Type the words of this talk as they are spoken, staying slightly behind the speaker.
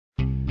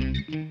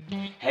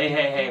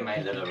Hey,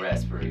 my little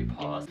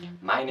Rasberrypaws.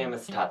 My name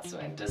is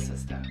Tatzo and this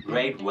is the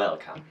Great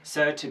Welcome.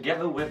 So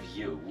together with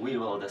you, we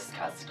will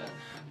discuss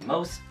the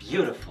most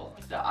beautiful,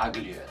 the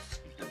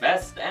ugliest, the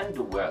best and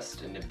the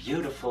worst in the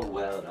beautiful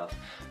world of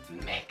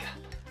makeup.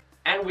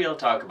 And we'll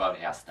talk about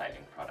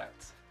hairstyling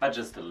products, but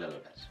just a little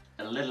bit.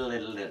 A little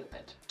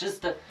bit.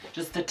 Just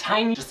a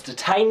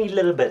tiny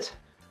little bit.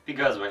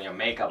 Because when your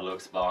makeup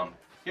looks bomb,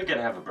 you can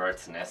have a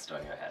bird's nest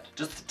on your head.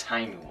 Just a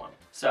tiny one.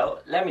 So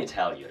let me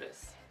tell you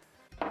this.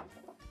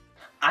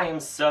 I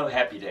am so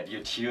happy that you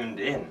tuned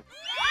in.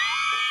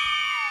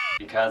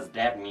 Because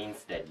that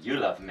means that you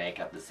love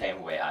makeup the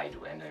same way I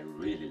do, and I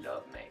really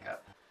love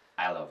makeup.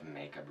 I love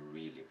makeup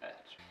really bad.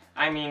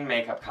 I mean,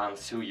 makeup can't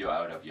sue you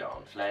out of your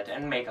own flat,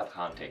 and makeup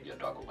can't take your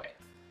dog away.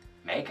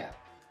 Makeup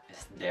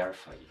is there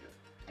for you,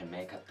 and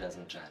makeup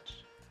doesn't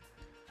judge.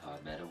 For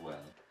a better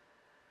world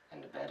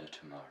and a better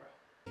tomorrow.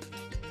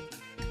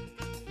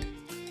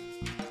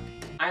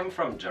 I'm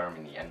from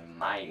Germany and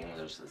my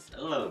English is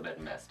a little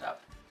bit messed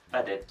up.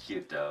 But that's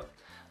cute though.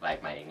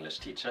 Like my English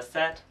teacher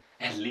said,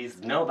 at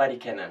least nobody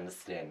can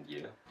understand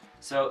you.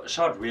 So,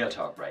 short real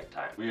talk break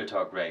time. Real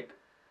talk break.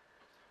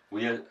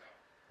 Real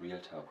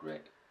talk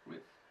break.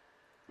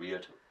 Real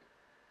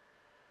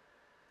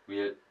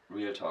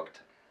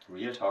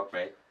talk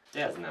break.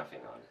 There's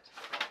nothing on it.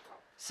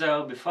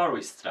 So, before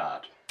we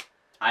start,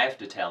 I have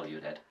to tell you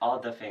that all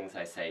the things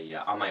I say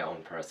here are my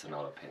own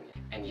personal opinion.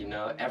 And you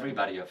know,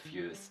 everybody of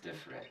you is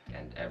different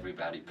and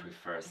everybody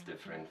prefers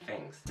different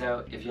things.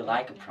 So if you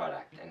like a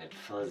product and it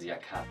fills your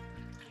cup,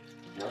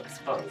 not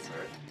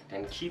sponsored,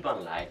 then keep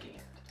on liking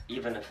it,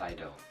 even if I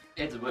don't.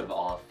 It's with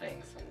all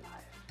things in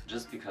life.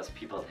 Just because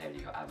people tell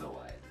you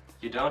otherwise,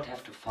 you don't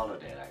have to follow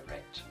their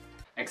direction.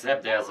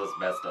 Except there's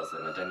asbestos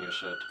in it and you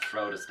should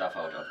throw the stuff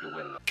out of the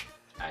window.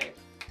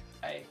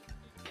 I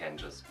can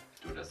just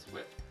do this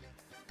with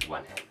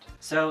one hand.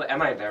 So,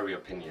 am I very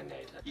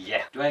opinionated?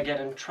 Yeah. Do I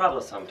get in trouble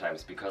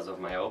sometimes because of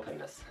my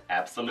openness?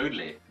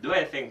 Absolutely. Do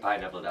I think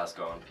pineapple does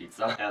go on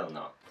pizza? Hell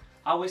no.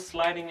 Are we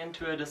sliding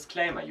into a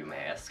disclaimer, you may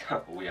ask?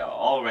 We are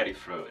already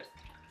through it.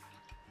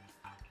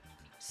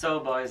 So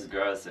boys,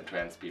 girls and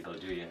trans people,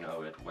 do you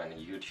know it when a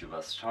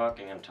YouTuber's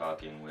talking and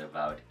talking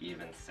without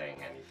even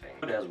saying anything?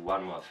 There's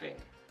one more thing.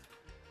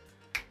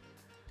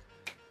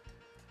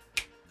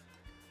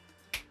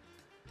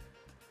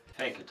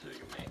 Fake it till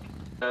you make it.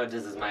 So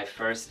this is my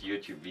first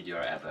YouTube video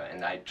ever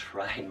and I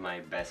tried my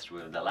best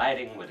with the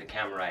lighting, with the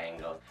camera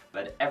angle,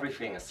 but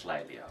everything is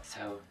slightly off.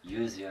 So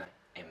use your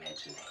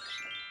imagination.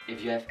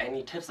 If you have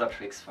any tips or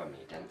tricks for me,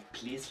 then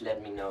please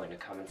let me know in the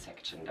comment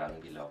section down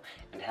below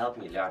and help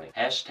me learning.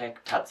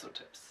 #Tatzo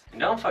tips.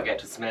 And don't forget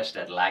to smash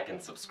that like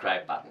and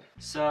subscribe button.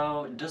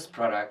 So this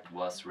product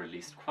was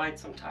released quite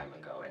some time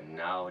ago and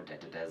now that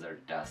the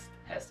desert dust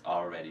has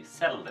already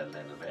settled a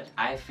little bit,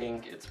 I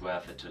think it's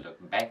worth it to look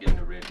back in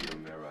the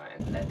rearview mirror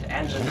and let the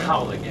engine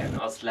howl again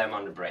or slam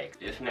on the brake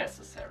if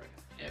necessary.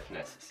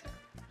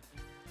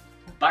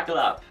 Buckle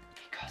up!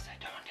 Because I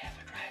don't have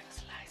a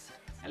driver's license.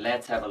 And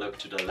let's have a look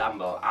to the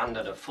Lambo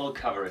under the full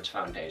coverage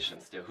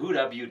foundations, the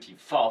Huda Beauty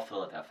 4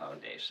 Filter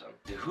Foundation.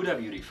 The Huda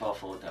Beauty 4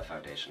 Filter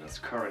Foundation is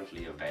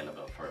currently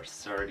available for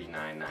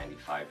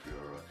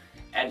 €39.95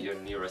 at your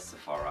nearest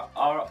Sephora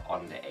or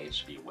on the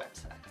HB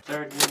website.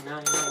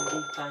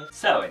 $39.95.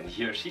 So, and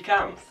here she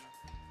comes.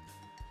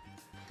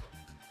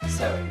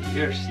 So, and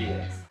here she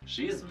is.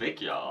 She's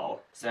big,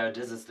 y'all. So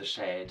this is the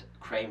shade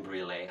Creme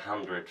Brulee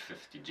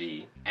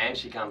 150G and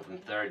she comes in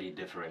 30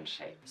 different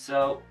shades.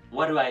 So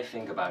what do I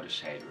think about the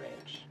shade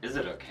range? Is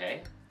it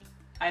okay?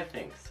 I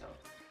think so.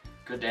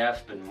 Could there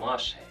have been more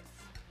shades?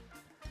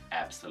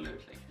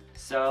 Absolutely.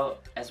 So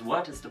as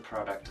what is the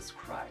product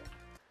described?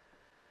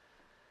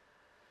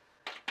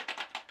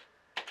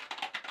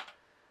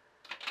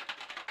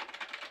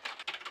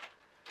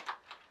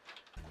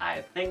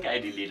 I think I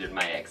deleted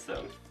my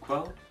accent.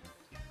 Quote,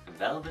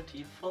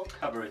 velvety full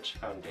coverage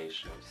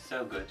foundation,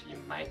 so good you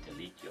might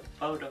delete your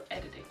photo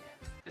editing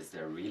apps. Is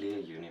there really a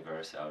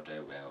universe out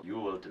there where you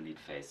will delete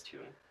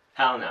Facetune?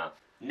 Hell no.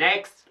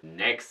 Next.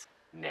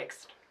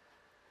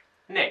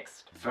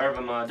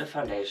 Furthermore, the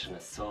foundation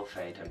is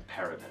sulfate and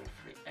paraben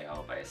free. I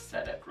hope I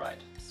said it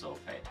right.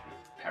 Sulfate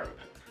and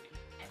paraben free.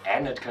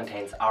 And it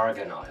contains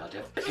argan oil,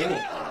 the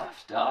pinnacle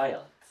of the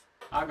oils.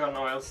 Argan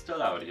oil's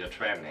still out here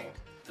trending.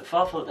 The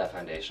 4 Filter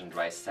Foundation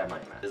dries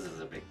semi-matte. This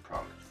is a big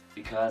promise.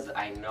 Because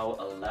I know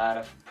a lot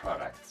of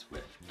products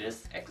with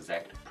this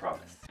exact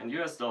promise. And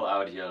you're still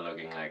out here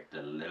looking like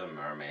the little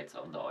mermaids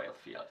of the oil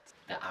fields.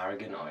 The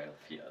argan oil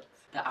fields.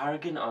 The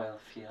argan oil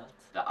fields.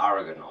 The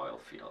argan oil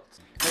fields.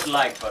 Good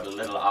luck for the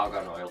little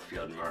argan oil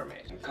field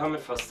mermaid. And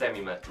common for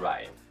semi-matte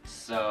drying.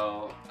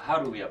 So, how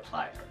do we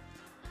apply her?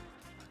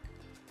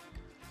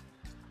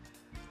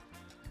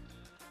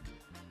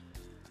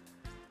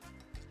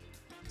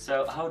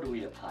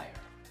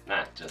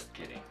 Nah, just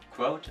kidding.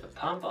 Quote, a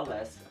pump or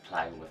less,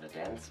 apply with a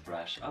dense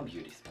brush or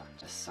beauty sponge.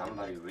 Does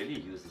somebody really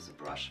uses a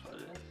brush for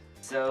this?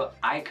 So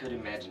I could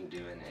imagine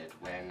doing it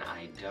when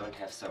I don't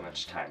have so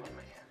much time on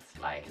my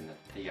hands, like in the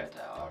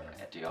theater or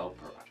at the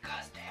opera,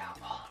 because they are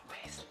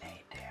always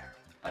late there.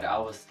 but I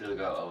will still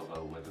go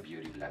over with a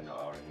beauty blender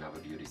or another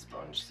beauty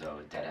sponge so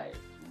that I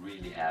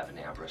really have an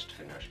airbrushed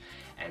finish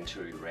and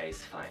to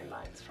erase fine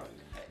lines from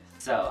the face.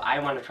 So I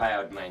want to try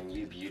out my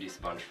new beauty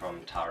sponge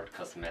from Tarte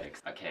Cosmetics.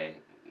 Okay,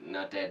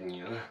 not that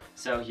new.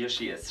 So here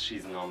she is.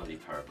 She's normally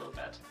purple,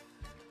 but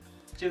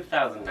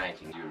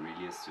 2019, you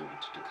really assumed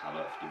the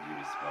color of the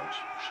beauty sponge.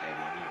 Shame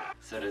on you.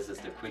 So this is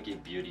the Quickie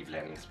Beauty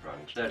Blending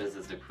Sponge. From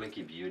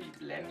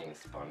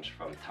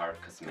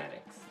Tarte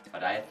Cosmetics.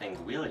 But I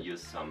think we'll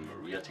use some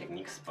Real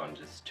Technique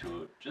sponges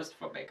too, just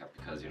for makeup,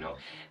 because you know,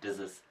 this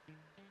is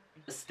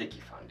a sticky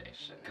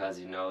foundation. Because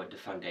you know, the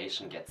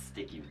foundation gets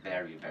sticky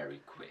very,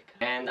 very quick.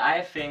 And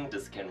I think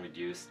this can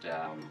reduce the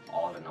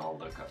all-in-all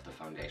look of the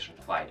foundation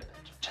quite a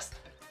bit. Just a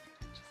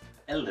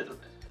bit. A little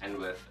bit. And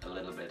with a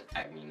little bit,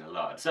 I mean a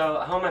lot.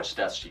 So how much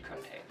does she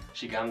contain?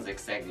 She comes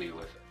exactly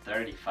with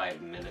 35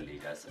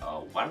 milliliters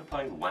or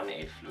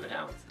 1.18 fluid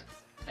ounces.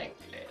 Thank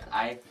you, later.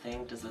 I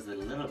think this is a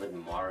little bit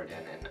more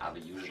than in other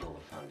usual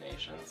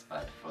foundations,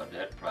 but for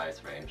that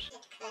price range,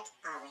 it could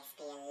always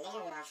be a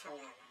little more from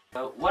normal.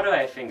 So what do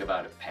I think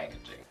about the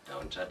packaging?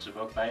 Don't judge a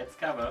book by its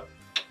cover.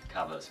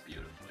 Cover is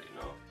beautiful,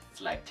 you know.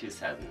 It's like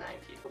 2019.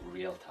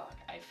 Real talk,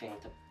 I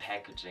think the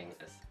packaging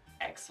is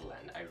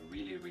excellent. I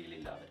really,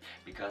 really love it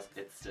because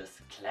it's this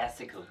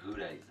classical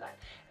HUDA design,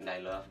 and I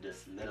love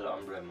this little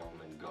ombre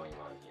moment going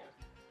on here.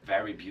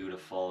 Very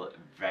beautiful,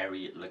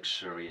 very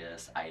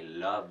luxurious. I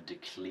love the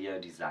clear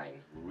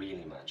design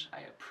really much.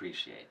 I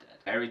appreciate it.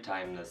 Very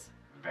timeless,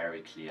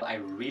 very clear. I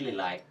really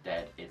like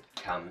that it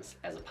comes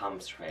as a palm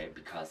spray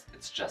because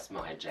it's just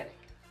more hygienic.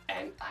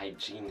 And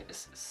hygiene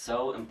is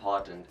so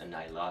important, and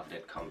I love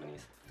that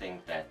companies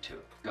think that too.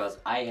 Because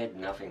I hate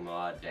nothing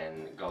more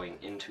than going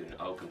into an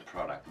open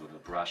product with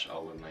a brush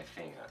over my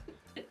finger.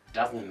 It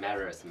doesn't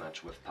matter as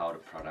much with powder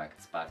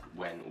products, but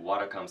when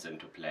water comes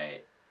into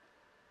play,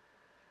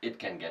 it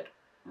can get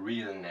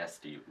real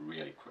nasty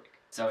really quick.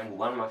 So in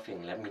one more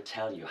thing, let me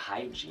tell you,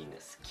 hygiene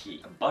is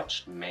key. A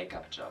botched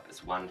makeup job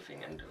is one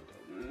thing, and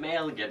may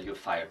get you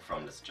fired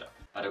from this job.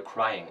 But a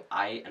crying,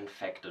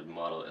 eye-infected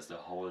model is a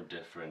whole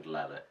different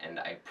level, and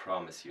I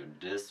promise you,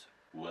 this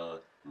will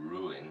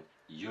ruin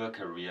your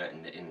career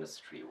in the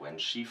industry when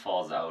she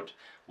falls out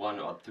 1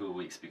 or 2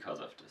 weeks because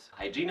of this.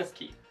 Hygiene is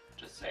key,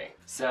 just saying.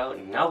 So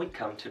now we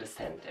come to the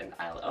scent, and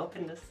I'll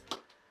open this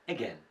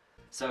again.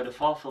 So the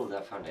Fall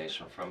Filter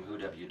foundation from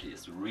Huda Beauty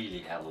is really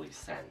heavily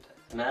scented.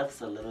 It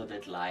smells a little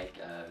bit like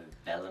a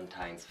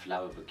Valentine's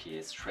flower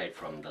bouquet straight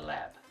from the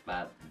lab.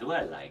 But do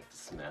I like the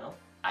smell?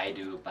 I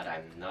do, but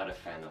I'm not a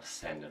fan of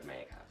scented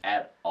makeup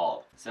at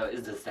all. So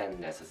is the scent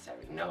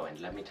necessary? No, and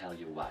let me tell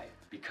you why.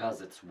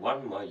 Because it's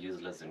one more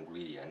useless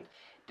ingredient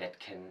that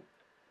can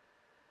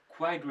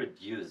quite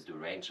reduce the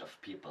range of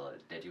people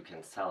that you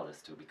can sell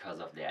this to because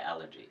of their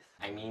allergies.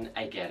 I mean,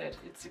 I get it.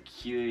 It's a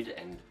cute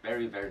and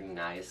very, very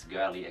nice,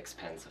 girly,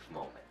 expensive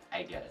moment.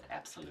 I get it,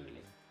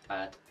 absolutely.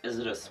 But is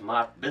it a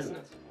smart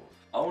business move?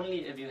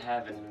 Only if you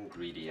have an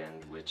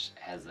ingredient which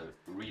has a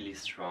really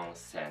strong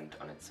scent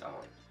on its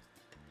own.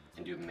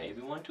 And you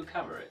maybe want to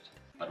cover it.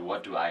 But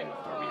what do I know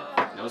for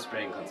real? No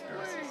spreading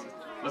conspiracies.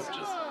 It was just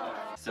a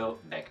thought. So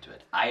back to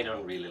it. I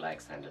don't really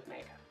like scented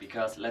makeup.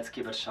 Because, let's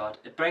keep it short,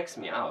 it breaks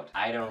me out.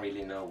 I don't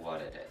really know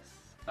what it is.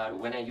 But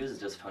when I use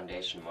this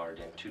foundation more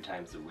than 2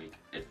 times a week,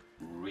 it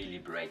really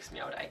breaks me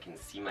out. I can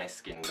see my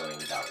skin going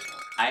down.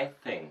 I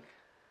think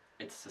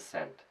it's the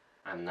scent.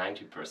 I'm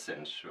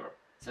 90% sure.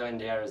 So, and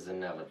there is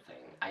another thing.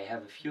 I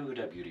have a few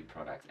Huda Beauty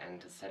products, and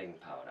the setting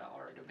powder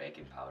or the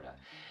baking powder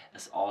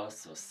is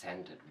also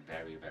scented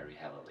very, very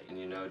heavily. And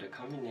you know, the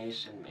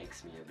combination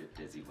makes me a bit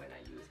dizzy when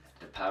I use it.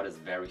 The powder is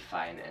very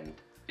fine and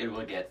it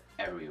will get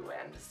everywhere,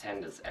 and the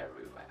scent is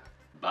everywhere.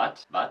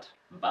 But,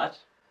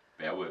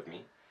 bear with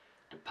me,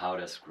 the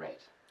powder is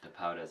great. The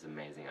powder is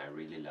amazing. I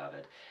really love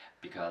it.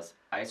 Because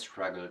I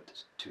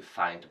struggled to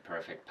find the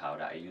perfect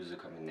powder. I use a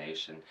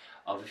combination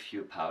of a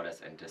few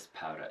powders, and this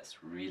powder is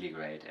really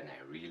great and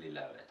I really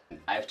love it. And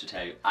I have to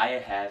tell you, I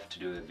have to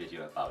do a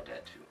video about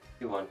that too.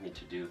 If you want me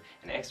to do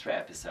an extra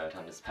episode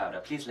on this powder,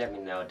 please let me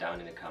know down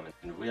in the comments,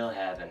 and we'll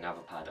have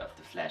another part of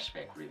the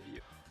flashback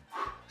review.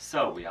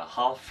 So we are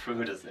half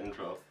through this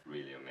intro,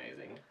 really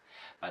amazing.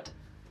 But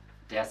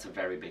there's a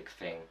very big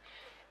thing,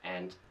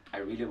 and I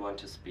really want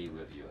to speak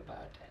with you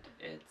about that.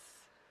 It's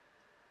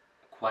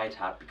quite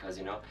hard because,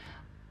 you know,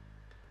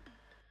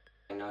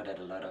 I know that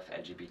a lot of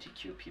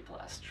LGBTQ people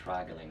are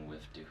struggling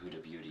with the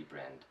Huda Beauty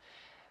brand,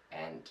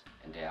 and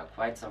there are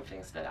quite some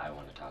things that I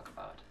want to talk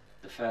about.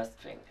 The first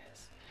thing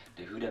is,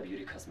 the Huda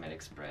Beauty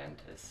Cosmetics brand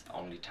is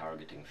only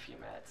targeting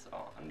females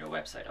on their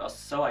website, or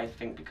so I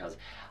think, because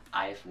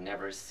I've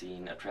never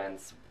seen a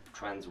trans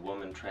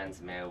woman,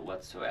 trans male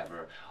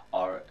whatsoever,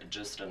 or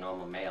just a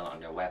normal male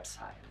on their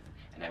website.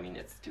 And I mean,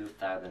 it's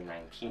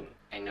 2019.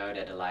 I know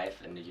that the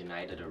life in the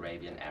United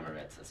Arabian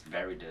Emirates is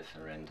very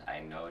different.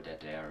 I know that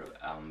their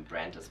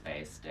brand is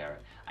based there.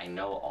 I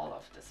know all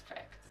of these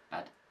facts.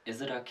 But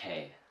is it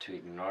okay to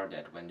ignore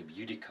that when the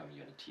beauty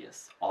community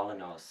is all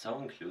in all so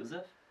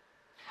inclusive?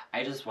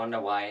 I just wonder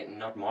why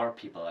not more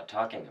people are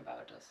talking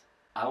about this.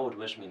 I would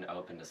wish me an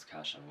open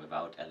discussion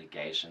without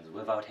allegations,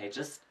 without hate,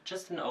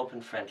 just an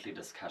open, friendly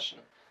discussion.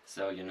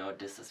 So, you know,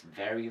 this is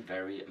very,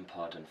 very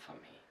important for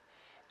me.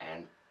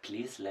 And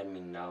please let me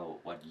know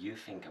what you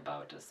think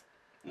about this,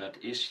 not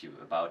issue,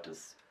 about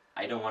this,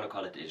 I don't want to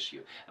call it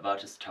issue,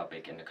 about this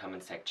topic in the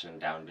comment section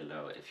down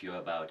below if you're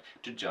about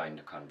to join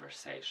the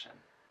conversation.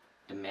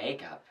 The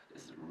makeup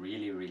is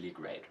really, really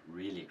great,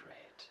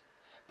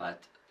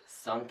 but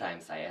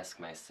sometimes I ask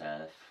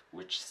myself,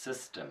 which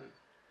system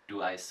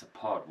do I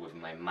support with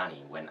my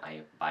money when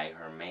I buy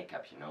her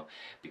makeup, you know,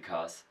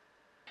 because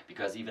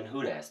even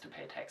HUDA has to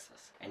pay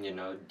taxes. And you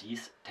know,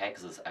 these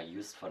taxes are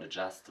used for the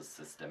justice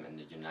system in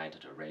the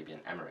United Arab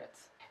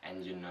Emirates.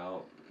 And you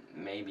know,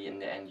 maybe in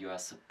the end you are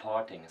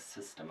supporting a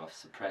system of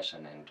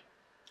suppression, and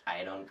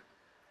I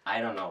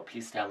don't know,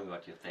 please tell me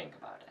what you think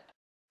about it.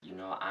 You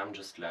know, I'm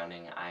just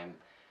learning, I'm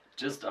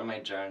just on my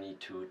journey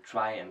to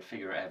try and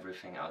figure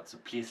everything out, so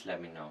please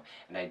let me know.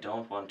 And I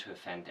don't want to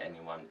offend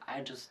anyone,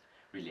 I just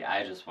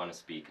want to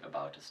speak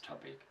about this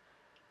topic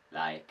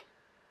like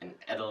an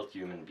adult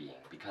human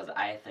being, because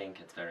I think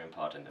it's very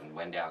important, and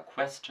when there are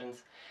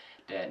questions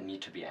there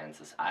need to be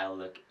answers. I'll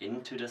look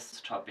into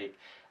this topic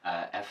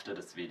after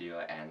this video,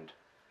 and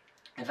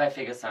if I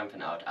figure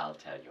something out I'll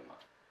tell you more.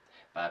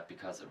 But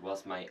because it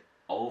was my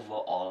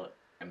overall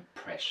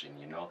impression,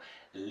 you know,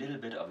 a little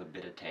bit of a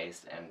bitter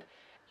taste, and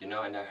you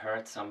know, and I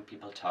heard some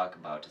people talk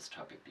about this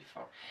topic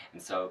before,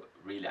 and so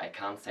really I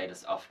can't say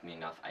this often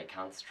enough, I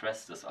can't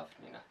stress this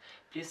often enough.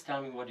 Please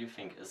tell me what you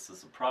think. Is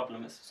this a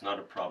problem? Is this not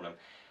a problem?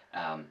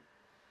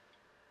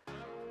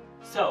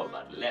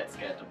 But let's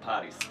get the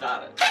party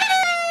started.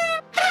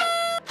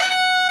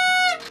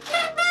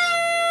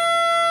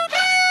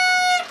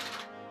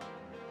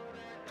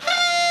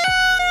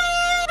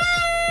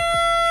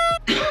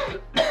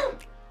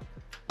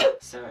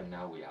 So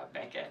now we are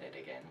back at it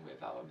again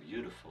with our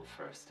beautiful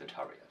first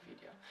tutorial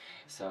video.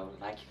 So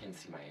like you can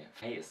see, my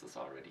face is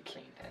already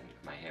cleaned and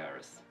my hair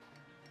is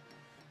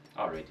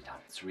already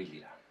done. It's really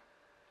done.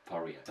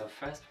 For real. So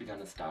first we're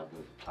gonna start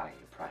with applying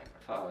the primer.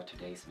 For our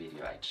today's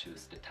video I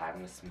choose the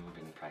Timeless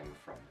Smoothing Primer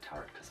from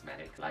Tarte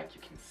Cosmetics. Like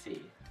you can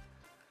see,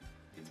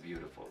 it's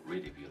beautiful,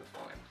 really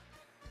beautiful, and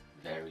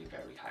very,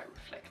 very high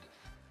reflective.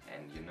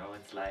 And you know,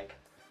 it's like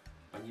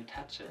when you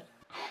touch it,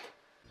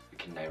 you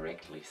can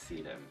directly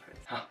see the imprint.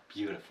 Ah,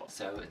 beautiful.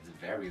 So it's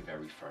very,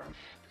 very firm,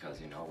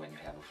 because you know, when you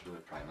have a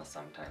fluid primer,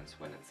 sometimes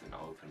when it's an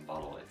open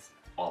bottle it's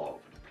all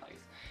over the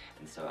place.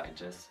 And so I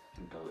just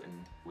go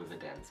in with a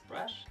dense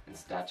brush and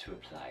start to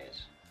apply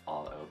it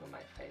all over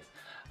my face.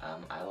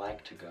 I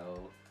like to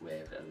go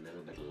with a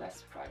little bit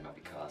less primer,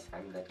 because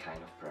I'm that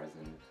kind of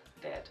person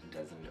that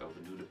doesn't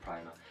overdo the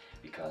primer,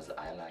 because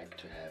I like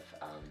to have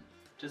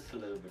just a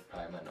little bit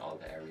primer in all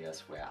the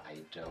areas where I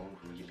don't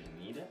really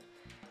need it,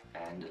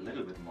 and a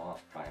little bit more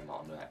of primer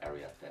on the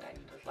areas that I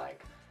need it,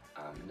 like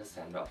in the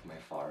center of my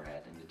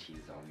forehead, in the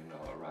T-zone, you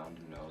know, around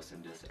the nose,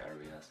 in these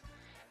areas,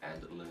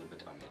 and a little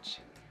bit on the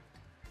chin.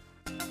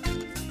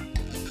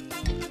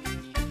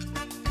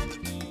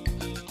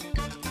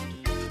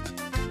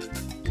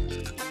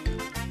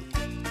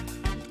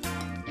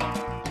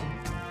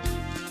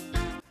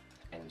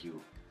 And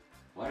you,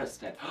 what is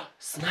that?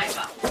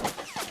 Sniper!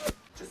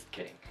 Just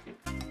kidding.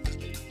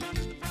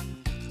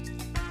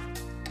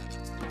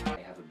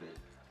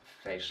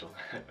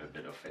 A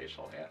bit of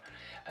facial hair.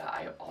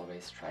 I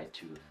always try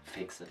to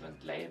fix it and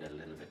lay it a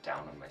little bit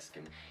down on my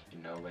skin. You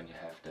know, when you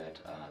have that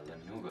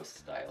Lanugo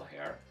style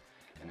hair,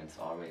 and it's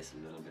always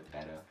a little bit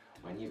better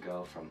when you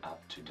go from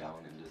up to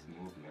down in this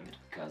movement,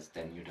 because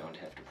then you don't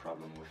have the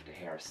problem with the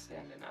hair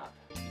standing up.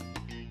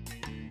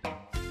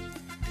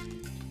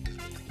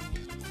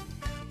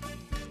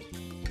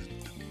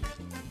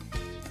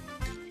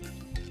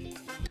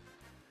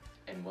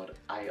 And what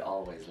I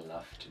always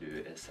love to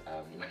do is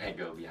when I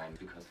go behind,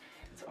 because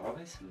it's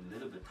always a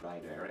little bit dry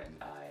there,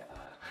 and I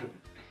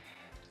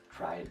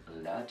tried a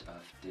lot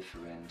of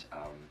different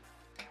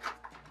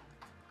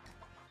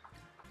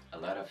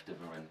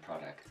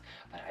products,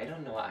 but I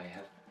don't know, I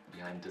have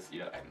behind this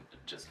ear, I'm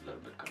just a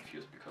little bit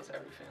confused because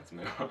everything is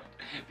mirrored,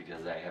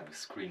 because I have a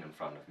screen in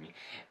front of me,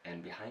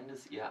 and behind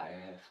this ear I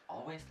have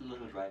always a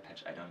little dry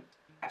patch. I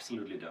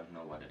absolutely don't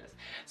know what it is.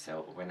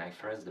 So when I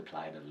first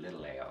applied a little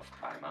layer of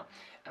primer,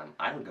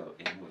 I'll go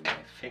in with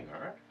my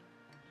finger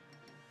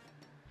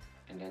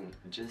and then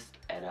just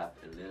add up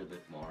a little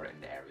bit more in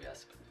the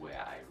areas where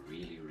I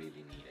really,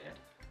 really need it.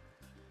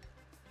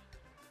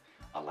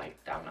 Or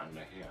like down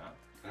under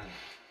here.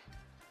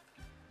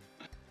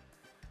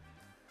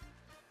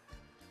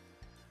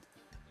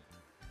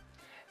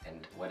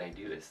 And what I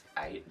do is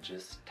I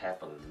just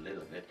tap a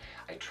little bit.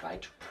 I try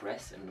to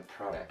press in the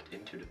product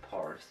into the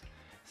pores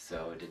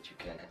so that you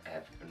can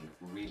have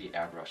a really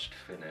airbrushed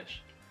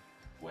finish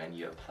when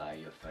you apply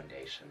your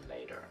foundation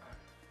later on.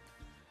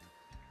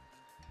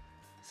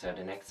 So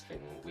the next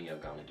thing we are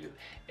gonna do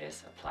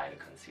is apply the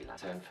concealer.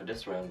 So and for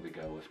this round we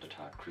go with the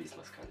Tarte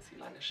Creaseless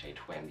Concealer in the shade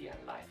 20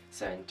 and Light.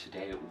 So and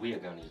today we are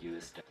gonna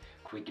use the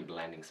quickie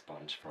blending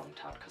sponge from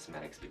Tarte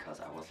Cosmetics because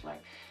I was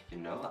like, you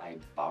know, I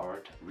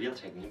borrowed Real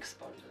Technique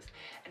sponges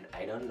and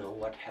I don't know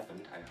what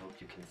happened. I hope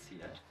you can see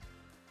it.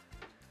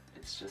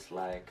 It's just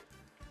like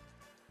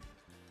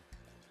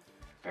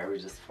very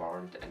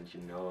disformed, and you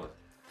know,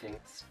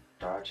 things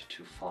start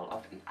to fall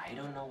off, and I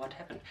don't know what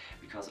happened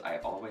because I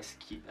always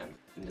keep them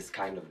in this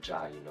kind of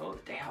jar, you know.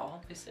 They are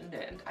always in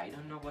there and I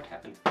don't know what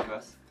happened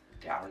because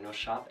there are no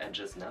sharp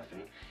edges,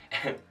 nothing,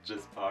 and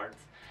just parts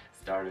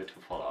started to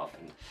fall off,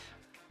 and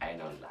I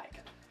don't like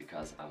it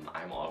because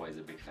I'm always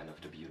a big fan of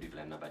the Beauty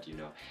Blender, but you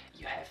know,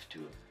 you have to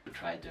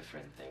try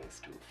different things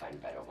to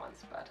find better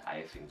ones, but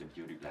I think the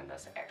Beauty Blender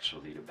is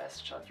actually the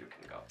best shot you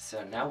can go.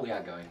 So now we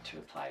are going to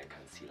apply a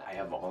concealer. I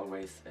have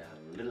always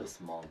a little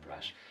small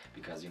brush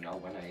because you know,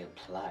 when I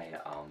apply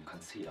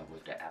concealer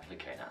with the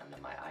applicator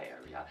under my eye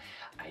area,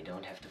 I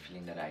don't have the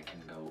feeling that I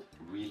can go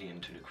really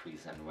into the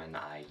crease, and when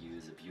I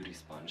use a beauty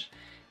sponge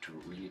to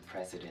really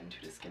press it into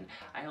the skin,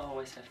 I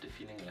always have the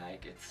feeling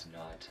like it's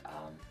not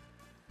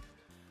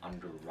on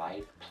the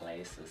right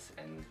places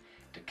and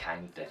the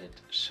kind that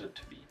it should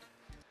be.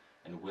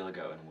 And we'll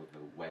go in with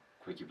a wet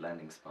quickie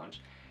blending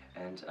sponge,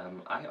 and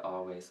I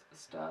always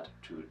start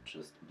to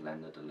just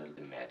blend it a little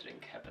bit.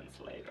 Magic happens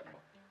later.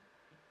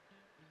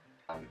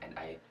 And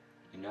I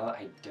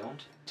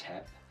don't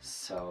tap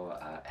so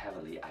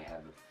heavily. I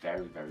have a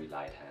very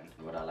light hand.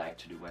 What I like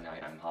to do when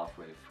I'm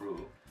halfway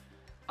through,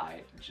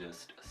 I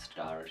just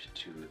start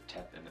to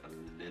tap in a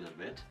little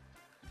bit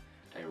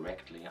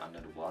directly under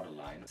the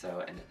waterline.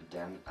 So, and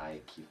then I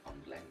keep on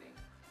blending.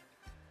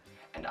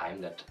 And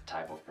I'm that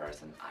type of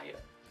person.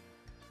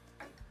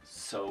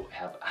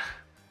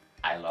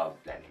 I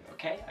love blending,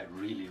 okay? I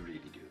really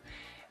do.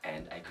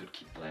 And I could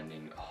keep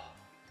blending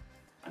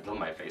until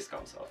my face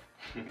comes off.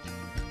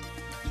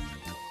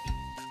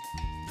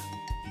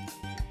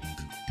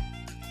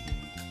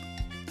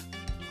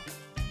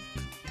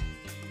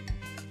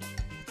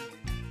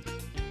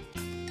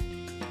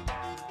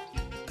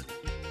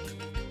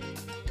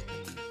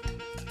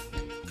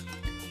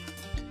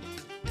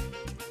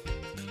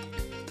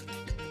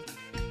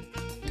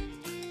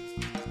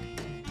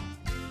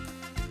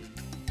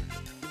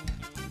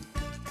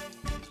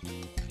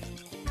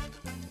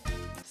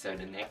 So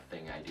the next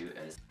thing I do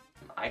is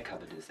I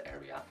cover this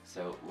area.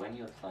 So when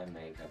you apply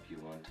makeup, you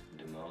want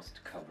the most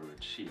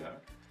coverage here,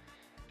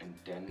 and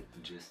then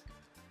just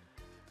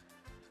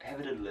have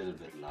it a little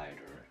bit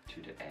lighter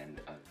to the end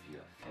of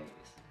your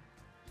face.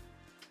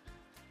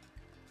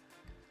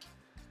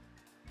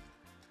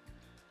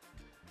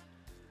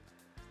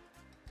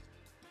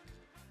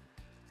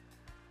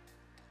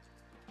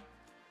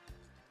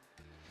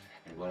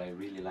 And what I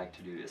really like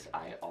to do is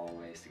I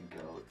always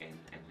go in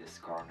this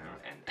corner,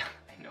 and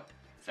I know,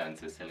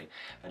 sounds so silly,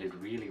 but it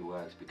really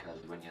works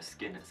because when your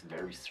skin is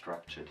very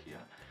structured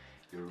here,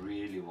 you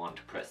really want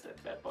to press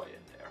that bad boy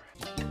in there.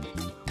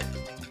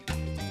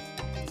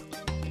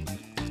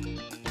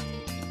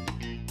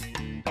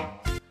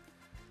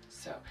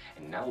 So,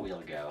 and now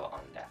we'll go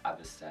on the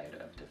other side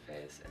of the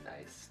face, and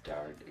I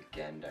start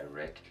again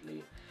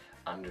directly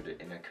under the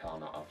inner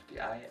corner of the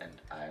eye, and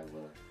I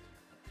will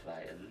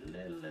apply a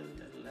little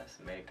less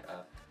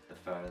makeup the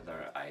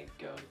further I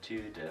go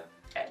to the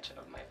edge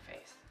of my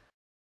face.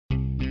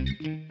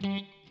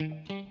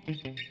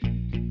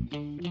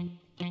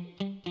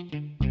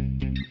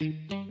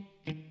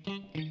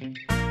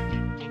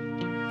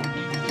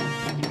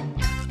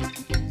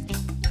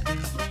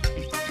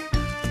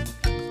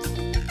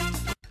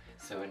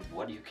 So, and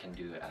what you can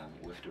do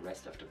with the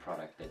rest of the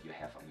product that you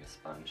have on your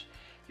sponge,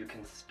 you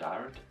can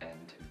start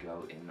and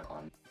go in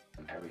on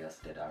areas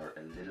that are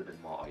a little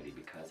bit more oily,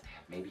 because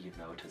maybe you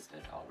noticed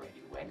it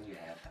already. When you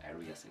have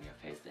areas in your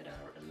face that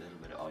are a little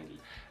bit oily,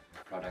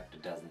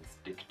 product doesn't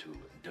stick to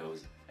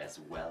those as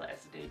well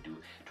as they do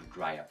to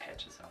drier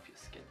patches of your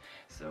skin.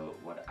 So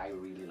what I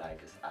really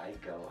like is I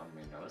go on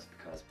my nose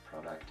because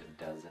product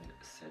doesn't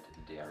sit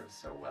there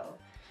so well,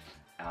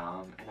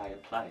 and I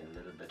apply a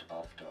little bit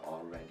of the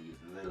already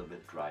little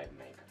bit dry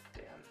makeup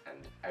there, and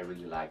I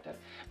really like that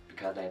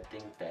because I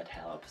think that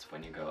helps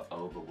when you go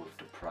over with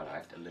the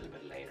product a little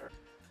bit later.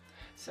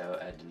 So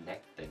the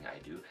next thing I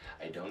do,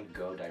 I don't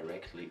go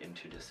directly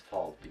into this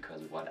fold,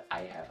 because what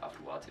I have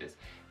afterwards is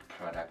the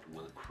product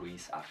will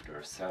crease after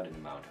a certain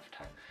amount of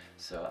time.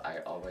 So I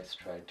always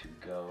try to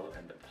go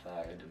and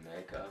apply the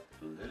makeup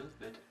a little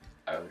bit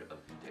out of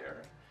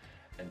there,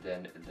 and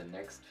then the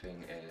next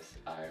thing is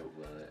I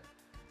will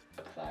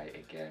apply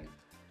again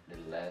the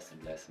less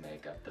and less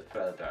makeup the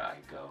further I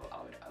go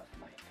out of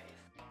my face.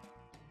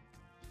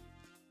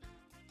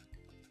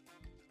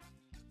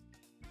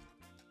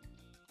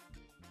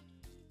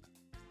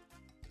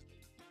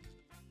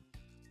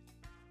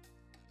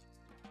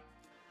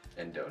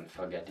 And don't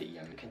forget the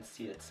ear. You can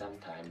see it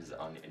sometimes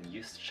on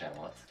news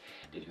channels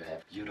that you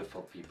have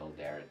beautiful people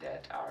there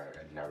that are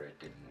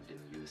narrating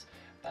the news,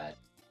 but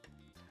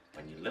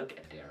when you look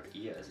at their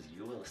ears,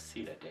 you will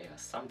see that they are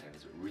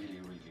sometimes really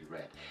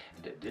red.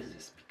 And this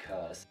is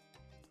because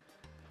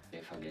they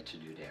forget to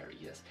do their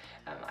ears.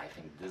 I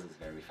think this is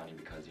very funny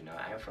because, you know,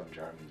 I'm from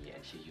Germany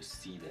and here you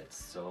see that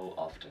so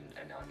often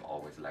and I'm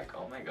always like,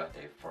 oh my god,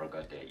 they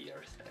forgot their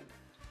ears.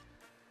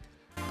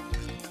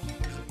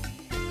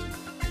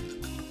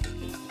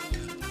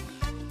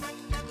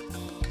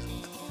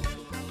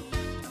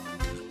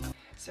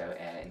 So,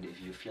 and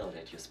if you feel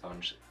that your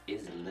sponge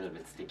is a little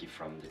bit sticky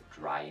from the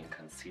drying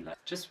concealer,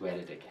 just wet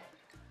it again.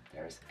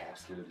 There is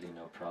absolutely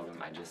no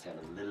problem. I just have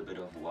a little bit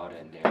of water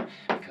in there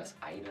because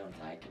I don't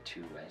like it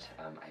too wet.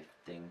 I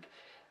think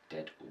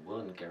that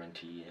wouldn't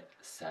guarantee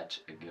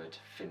such a good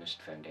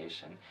finished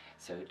foundation.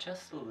 So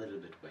just a little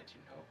bit wet,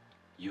 you know,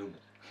 humid.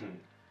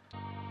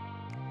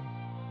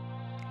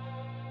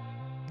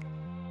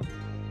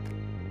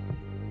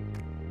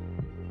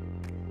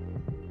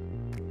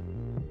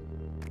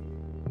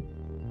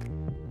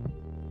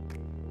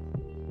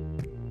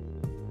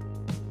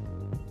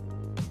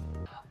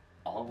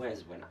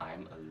 Always when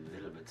I'm a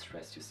little bit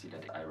stressed, you see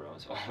that the eyebrow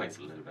is always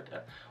a little bit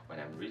up. When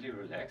I'm really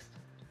relaxed,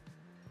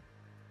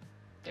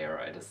 they are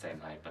at the same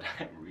height, but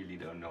I really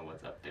don't know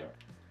what's up there.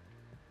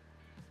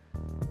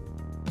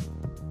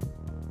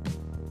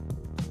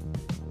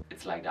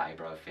 It's like the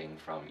eyebrow thing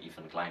from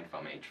Ethan Klein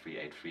from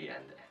H3H3,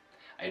 and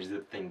I just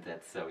think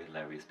that's so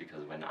hilarious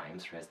because when I'm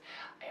stressed,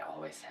 I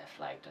always have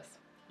like this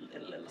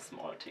little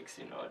small tics,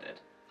 you know, that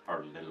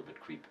are a little bit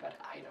creepy, but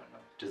I don't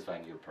know. Just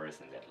find you a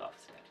person that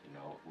loves that, you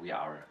know.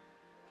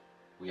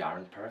 We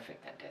aren't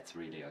perfect and that's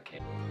really okay.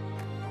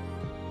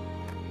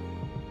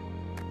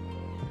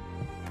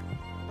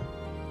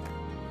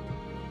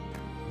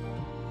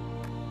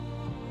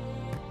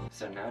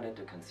 So now that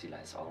the concealer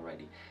is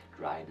already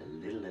dried a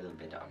little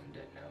bit on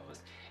the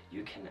nose,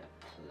 you can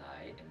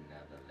apply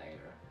another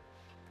layer.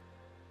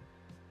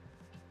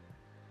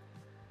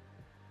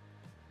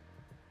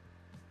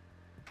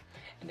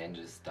 And then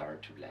just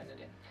start to blend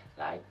it in,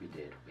 like we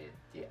did with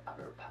the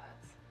other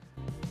parts.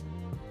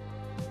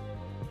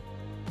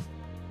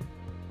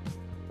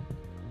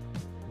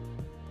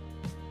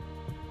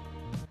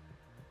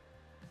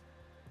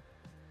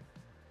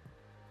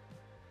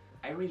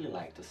 I really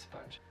like the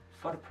sponge.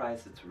 For the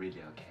price it's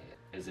really okay.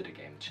 Is it a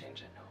game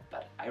changer? No,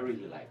 but I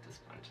really like the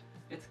sponge.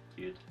 It's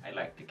cute, I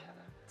like the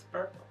color. It's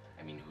purple.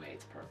 I mean, who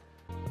hates purple?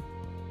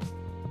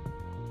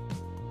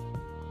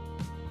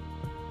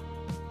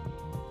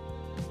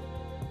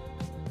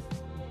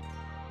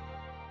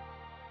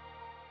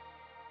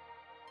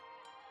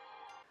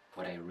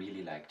 What I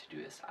really like to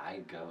do is I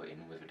go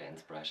in with a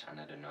dense brush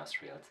under the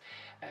nostrils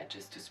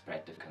just to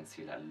spread the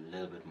concealer a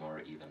little bit more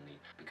evenly,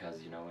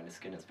 because you know when the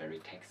skin is very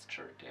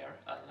textured there,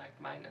 like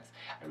mine is,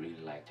 I really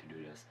like to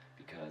do this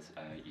because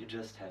you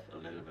just have a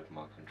little bit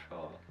more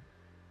control.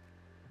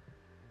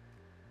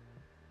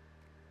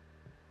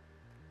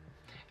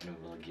 And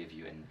it will give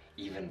you an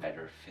even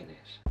better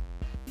finish.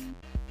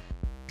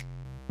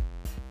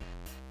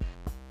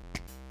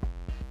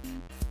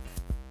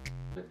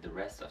 With the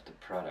rest of the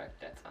product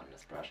that's on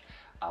this brush,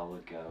 I will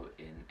go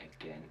in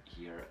again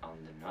here on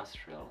the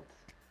nostrils.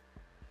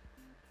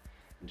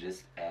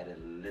 Just add a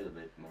little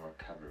bit more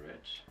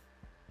coverage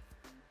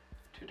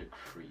to the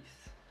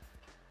crease.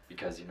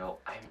 Because you know,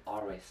 I'm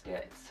always there.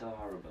 It's so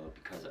horrible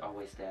because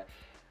always there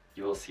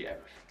you will see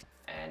everything.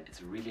 And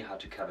it's really hard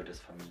to cover this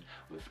for me.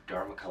 With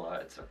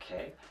Dermacolor it's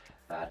okay,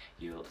 but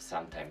you'll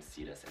sometimes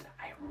see this and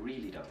I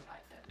really don't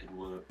like that. It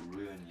will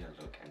ruin your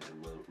look and it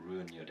will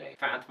ruin your day.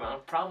 First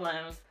world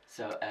problems!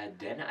 So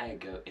then I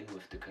go in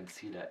with the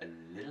concealer a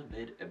little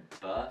bit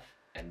above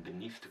and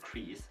beneath the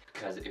crease,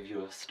 because if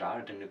you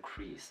start in the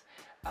crease,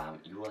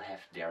 you will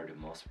have there the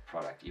most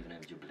product even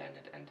if you blend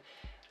it, and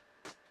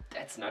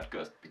that's not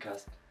good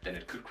because then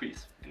it could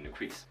crease in the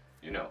crease.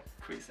 You know,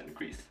 crease in the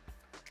crease.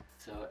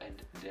 So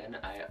and then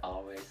I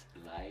always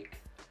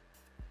like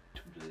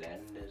to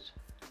blend it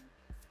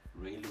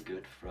really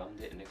good from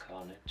the inner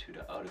corner to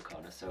the outer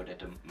corner so that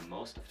the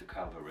most of the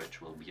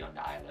coverage will be on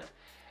the eyelid,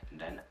 and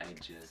then I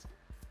just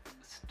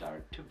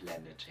start to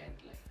blend it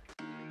gently.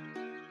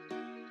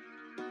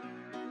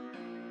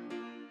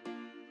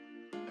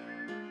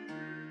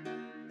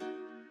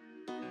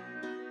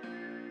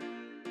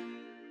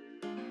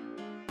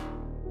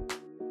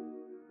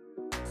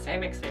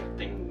 Same exact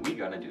thing we're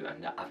gonna do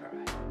on the other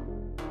eye.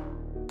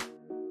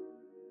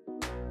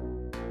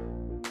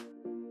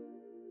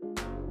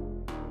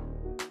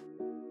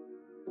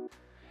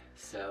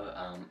 So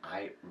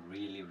I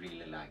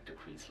really like the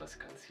creaseless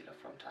concealer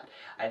from Tarte.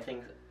 I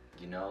think,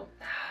 you know,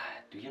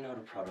 do you know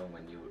the problem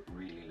when you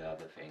really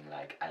love a thing?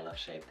 Like I love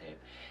Shape Tape,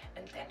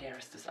 and then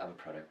there's this other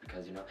product,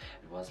 because you know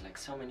it was like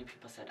so many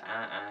people said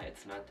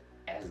it's not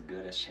as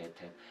good as Shape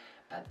Tape,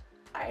 but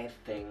I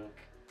think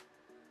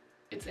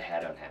it's a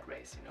head-on-head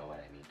race, you know what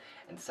I mean?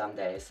 And some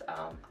days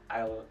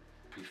I will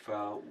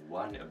prefer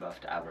one above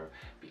the other,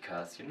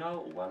 because you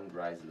know one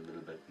dries a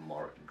little bit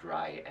more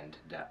dry and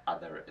the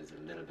other is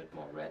a little bit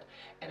more red,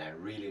 and I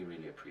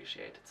really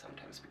appreciate it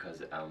sometimes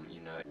because you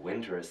know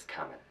winter is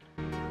coming.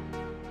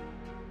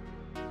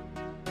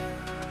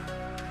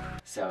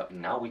 So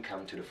now we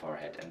come to the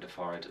forehead, and the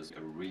forehead is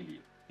a really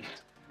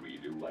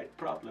white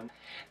problem.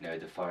 No,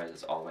 the forehead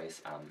is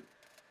always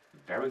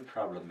very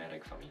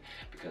problematic for me,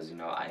 because you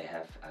know I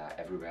have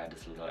everywhere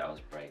these little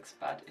outbreaks,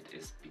 but it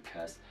is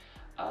because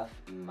of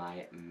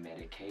my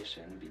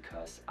medication,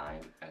 because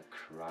I'm a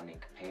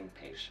chronic pain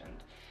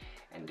patient,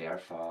 and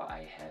therefore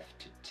I have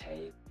to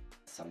take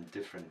some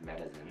different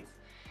medicines.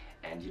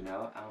 And you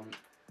know,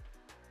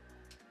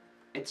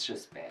 it's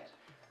just bad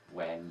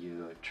when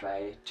you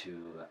try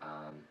to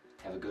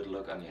have a good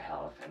look on your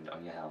health and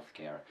on your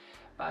healthcare,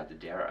 but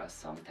there are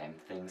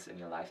sometimes things in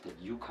your life that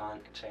you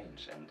can't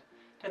change, and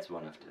that's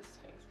one of these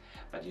things.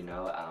 But you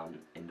know,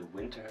 in the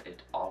winter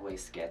it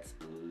always gets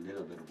a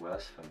little bit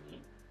worse for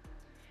me,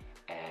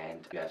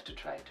 and you have to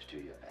try to do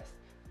your best.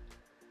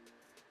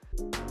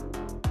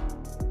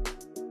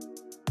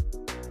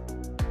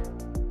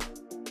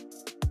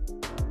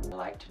 I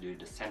like to do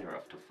the center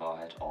of the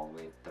forehead all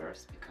the way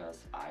first, because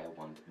I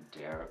want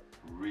there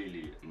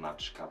really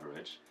much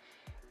coverage,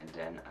 and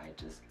then I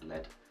just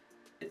let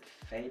it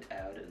fade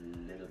out a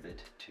little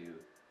bit to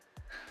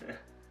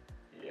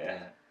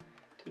yeah,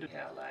 to the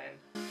hairline.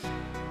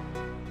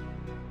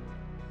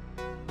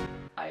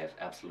 I have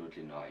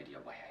absolutely no idea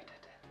why I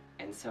did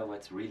that. And so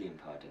what's really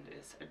important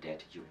is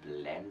that you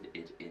blend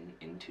it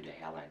into the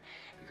hairline,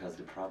 because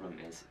the problem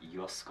is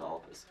your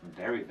scalp is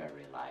very,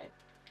 very light.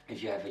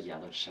 If you have a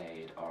yellow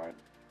shade or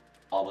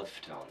olive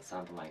tone,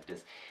 something like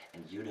this,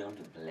 and you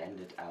don't blend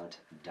it out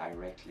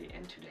directly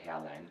into the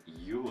hairline,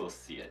 you will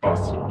see it.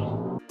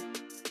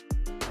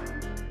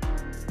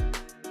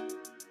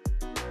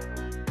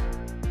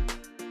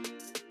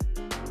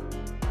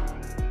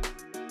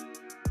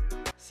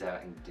 So,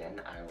 and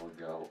then I will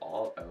go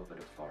all over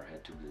the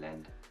forehead to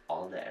blend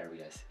all the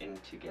areas in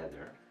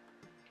together,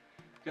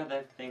 because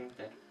I think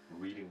that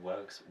really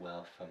works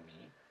well for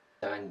me.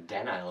 So, and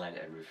then I let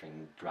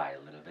everything dry a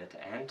little bit,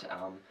 and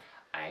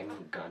I'm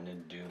gonna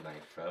do my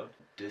throat.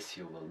 This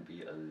here will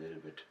be a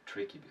little bit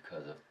tricky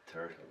because of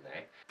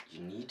turtleneck.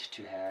 You need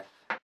to have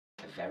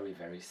a very,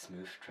 very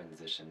smooth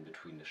transition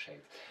between the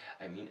shapes.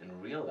 I mean,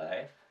 in real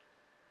life,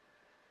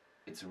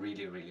 it's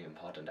really, really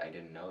important. I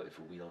didn't know if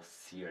we'll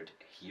see it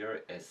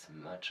here as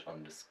much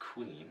on the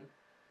screen,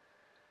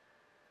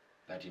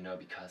 but you know,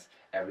 because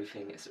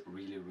everything is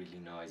really, really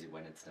noisy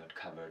when it's not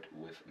covered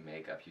with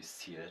makeup. You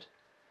see it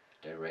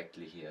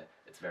directly here.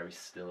 It's very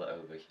still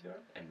over here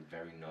and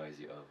very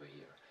noisy over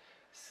here.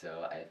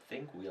 So I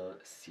think we'll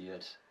see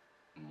it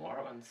more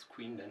on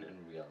screen than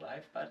in real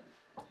life, but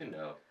you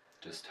know,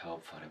 just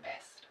hope for the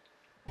best.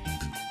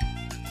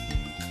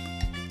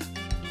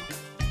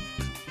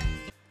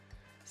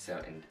 So,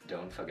 and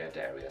don't forget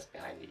the areas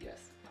behind the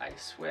ears. I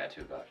swear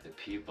to God, the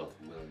people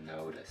will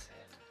notice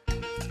it.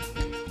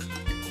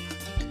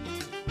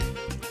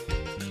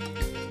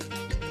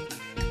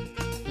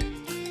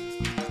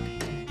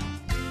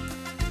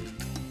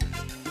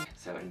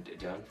 So, and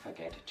don't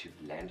forget to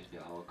blend the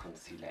whole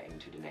concealer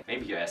into the neck.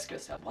 Maybe you ask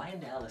yourself, why in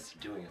the hell is he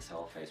doing his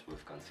whole face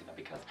with concealer?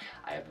 Because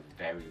I have a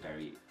very,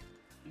 very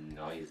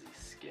noisy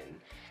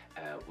skin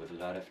with a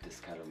lot of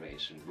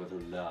discoloration, with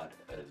a lot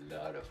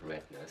of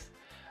redness.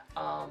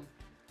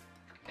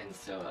 And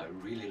so I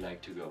really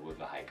like to go with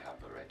a high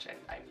coverage, and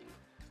I mean,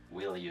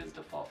 we'll use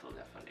the Faux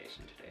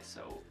foundation today,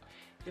 so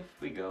if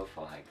we go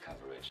for high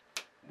coverage,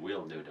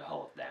 we'll do the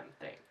whole damn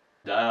thing.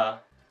 Duh!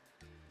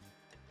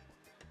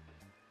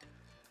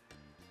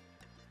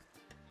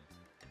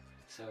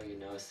 So you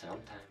know,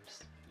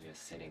 sometimes you're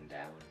sitting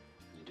down,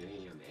 you're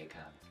doing your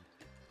makeup,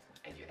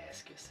 and you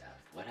ask yourself,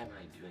 what am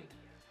I doing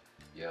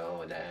here?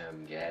 Yo,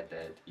 damn, get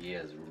that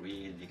ears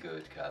really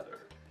good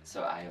covered.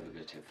 So I have a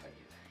good tip for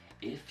you.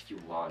 If you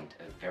want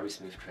a very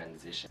smooth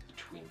transition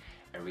between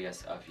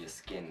areas of your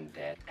skin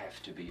that have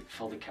to be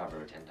fully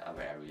covered and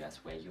other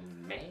areas where you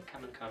may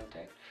come in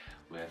contact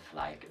with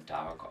like a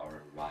dark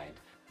or white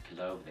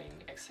clothing,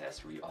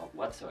 accessory or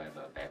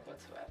whatsoever, bag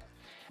whatsoever,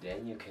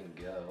 then you can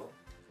go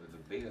with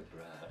a bigger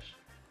brush,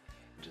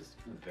 just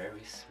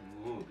very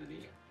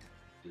smoothly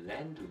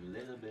blend a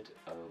little bit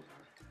over.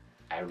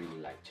 I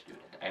really like to do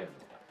that. I don't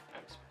know why.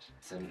 I'm special.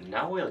 So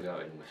now we'll go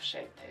in with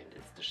Shape Tape.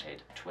 It's the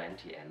shade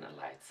 20 and a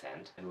light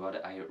sand. And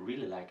what I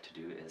really like to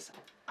do is,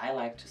 I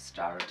like to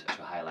start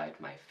to highlight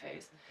my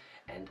face,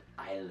 and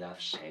I love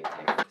Shape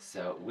Tape.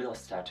 So we'll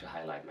start to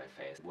highlight my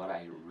face. What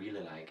I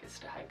really like is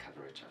the high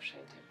coverage of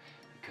Shape Tape,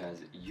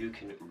 because you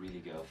can really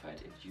go for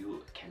it and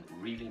you can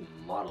really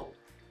model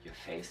your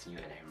face new,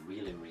 and I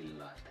really, really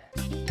love that.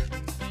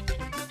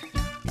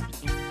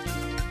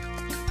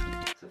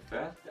 So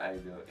first I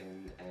go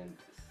in and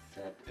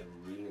set a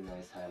really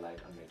nice highlight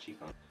on my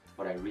cheekbone.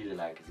 What I really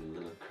like is a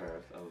little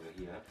curve over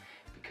here,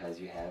 because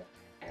you have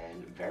a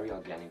very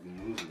organic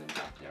movement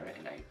up there,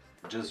 and I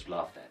just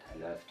love that. I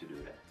love to do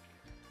that.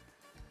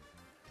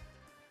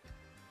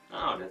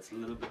 Oh, that's a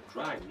little bit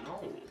dry.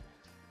 No.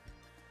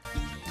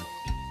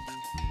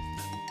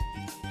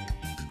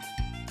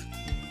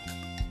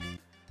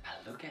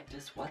 Look at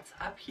this. What's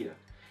up here?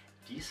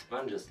 These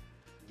sponges,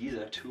 these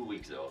are 2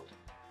 weeks old.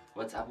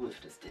 What's up with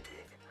this?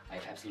 I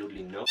have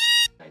absolutely no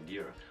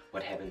idea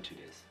what happened to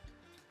this.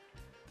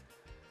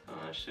 Oh,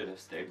 I should have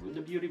stayed with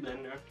the beauty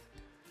blender.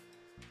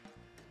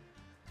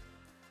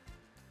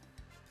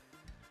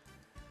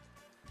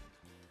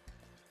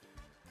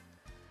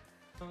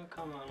 Oh,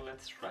 come on,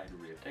 let's try the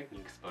real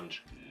technique.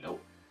 Sponge. No.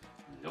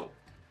 No.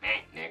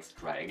 Next,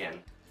 try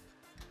again.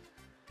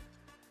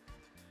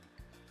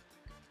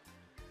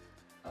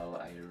 Oh,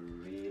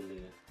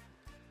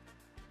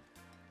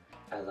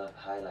 I love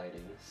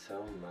highlighting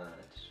so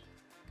much.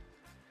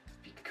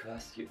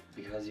 Because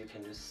you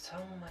can do so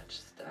much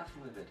stuff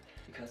with it.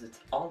 Because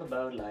it's all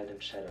about light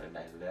and shadow, and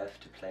I love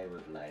to play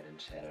with light and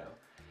shadow.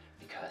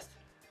 Because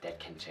that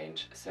can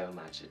change so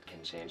much. It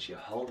can change your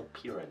whole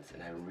appearance,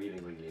 and I really,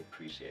 really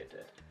appreciate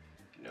it.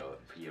 You know,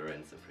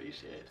 appearance,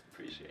 appreciate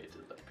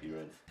the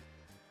appearance.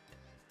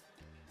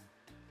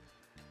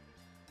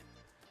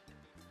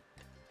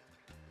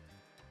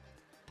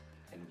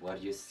 And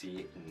what you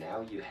see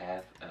now, you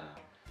have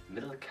a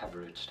middle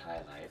coverage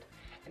highlight,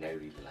 and I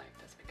really like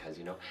this because,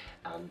 you know,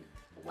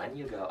 when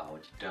you go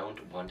out, you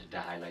don't want the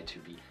highlight to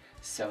be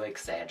so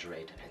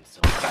exaggerated and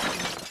so bright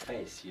in your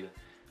face. You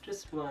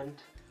just want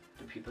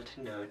the people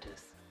to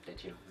notice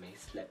that you may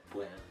sleep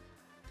well,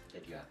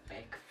 that you are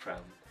back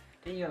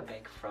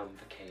from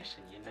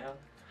vacation, you know?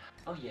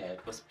 Oh yeah,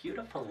 it was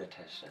beautiful,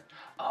 Natasha.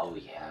 Oh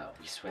yeah,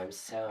 we swam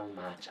so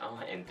much. Oh,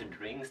 and the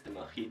drinks, the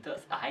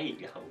mojitos, ay,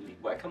 holy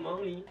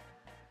guacamole.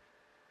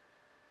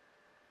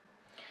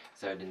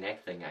 So the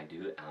next thing I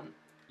do,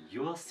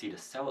 you will see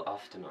this so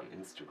often on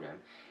Instagram.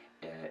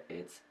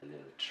 It's a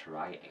little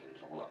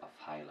triangle of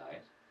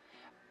highlight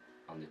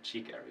on the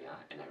cheek area,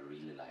 and I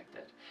really like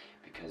that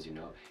because, you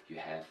know, you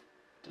have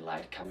the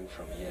light coming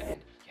from here and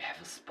you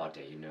have a spot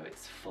there, you know,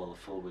 it's full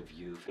with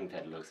you. I think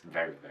that looks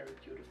very, very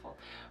beautiful.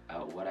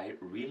 What I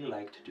really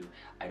like to do,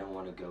 I don't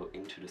want to go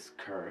into this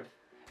curve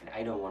and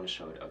I don't want to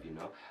show it off, you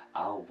know.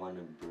 I want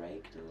to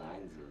break the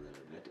lines a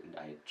little bit, and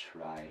I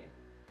try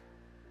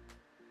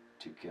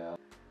to go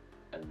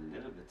a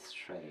little bit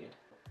straight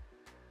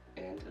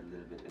and a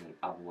little bit in an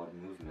upward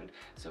movement,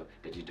 so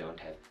that you don't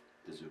have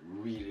this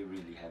really,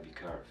 really heavy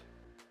curve.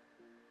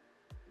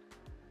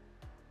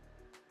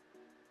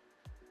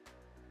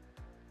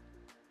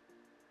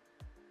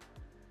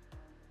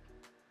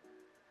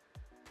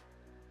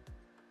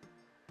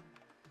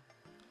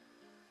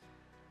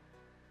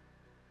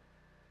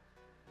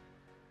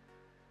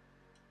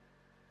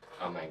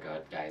 Oh my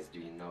god, guys, do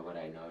you know what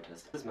I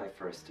noticed? This is my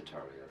first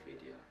tutorial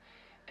video,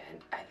 and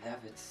I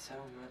love it so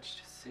much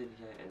to sit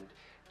here and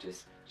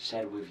just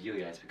chat with you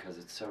guys because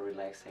it's so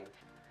relaxing.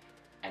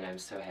 And I'm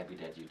so happy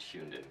that you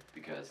tuned in,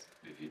 because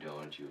if you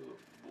don't, you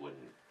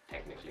wouldn't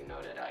technically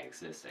know that I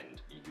exist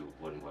and you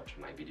wouldn't watch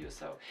my videos.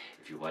 So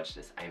if you watch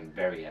this, I'm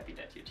very happy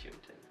that you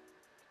tuned in.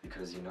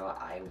 Because, you know,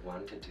 I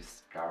wanted to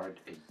start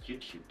a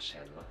YouTube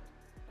channel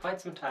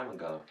quite some time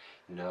ago.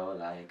 You know,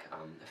 like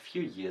a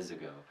few years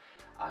ago.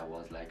 I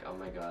was like, oh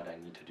my god,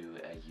 I need to do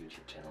a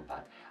YouTube channel,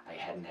 but I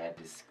hadn't had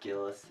the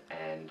skills,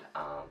 and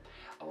I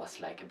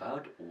was like,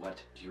 about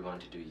what do you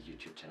want to do a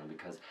YouTube channel?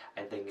 Because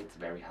I think it's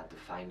very hard to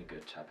find a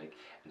good topic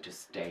and to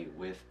stay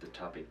with the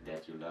topic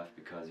that you love,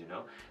 because, you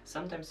know,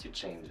 sometimes you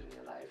change in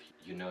your life.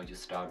 You know, you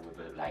start with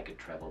like a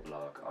travel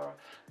blog or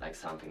like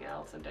something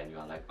else, and then you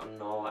are like, oh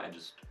no,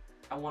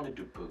 I want to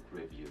do book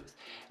reviews.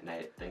 And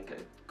I think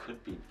it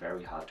could be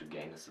very hard to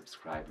gain a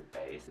subscriber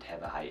base and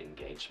have a high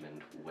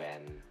engagement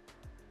when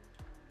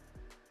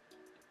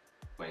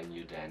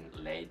you then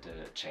later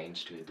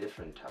change to a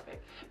different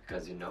topic.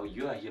 Because, you know,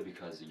 you are here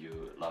because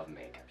you love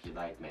makeup, you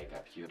like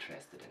makeup, you're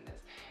interested in this,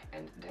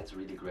 and that's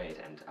really great.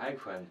 And I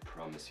can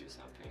promise you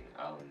something,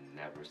 I'll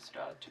never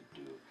start to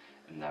do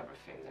another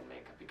thing than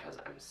makeup, because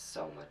I'm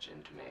so much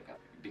into makeup.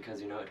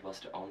 Because, you know, it was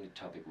the only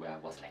topic where I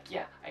was like,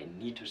 yeah, I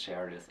need to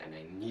share this and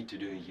I need to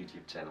do a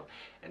YouTube channel,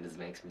 and this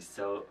makes me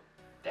so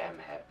damn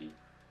happy.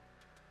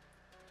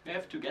 We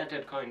have to get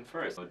that going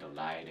first. So the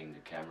lighting,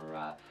 the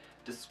camera,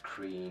 the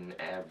screen,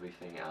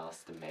 everything else,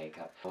 the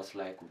makeup. I was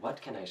like,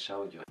 what can I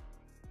show you?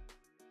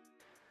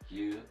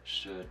 You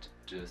should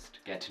just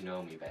get to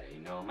know me better, you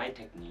know, my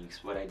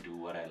techniques, what I do,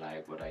 what I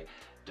like, what I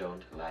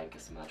don't like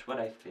as much, what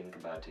I think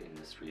about the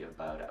industry,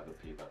 about other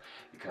people.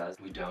 Because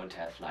we don't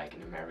have, like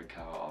in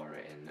America or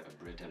in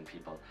Britain,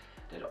 people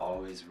that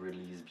always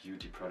release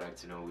beauty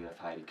products. You know, we have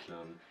Heidi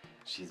Klum,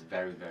 she's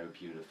very, very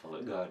beautiful,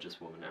 a gorgeous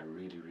woman, I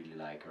really, really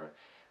like her.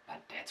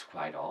 But that's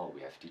quite all.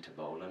 We have Dieter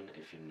Bohlen,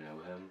 if you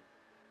know him.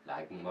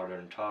 Like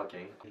Modern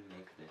Talking, we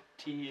make the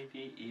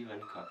TV even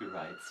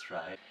copyright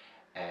strike.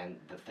 And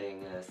the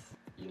thing is,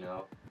 you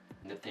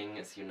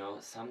know,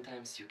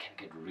 sometimes you can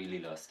get really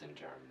lost in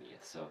Germany.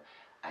 So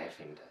I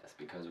think that's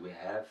because we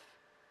have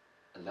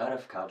a lot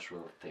of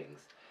cultural things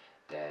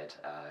that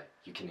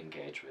you can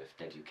engage with,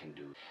 that you can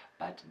do.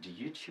 But the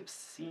YouTube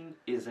scene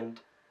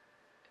isn't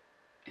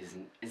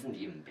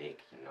even big,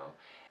 you know.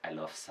 I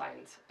love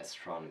science,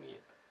 astronomy.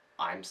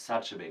 I'm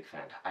such a big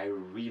fan. I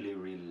really,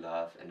 really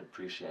love and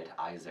appreciate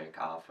Isaac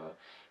Arthur.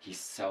 He's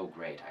so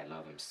great. I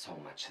love him so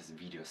much. His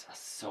videos are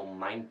so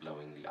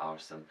mind-blowingly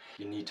awesome.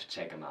 You need to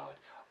check him out.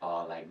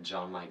 Or like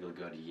Jean-Michel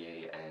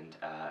Gaultier and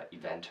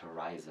Event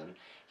Horizon.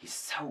 He's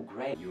so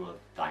great. You will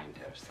find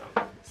her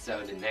some.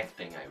 So the next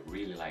thing I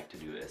really like to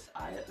do is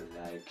I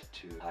like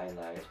to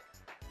highlight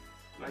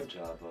my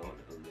jawbone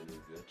a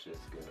little bit,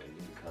 just go in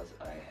because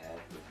I have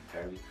a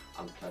very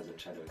unpleasant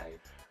shadow. I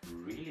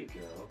really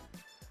go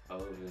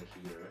over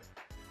here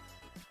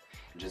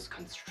and just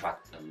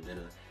construct a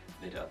little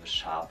bit of a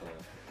sharper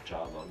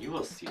jawbone. You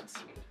will see it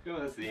soon. You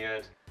will see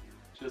it.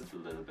 Just a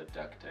little bit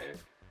duct tape.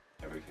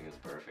 Everything is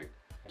perfect.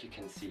 You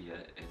can see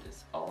here it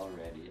is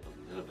already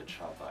a little bit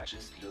sharper. It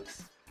just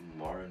looks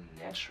more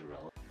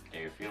natural.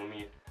 Can you feel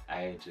me?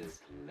 I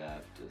just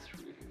love this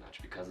really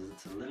much because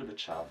it's a little bit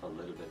sharper, a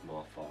little bit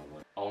more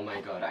forward. Oh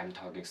my god, I'm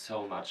talking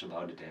so much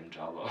about the damn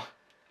jawbone.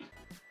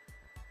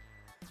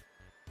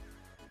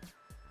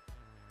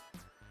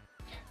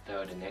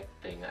 So the next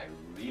thing I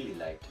really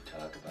like to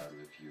talk about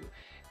with you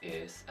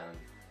is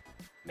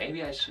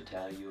maybe I should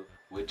tell you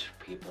which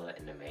people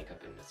in the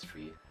makeup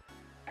industry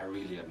I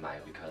really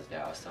admire, because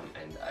there are some,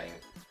 and I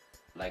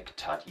like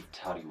Tati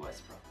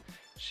Westbrook.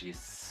 She's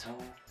so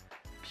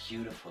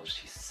beautiful,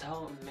 she's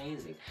so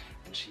amazing,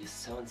 and she's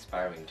so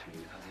inspiring to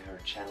me because her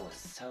channel is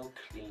so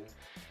clean,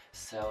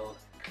 so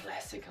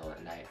classical,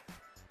 and I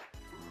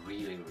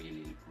really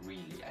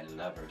I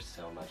love her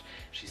so much.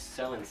 She's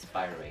so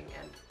inspiring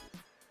and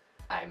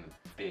I'm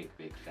a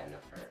big fan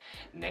of her.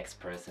 Next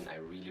person I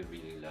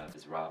really love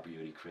is Raw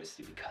Beauty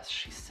Christie, because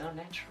she's so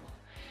natural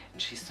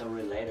and she's so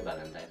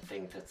relatable, and I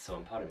think that's so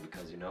important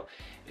because, you know,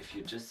 if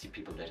you just see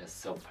people that are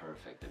so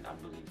perfect and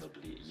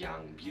unbelievably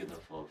young,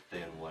 beautiful,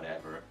 thin,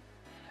 whatever,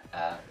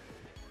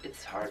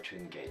 it's hard to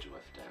engage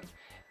with them.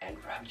 And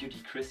Raw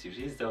Beauty Christie,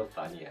 she's so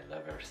funny, I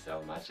love her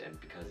so much, and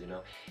because, you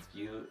know,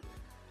 you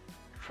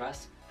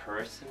trust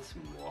persons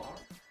more,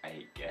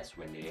 I guess,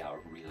 when they are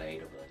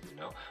relatable, you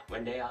know,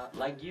 when they are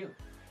like you.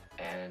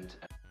 And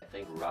I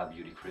think Raw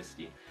Beauty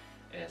Christie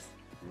is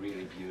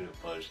really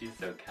beautiful. She's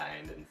so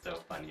kind and so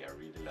funny. I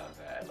really love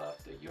her. I love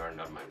the "you're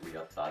not my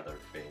real father"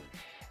 thing,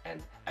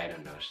 and I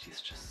don't know, she's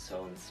just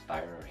so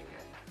inspiring,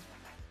 and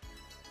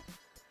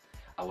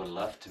I would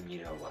love to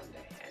meet her one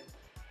day. And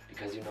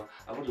because, you know,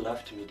 I would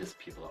love to meet these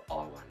people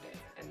all one day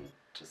and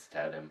just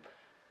tell them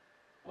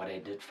what I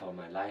did for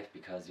my life,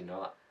 because, you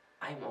know,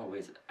 I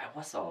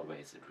was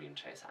always a dream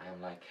chaser. I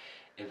am like,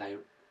 if I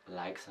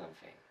like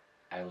something,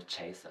 I will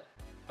chase it.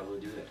 I will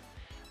do it.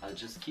 I'll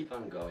just keep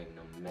on going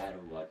no matter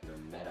what, no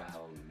matter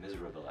how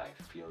miserable I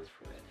feel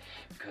through it.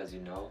 Because, you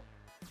know,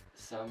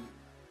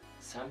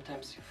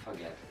 sometimes you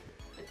forget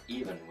that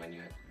even when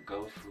you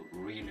go through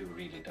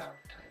really dark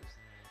times,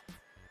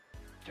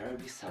 there will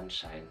be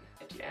sunshine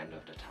at the end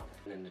of the tunnel.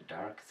 And in the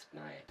darkest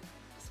night,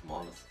 the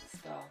smallest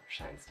star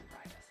shines the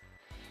brightest.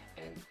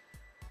 And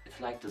it's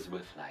like this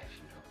with life,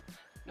 you know.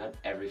 Not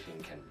everything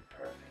can be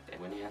perfect. And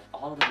when you have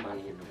all the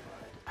money in the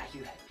world, are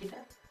you happy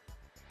then?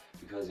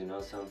 Because, you know,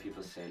 some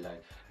people say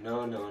like,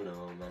 no,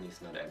 money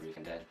is not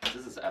everything.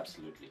 This is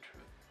absolutely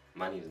true.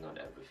 Money is not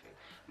everything.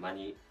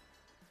 Money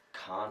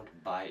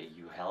can't buy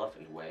you health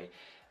in a way.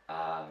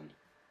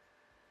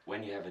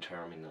 When you have a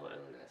terminal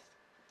illness,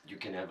 you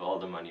can have all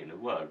the money in the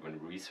world. When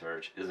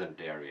research isn't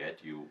there yet,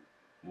 you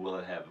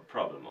will have a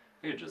problem.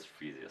 You just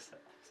freeze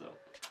yourself. So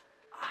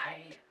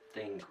I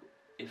think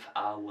if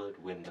I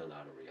would win the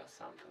lottery or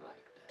something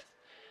like this,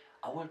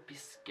 I would be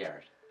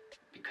scared,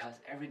 because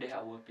every day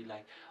I would be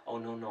like, oh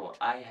no,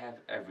 I have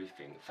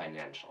everything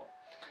financial.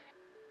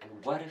 And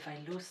what if I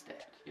lose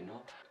that, you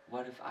know?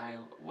 What if I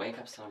wake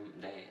up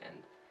someday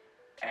and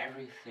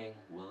everything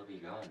will be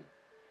gone?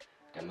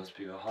 That must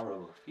be a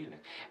horrible feeling.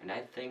 And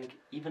I think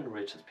even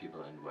richest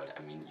people in the world,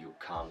 I mean, you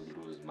can't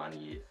lose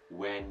money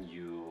when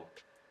you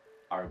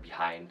are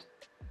behind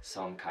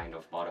some kind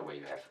of border where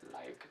you have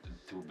like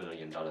 $2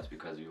 billion,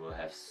 because you will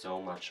have so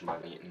much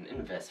money in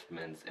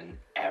investments and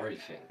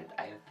everything. And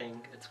I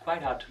think it's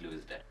quite hard to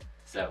lose that.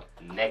 So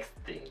next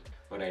thing,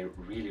 what I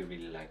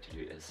really like to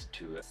do is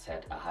to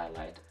set a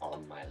highlight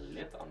on my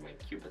lip, on my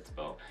cupid's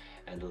bow,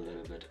 and a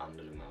little bit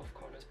under the mouth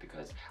corners,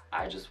 because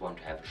I just want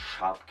to have a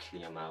sharp,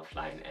 clear mouth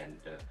line, and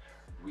a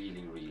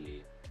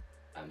really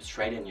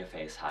straight in your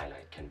face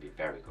highlight can be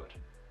very good.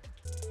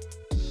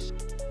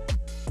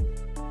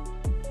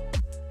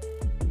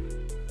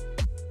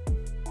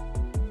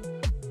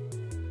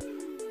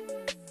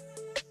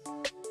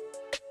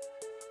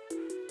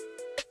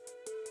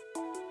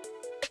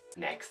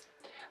 Next,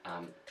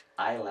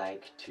 I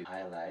like to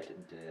highlight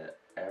the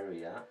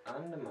area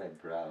under my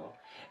brow,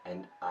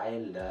 and I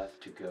love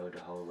to go the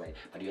whole way,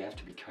 but you have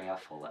to be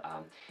careful.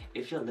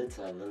 If your lids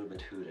are a little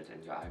bit hooded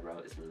and your eyebrow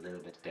is a little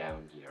bit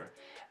down here,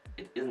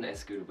 it isn't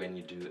as good when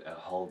you do a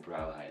whole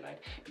brow highlight,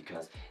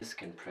 because this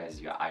can press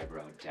your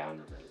eyebrow down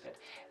a little bit,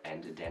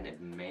 and then it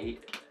may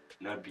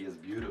not be as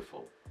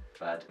beautiful.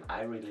 But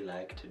I really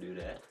like to do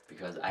that,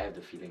 because I have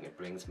the feeling it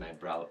brings my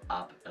brow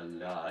up a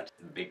lot.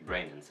 Big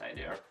brain inside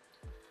there.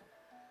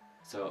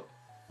 So,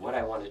 what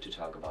I wanted to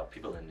talk about,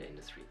 people in the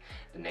industry.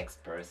 The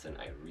next person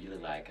I really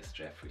like is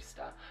Jeffree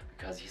Star,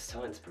 because he's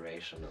so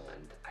inspirational,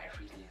 and I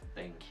really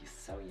think he's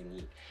so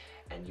unique.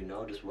 And you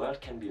know, this world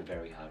can be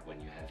very hard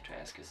when you have to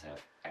ask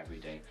yourself every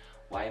day,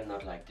 why I'm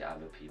not like the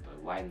other people,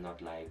 why I'm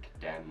not like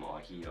them or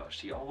he or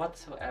she or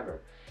whatsoever,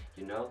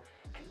 you know?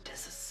 And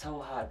this is so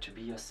hard, to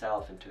be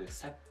yourself and to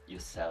accept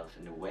yourself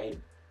in a way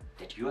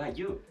that you are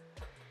you.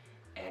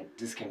 And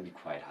this can be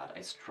quite hard.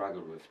 I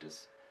struggle with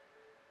this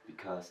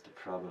because the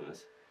problem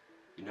is,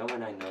 you know,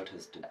 when I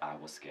noticed that I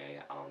was gay,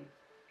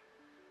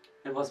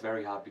 it was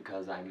very hard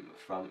because I'm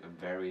from a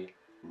very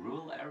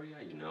rural area,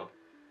 you know.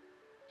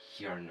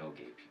 Here are no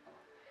gay people.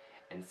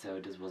 And so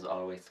this was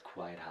always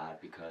quite hard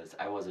because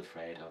I was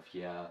afraid of,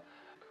 yeah,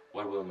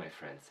 what will my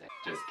friends say?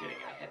 Just kidding,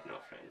 I had no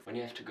friends. When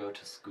you have to go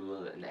to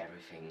school and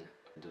everything,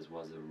 this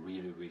was a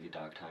really, really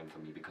dark time for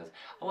me because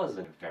I was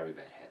in a very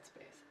bad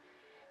headspace.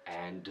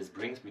 And this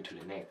brings me to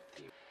the next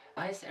theme.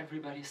 Why is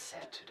everybody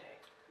sad today?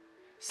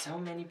 So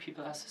many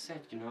people are so sad,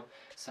 you know.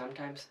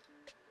 Sometimes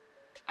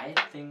I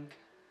think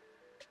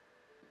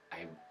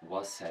I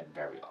was sad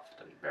very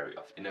often, very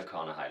often. Inner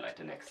corner highlight,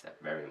 the next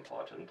step, very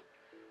important.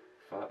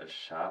 For a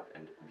sharp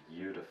and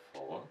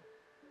beautiful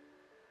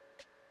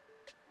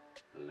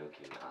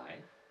looking eye.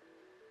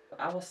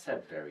 I was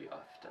sad very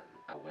often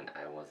when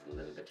I was a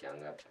little bit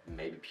younger,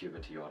 maybe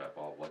puberty or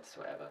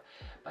whatsoever.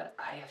 But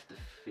I have the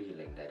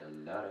feeling that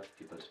a lot of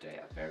people today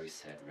are very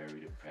sad,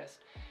 very depressed.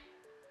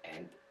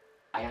 And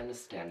I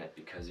understand that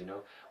because, you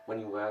know,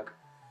 when you work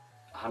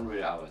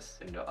 100 hours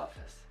in the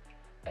office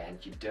and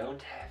you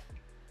don't have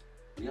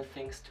real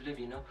things to live,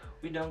 you know,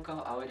 we don't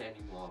go out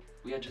anymore.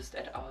 We are just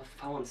at our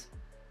phones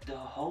the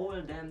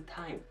whole damn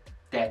time.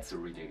 That's a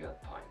really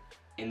good point.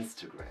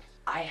 Instagram.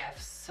 I have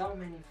so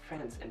many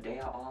friends and they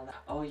are all,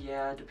 oh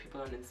yeah, the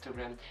people on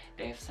Instagram,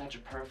 they have such a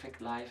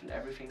perfect life and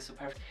everything's so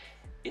perfect.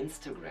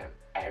 Instagram,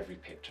 every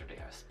picture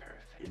there is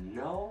perfect.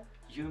 No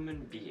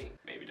human being,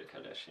 maybe the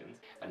Kardashians,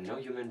 but no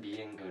human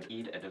being could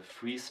eat at a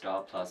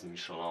 3-star plus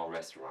Michelin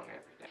restaurant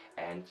every day.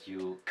 And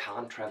you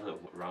can't travel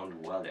around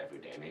the world every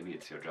day. Maybe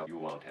it's your job, you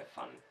won't have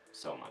fun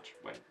so much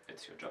when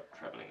it's your job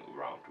traveling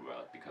around the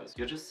world because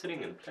you're just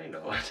sitting in a plane the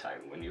whole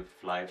time. When you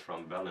fly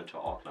from Berlin to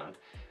Auckland,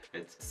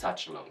 it's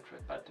such a long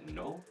trip, but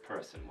no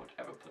person would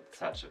ever put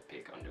such a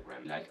pic on the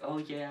gram. Like, oh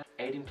yeah,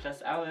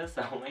 18+ hours,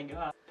 oh my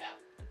god.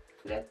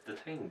 That's the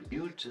thing,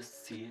 you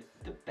just see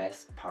the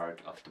best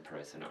part of the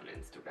person on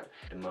Instagram,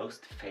 the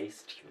most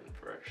face-tuned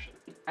version.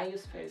 I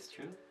use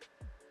Facetune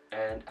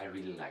and I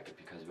really like it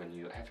because when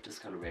you have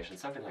discoloration,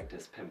 something like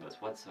this, pimples,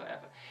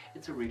 whatsoever,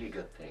 it's a really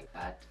good thing.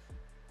 But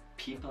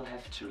people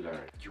have to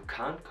learn. You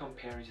can't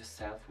compare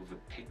yourself with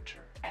a picture.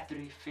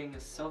 Everything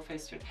is so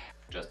face-tuned.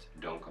 Just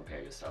don't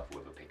compare yourself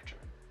with a picture.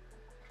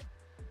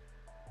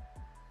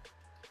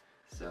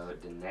 So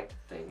the next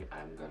thing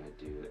I'm gonna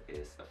do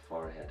is a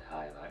forehead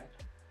highlight.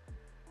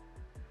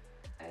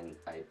 And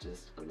I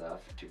just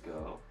love to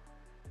go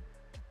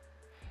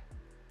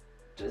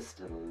just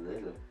a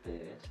little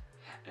bit.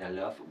 And I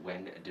love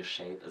when the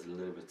shape is a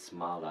little bit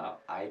smaller.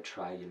 I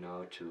try, you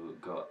know, to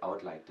go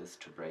out like this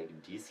to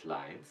break these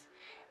lines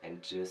and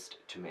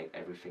just to make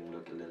everything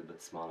look a little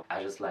bit smaller.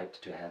 I just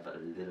like to have a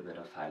little bit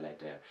of highlight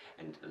there.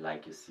 And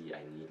like you see,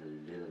 I need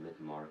a little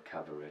bit more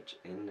coverage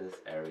in this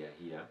area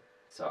here.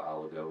 So I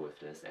will go with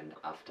this, and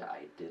after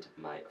I did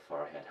my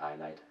forehead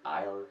highlight,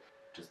 I'll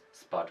just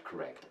spot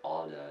correct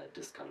all the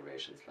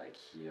discolorations, like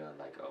here,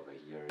 like over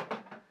here,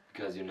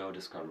 because you know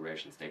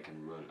discolorations, they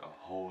can ruin a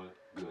whole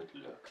good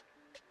look.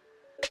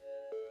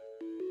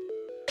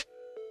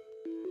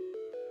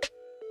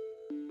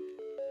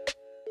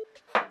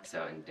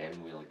 So, and then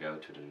we'll go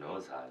to the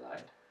nose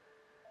highlight.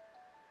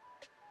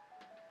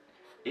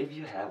 If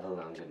you have a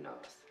longer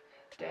nose,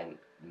 then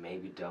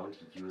maybe don't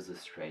use a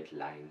straight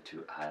line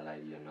to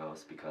highlight your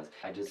nose, because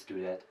I just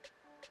do that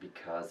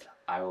because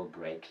I will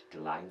break the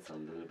lines a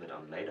little bit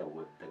on later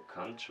with the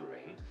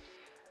contouring.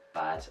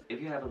 But if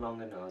you have a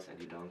longer nose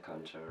and you don't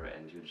contour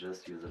and you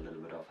just use a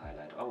little bit of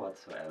highlight or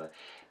whatsoever,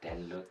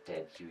 then look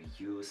that you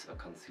use a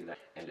concealer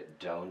and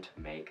don't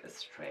make a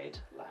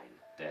straight line.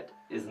 That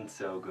isn't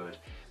so good,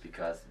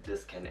 because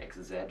this can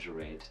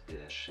exaggerate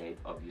the shape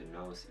of your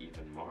nose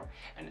even more.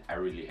 And I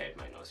really hate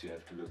my nose. You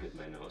have to look at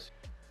my nose.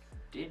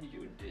 Did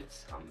you did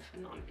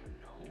something on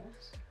your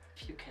nose?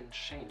 If you can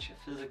change your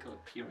physical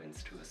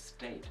appearance to a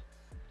state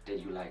that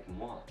you like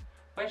more,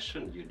 why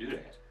shouldn't you do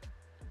that?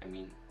 I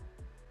mean,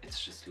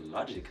 it's just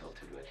logical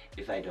to do it.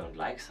 If I don't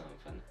like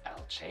something,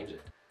 I'll change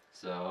it.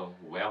 So,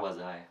 where was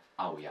I?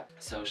 Oh yeah,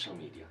 social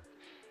media.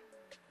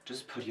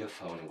 Just put your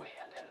phone away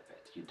a little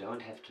bit. You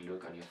don't have to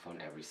look on your phone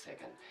every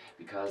second,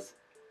 because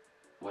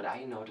what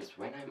I noticed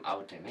when I'm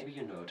out there, maybe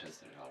you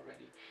noticed it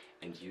already,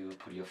 and you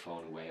put your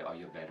phone away or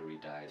your battery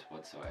dies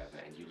whatsoever,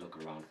 and you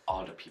look around,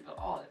 all the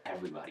people,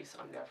 everybody's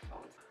on their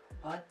phones.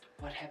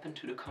 What happened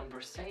to the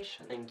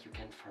conversation? I think you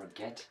can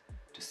forget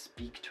to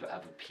speak to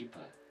other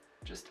people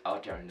just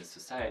out there in the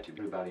society.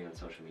 Everybody on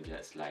social media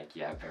is like,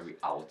 yeah, very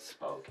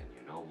outspoken,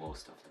 you know,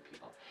 most of the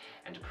people.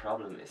 And the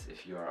problem is,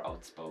 if you are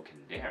outspoken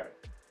there,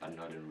 but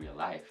not in real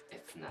life,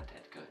 it's not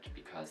that good,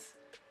 because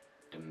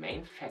the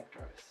main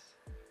factors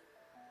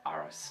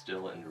are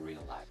still in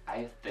real life.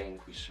 I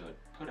think we should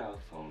put our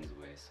phones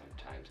away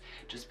sometimes.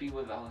 Just be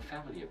with our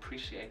family,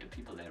 appreciate the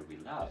people that we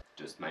love.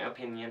 Just my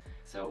opinion.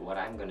 So what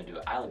I'm gonna do,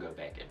 I'll go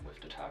back in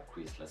with the Tarte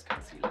Creaseless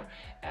Concealer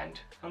and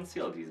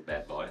conceal these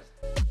bad boys.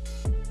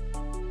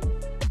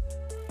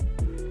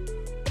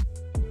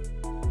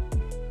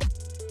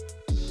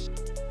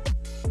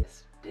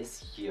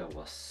 This year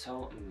was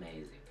so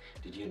amazing.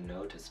 Did you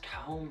notice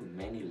how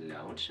many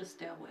launches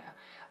there were?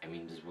 I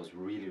mean, this was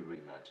really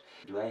much.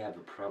 Do I have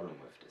a problem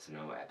with this?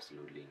 No,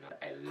 absolutely not.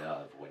 I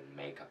love when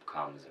makeup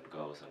comes and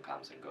goes and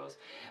comes and goes.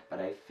 But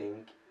I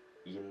think,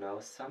 you know,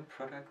 some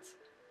products,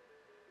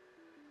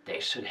 they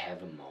should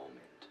have a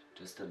moment,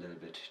 just a little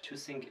bit, to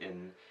sink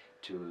in,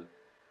 to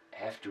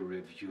have the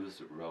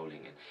reviews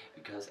rolling in.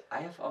 Because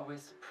I have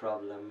always the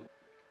problem,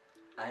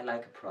 I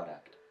like a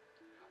product,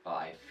 or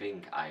I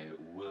think I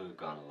will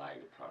gonna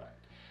like a product.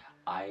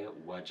 I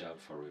watch out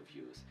for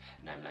reviews,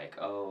 and I'm like,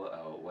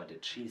 oh, what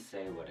did she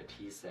say, what did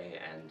he say,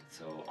 and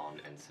so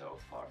on and so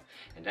forth.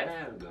 And then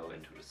I'll go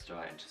into the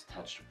store and just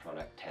touch the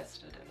product,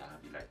 test it, and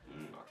I'll be like,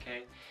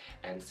 okay.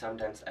 And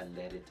sometimes I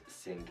let it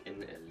sink in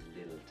a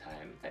little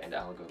time, and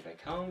I'll go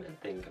back home and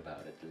think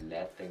about it. The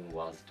last thing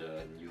was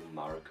the new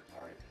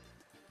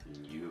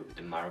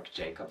the Marc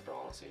Jacob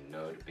bronzer, you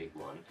know, the big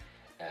one.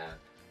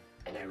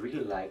 And I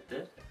really liked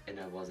it, and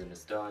I was in the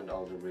store and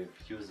all the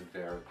reviews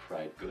were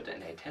quite good,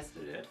 and I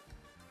tested it.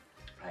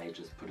 I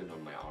just put it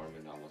on my arm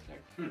and I was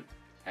like,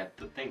 have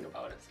to think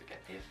about this again.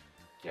 If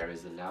there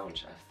is a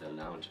launch after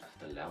launch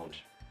after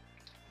launch,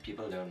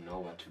 people don't know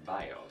what to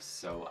buy, or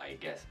so I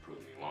guess, prove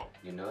me wrong.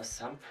 You know,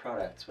 some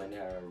products, when they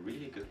are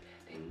really good,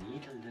 they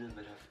need a little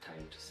bit of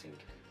time to sink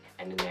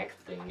in. And the next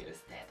thing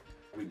is that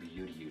every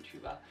beauty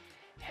YouTuber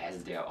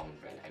has their own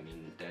brand. I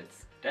mean,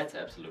 that's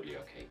absolutely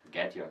okay.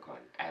 Get your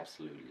coin,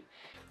 absolutely.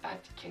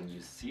 But can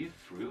you see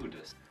through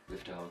this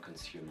with the whole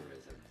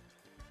consumerism?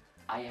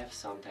 I have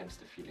sometimes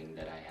the feeling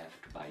that I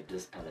have to buy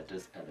this palette,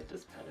 this palette,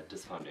 this palette,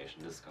 this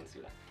foundation, this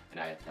concealer. And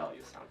I tell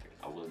you something,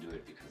 I will do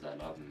it because I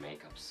love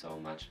makeup so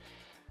much.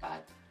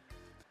 But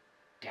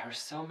there are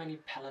so many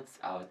palettes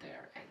out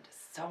there and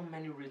so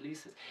many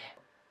releases.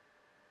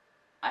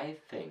 I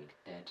think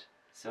that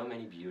so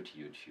many beauty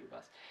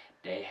YouTubers,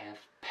 they have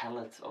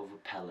palettes over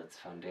palettes,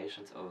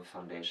 foundations over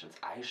foundations,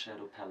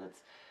 eyeshadow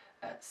palettes,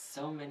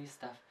 so many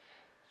stuff.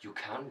 You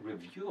can't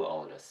review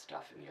all this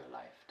stuff in your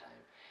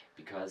lifetime,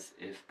 because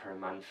if per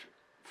month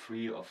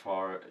 3 or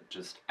 4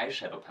 just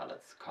eyeshadow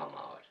palettes come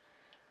out,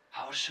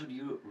 how should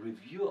you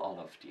review all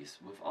of these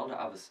with all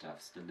the other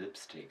stuffs, the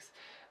lipsticks,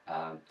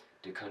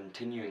 the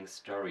continuing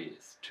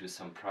stories to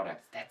some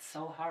products? That's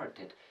so hard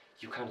that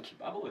you can't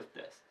keep up with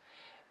this.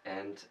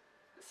 And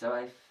so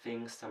I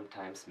think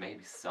sometimes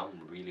maybe some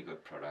really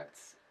good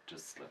products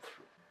just slip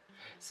through.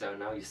 So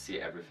now you see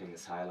everything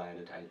is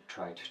highlighted. I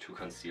tried to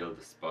conceal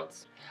the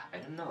spots. I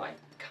don't know, I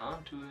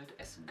can't do it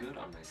as good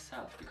on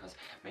myself because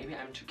maybe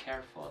I'm too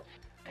careful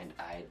and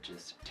I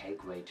just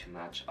take way too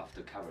much of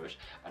the coverage,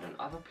 but on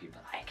other people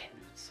I can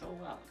do it so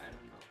well. I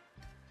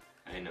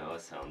don't know. I know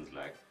it sounds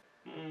like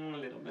a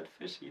little bit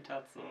fishy,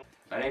 Tatzo.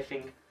 But I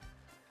think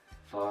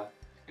for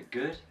a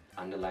good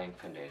underlying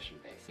foundation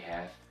base, you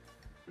have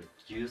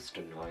reduced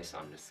the noise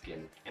on the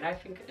skin, and I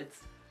think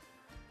it's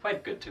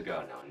quite good to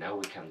go now. Now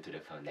we come to the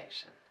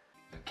foundation.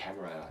 The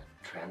camera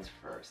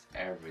transfers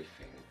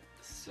everything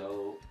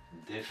so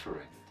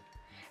different,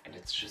 and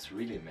it's just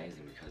really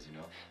amazing because, you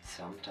know,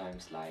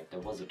 sometimes, like, there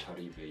was a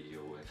TARTE video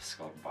with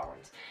Scott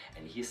Barnes,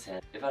 and he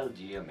said, if I'll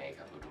do your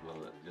makeup, it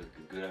will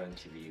look good on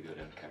TV, good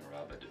on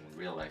camera, but in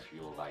real life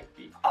you'll like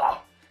be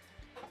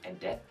and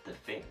that's the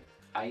thing.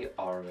 I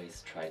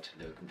always try to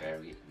look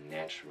very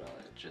natural,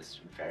 just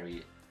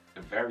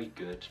a very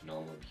good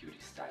normal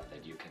beauty style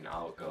that you can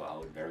go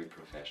out very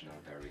professional,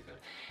 very good.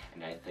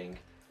 And I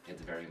think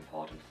it's very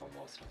important for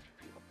most of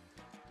the people.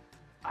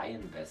 I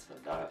invest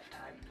a lot of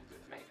time in a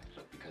good makeup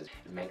look because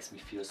it makes me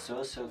feel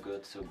so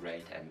good, so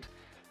great, and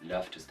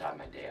love to start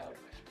my day out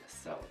with this.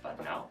 So,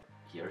 but now,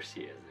 here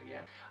she is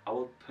again. I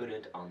will put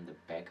it on the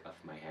back of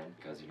my hand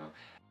because, you know,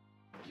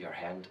 your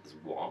hand is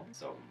warm,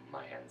 so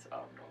my hands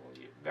are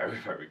normally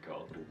very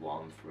cold. The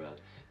warmth will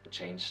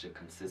change the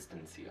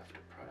consistency of the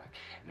product,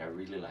 and I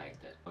really like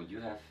that. You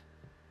have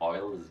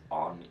oils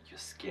on your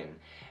skin,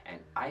 and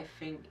I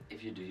think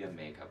if you do your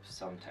makeup,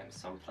 sometimes,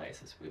 some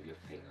places with your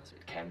fingers,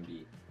 it can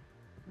be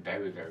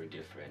very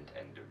different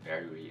and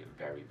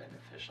very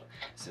beneficial.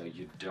 So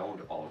you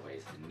don't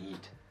always need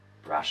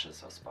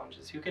brushes or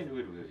sponges. You can do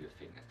it with your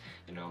fingers.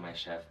 You know, my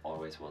chef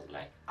always was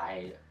like,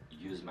 I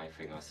use my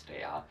fingers,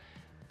 they are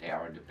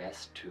the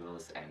best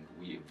tools, and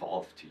we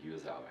evolved to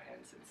use our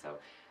hands, and so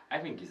I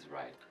think he's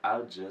right.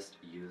 I'll just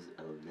use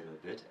a little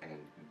bit and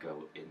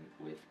go in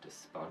with the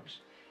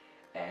sponge,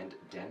 and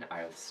then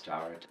I'll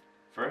start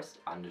first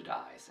under the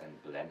eyes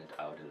and blend it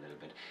out a little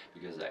bit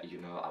because, you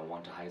know, I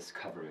want the highest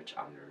coverage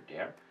under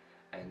there.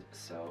 And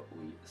so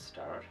we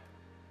start,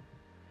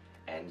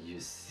 and you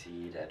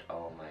see that,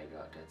 oh my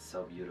god, that's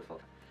so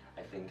beautiful.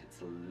 I think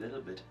it's a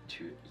little bit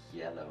too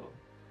yellow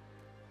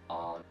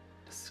on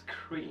the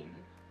screen.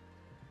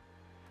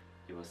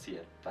 You will see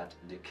it, but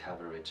the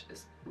coverage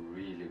is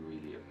really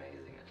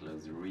amazing. It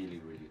looks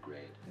really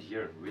great. And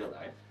here in real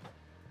life,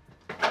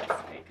 let's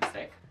take a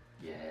sec.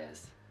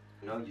 Yes.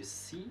 Now you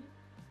see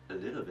a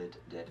little bit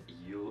that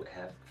you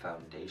have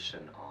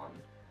foundation on,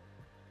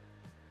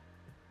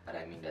 but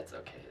I mean, that's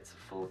okay. It's a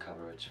full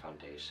coverage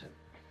foundation.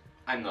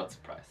 I'm not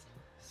surprised.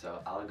 So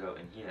I'll go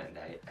in here and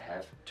I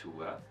have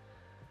to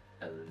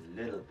a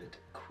little bit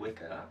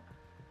quicker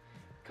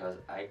because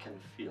I can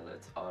feel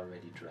it's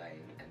already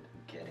drying and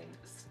getting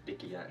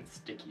stickier and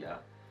stickier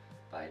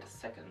by the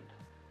second.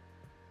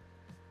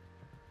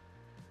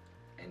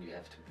 And you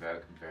have to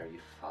work very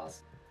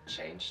fast.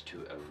 Change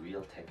to a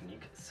real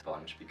technique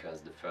sponge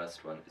because the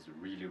first one is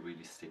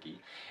really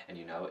sticky, and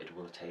you know it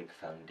will take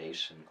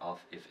foundation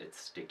off if it's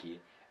sticky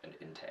and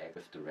interact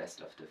with the rest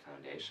of the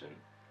foundation.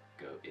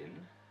 Go in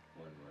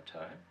one more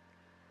time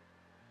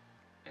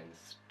and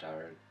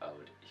start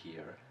out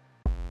here.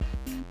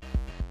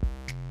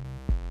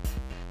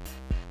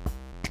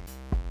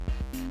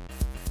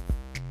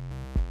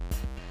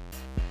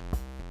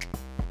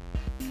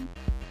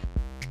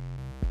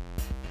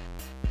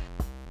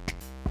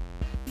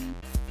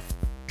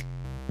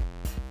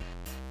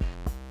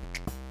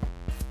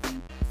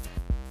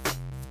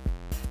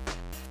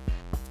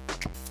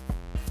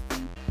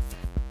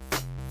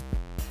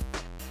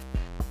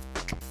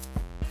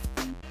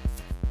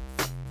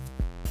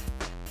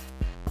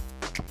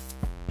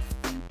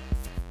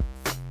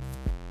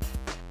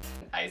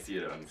 I see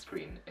it on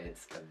screen.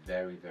 It's a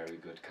very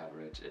good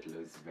coverage. It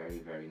looks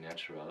very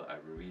natural. I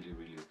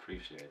really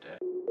appreciate it.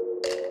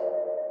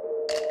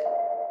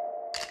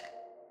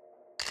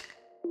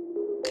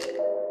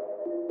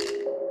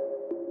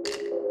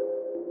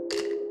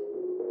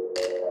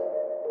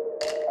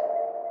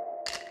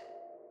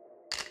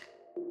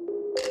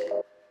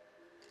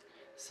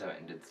 So,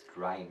 and it's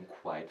drying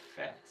quite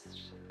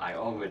fast. I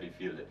already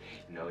feel it.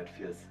 You know,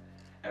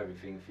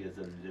 everything feels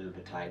a little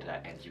bit tighter,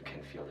 and you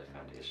can feel the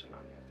foundation on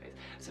your face.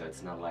 So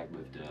it's not like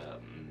with the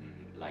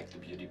the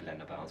Beauty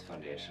Blender Bounce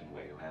foundation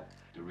where you have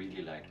the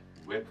really like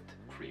whipped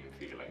cream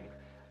feeling.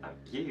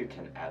 Here you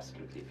can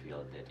absolutely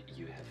feel that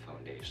you have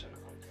foundation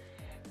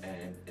on,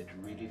 and it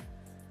really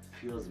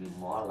feels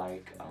more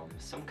like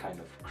some kind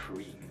of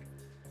cream,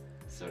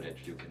 so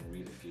that you can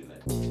really feel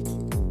it.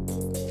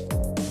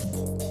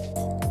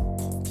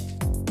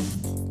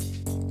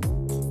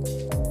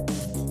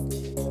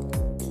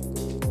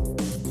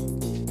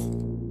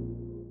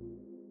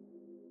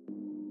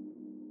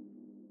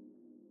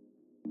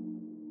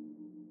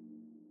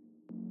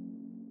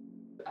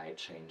 I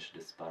change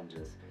the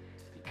sponges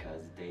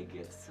because they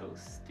get so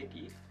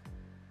sticky.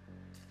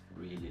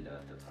 Really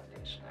love the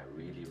foundation, I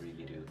really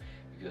do,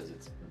 because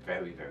it's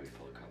very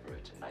full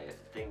coverage, and I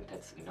think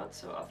that's not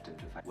so often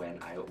to find. When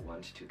I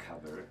want to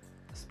cover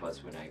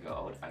spots when I go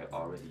out, I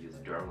already use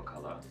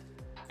Dermacolor.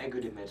 I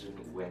could imagine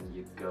when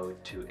you go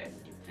to an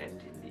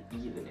event in the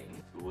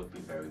evening, it would be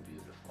very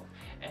beautiful.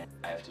 And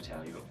I have to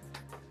tell you,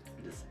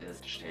 this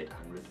is the shade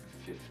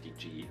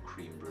 150G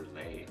Cream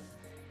Brulee.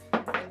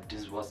 And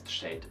this was the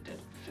shade that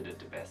fitted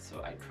the best,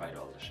 so I tried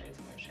all the shades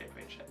in my shade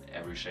range.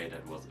 Every shade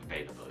that was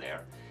available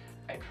there,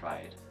 I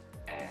tried,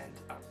 and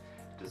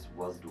this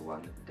was the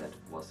one that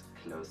was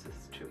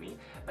closest to me.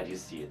 But you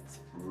see it's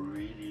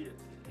really,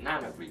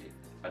 not really,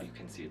 but you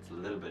can see it's a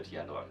little bit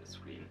yellow on the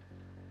screen.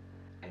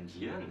 And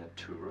here,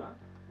 Natura,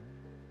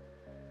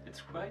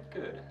 it's quite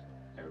good.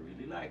 I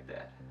really like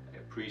that. I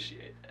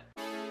appreciate that.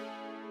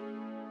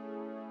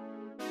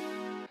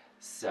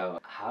 So,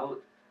 how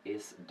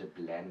is the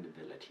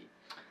blendability?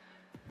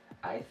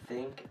 I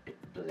think it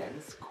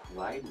blends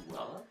quite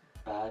well,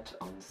 but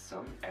on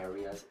some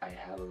areas I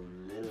have a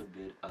little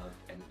bit of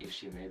an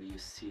issue. Maybe you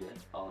see it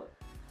all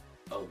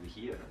over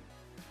here.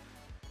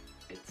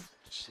 It's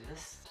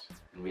just,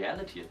 in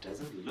reality it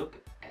doesn't look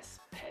as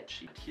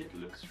patchy. Here it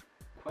looks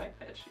quite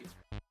patchy.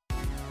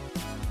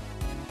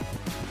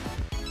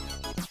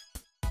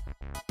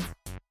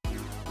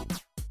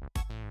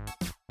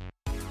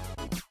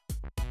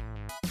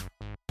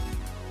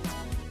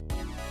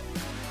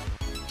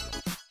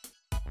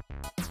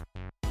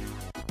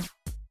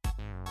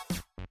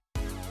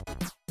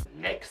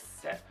 Next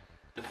step,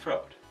 the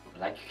throat.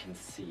 Like you can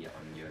see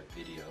on your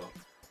video,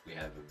 we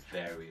have a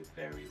very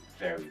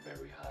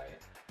high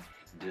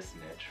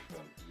mismatch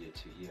from ear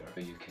to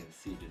ear. You can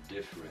see the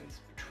difference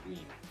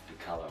between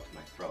the color of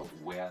my throat,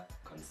 where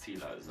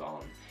concealer is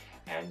on,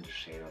 and the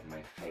shade of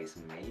my face.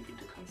 Maybe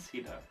the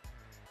concealer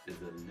is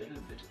a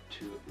little bit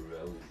too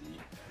rosy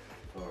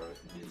for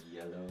the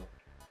yellow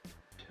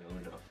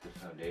tone of the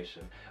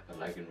foundation, but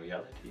like in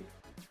reality,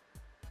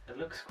 it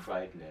looks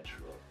quite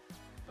natural.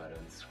 But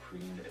on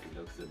screen it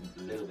looks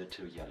a little bit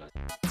too yellow.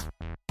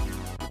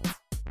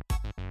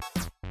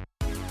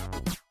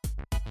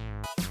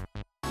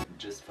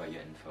 Just for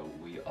your info,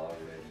 we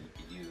already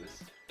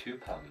used 2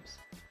 pumps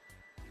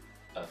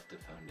of the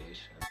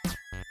foundation.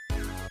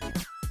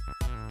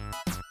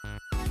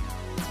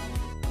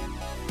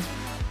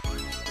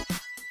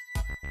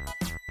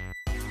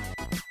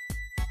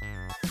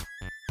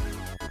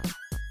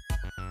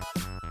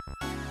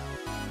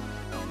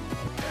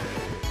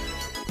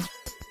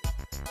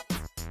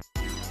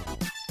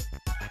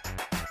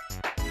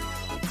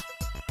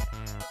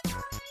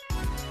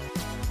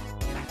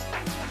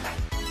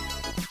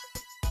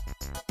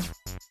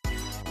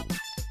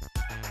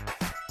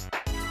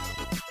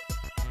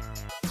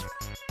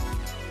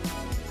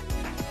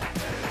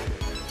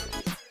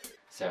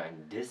 So,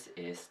 and this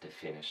is the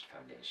finished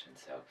foundation.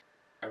 So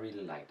I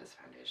really like this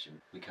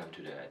foundation. We come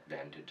to the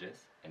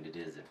advantages and the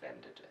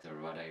disadvantages. So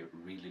what I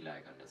really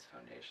like on this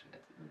foundation,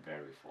 it's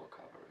very full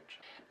coverage.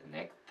 The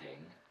next thing,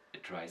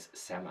 it dries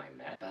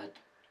semi-matte, but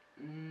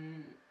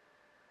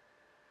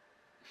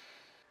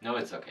no,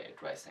 it's okay, it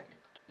dries semi-matte.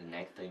 The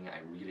next thing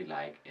I really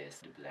like is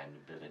the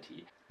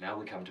blendability. Now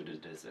we come to the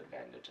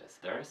disadvantages.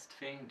 The first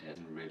thing that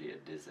isn't really a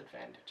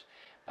disadvantage,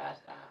 but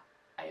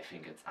I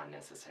think it's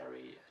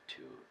unnecessary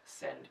to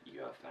sand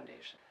your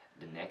foundation.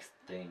 The next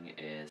thing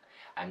is,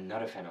 I'm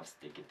not a fan of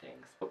sticky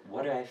things. But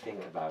what do I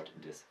think about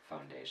this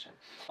foundation?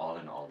 All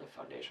in all, the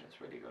foundation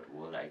is really good.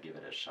 Will I give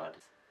it a shot?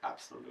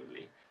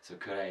 Absolutely. So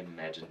could I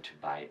imagine to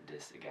buy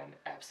this again?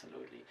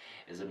 Absolutely.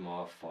 Is it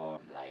more for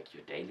like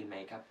your daily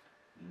makeup?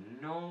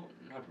 No,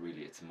 not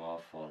really. It's more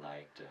for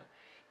like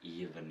the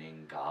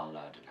evening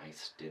gala, the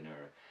nice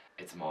dinner.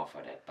 It's more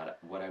for that. But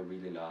what I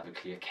really love, a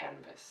clear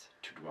canvas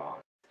to draw on.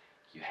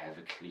 You have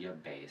a clear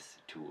base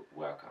to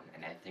work on,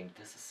 and I think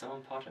this is so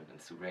important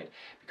and so great,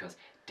 because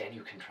then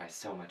you can try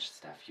so much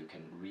stuff. You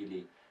can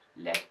really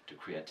let the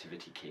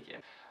creativity kick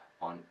in.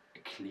 On a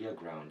clear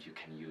ground you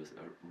can use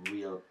a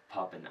real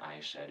pop in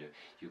eyeshadow,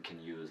 you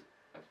can use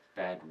a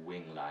fat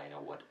wing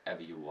liner,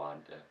 whatever you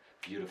want,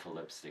 a beautiful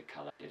lipstick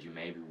color that you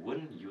maybe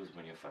wouldn't use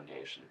when your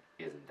foundation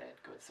isn't that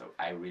good. So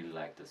I really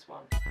like this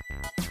one.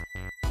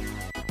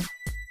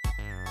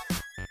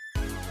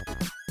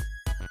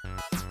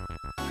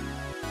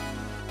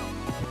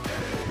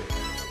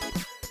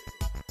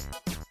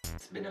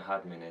 It's been a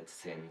hot minute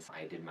since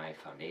I did my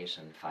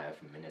foundation,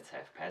 5 minutes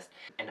have passed,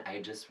 and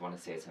I just want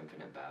to say something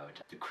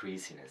about the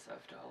creasiness of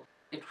the whole.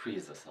 It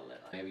creases a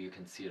little. Maybe you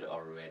can see it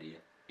already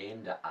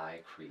in the eye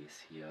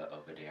crease here,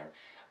 over there,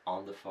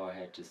 on the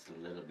forehead just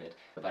a little bit,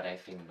 but I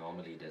think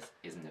normally this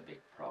isn't a big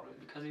problem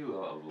because you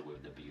go over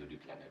with the beauty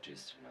blender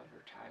just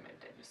another time and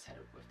then you set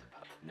it with the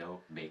powder.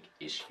 No big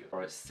issue.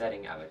 For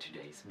setting our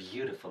today's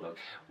beautiful look,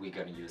 we're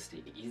gonna use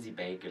the Easy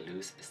Bake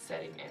Loose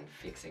Setting and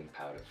Fixing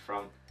Powder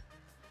from,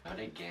 not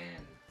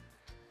again,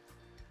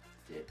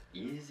 the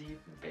Easy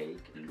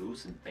Bake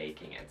Loose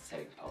Baking and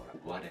Setting Powder.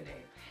 What a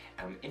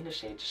name. In the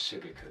shade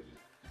Sugar Cookie.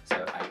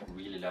 So I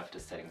really love the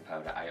setting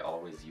powder. I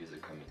always use a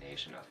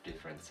combination of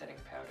different setting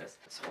powders.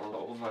 It's all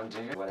over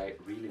there. What I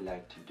really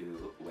like to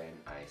do when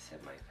I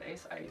set my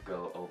face, I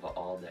go over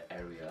all the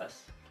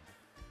areas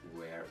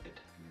where it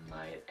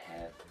might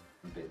have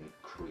been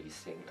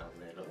creasing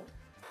a little.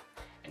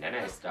 And then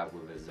I start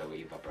with a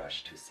Zoeva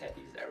brush to set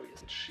these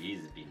areas.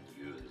 She's been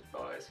used,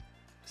 boys.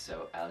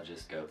 So I'll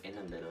just go in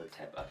a little,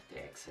 tap off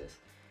the excess,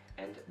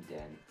 and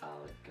then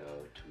I'll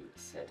go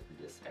to set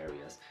these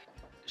areas.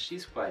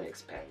 She's quite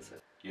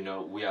expensive. You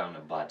know, we are on a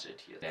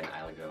budget here. Then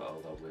I'll go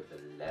over with a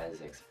less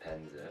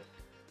expensive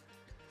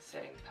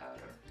setting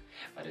powder.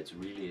 But it's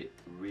really,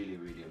 really,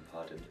 really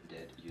important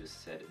that you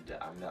set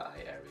the under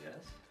eye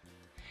areas.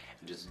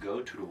 And just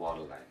go to the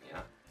waterline,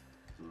 yeah?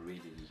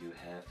 Really, you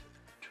have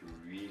to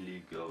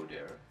really go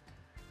there.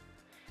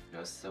 You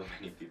know, so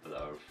many people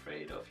are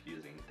afraid of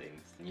using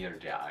things near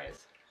their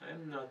eyes.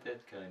 I'm not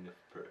that kind of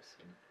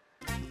person.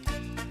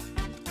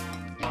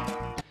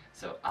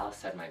 So I'll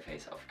set my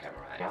face off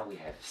camera. Now we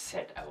have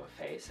set our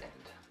face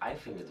and I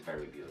think it's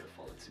very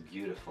beautiful. It's a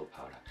beautiful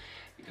powder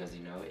because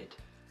you know it,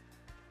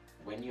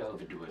 when you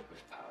overdo it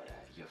with powder,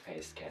 your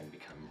face can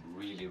become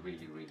really,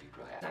 really, really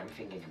dry. And I'm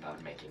thinking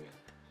about making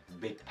a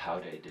big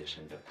powder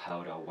edition, the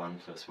powder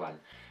 1+1,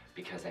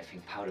 because I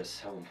think powder is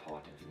so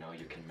important. You know,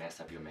 you can mess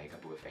up your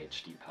makeup with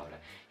HD powder,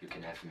 you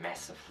can have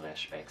massive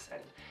flashbacks,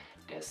 and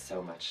there's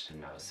so much to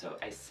know. So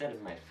I set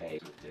in my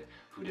face with the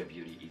Huda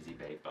Beauty Easy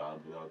Bake blah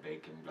blah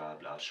baking blah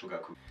blah sugar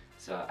cookie.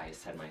 So I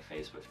set my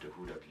face with the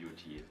Huda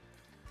Beauty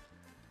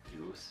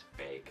Loose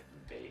Bake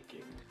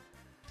Baking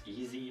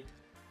Easy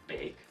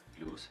Bake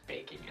Loose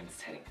Baking and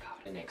Setting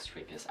Powder. The next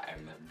trick is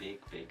I'm a big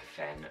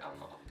fan of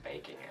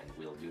baking, and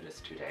we'll do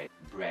this today.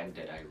 Brand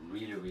that I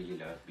really, really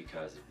love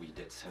because we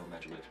did so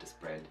much with this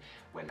brand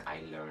when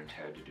I learned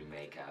how to do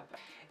makeup.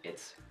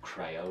 It's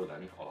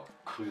Kryolan, or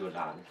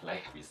Kryolan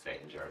like we say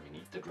in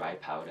Germany. The dry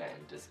powder,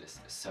 and this is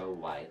so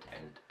white,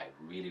 and I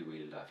really,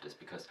 really love this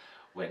because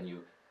when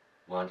you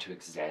want to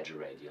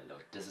exaggerate your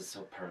look, this is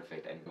so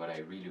perfect. And what I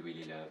really,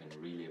 really love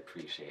and really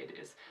appreciate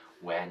is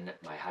when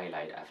my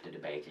highlight after the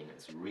baking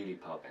is really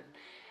popping.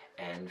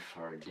 And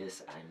for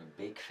this, I'm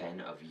a big fan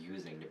of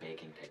using the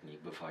baking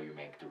technique before you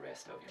make the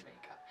rest of your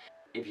makeup.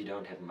 If you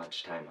don't have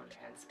much time on your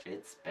hands,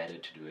 it's better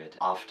to do it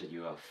after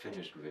you are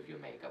finished with your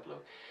makeup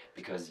look,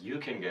 because you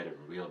can get in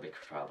real big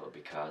trouble.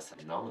 Because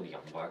normally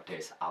on work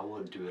days I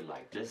will do it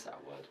like this.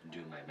 I will do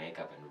my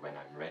makeup, and when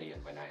I'm ready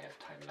and when I have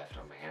time left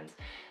on my hands,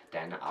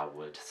 then I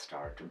will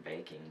start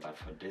baking. But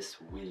for this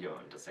video,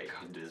 and the sake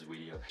of this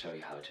video, I'll show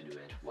you how to do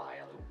it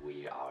while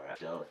we are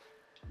still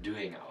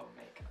doing our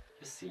makeup.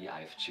 You see,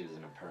 I've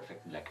chosen a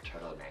perfect black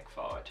turtleneck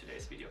for our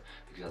today's video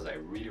because I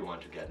really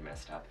want to get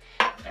messed up.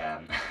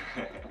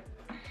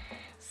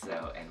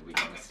 So, and we're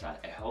gonna start.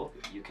 I hope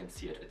you can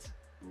see it. It's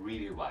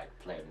really white,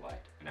 plain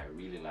white, and I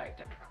really like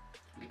that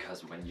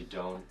because when you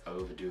don't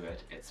overdo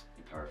it, it's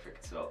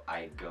perfect. So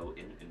I go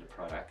in the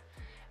product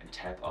and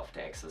tap off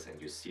the excess, and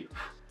you see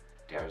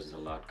there's a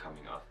lot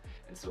coming off.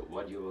 And so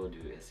what you will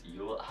do is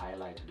you will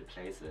highlight the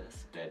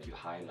places that you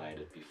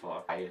highlighted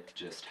before. I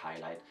just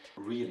highlight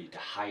really the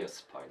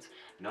highest points,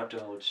 not the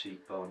whole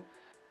cheekbone,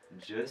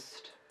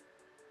 just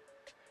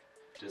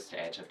the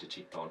edge of the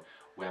cheekbone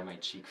where my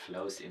cheek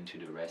flows into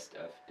the rest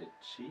of the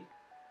cheek.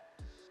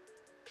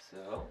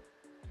 So,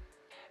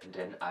 and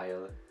then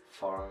I'll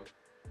form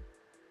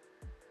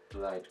a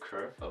light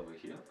curve over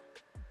here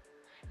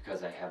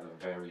because I have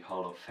a very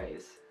hollow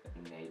face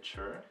in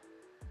nature,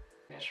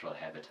 natural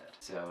habitat.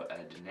 So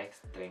the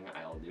next thing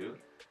I'll do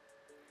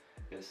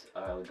is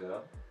I'll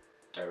go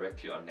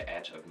directly on the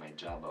edge of my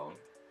jawbone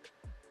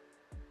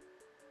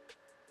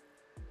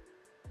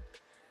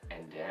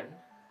and then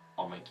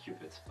on my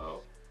cupid's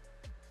bow.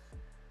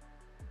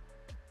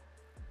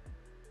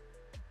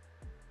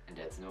 And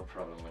that's no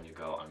problem when you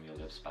go on your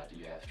lips, but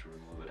you have to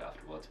remove it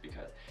afterwards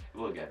because it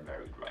will get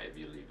very dry if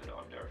you leave it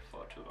on there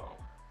for too long.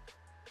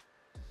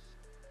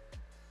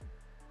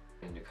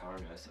 In the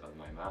corners of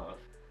my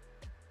mouth.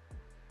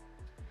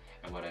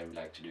 And what I would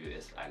like to do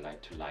is I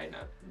like to line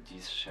up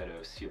these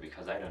shadows here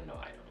because I don't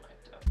like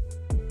them.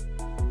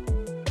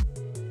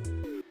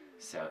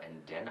 So,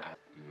 and then I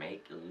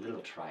make a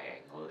little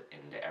triangle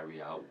in the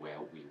area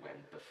where we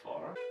went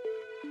before.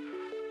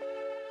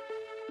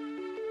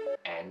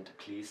 And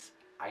please,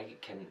 I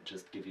can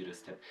just give you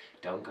this tip,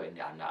 don't go in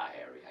the under eye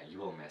area, you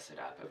will mess it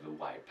up with a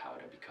white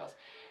powder because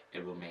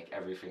it will make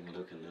everything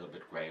look a little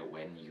bit grey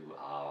when you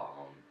are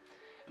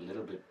a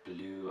little bit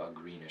blue or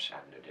greenish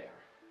under there.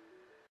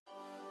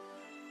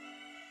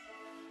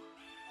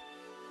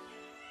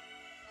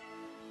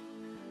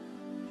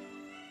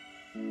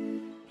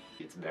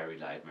 It's very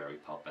light, very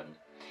poppin'.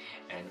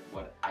 And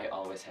what I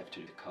always have to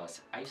do,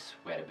 because I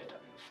sweat a bit on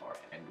the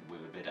forehead, and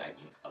with a bit I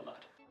mean a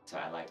lot. So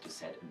I like to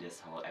set this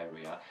whole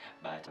area,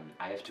 but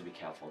I have to be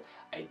careful.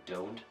 I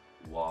don't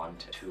want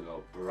to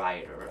go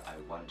brighter, I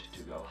want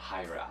to go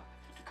higher up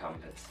to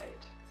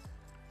compensate.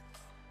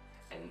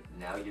 And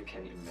now you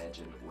can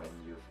imagine when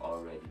you've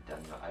already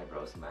done your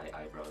eyebrows, my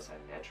eyebrows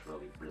are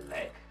naturally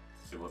black,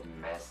 it would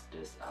mess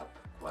this up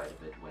quite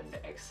a bit when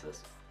the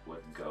excess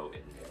would go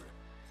in there.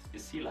 You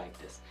see, like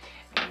this.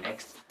 And the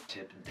next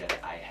tip that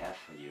I have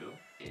for you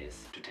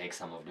is to take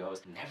some of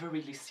those. Never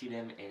really see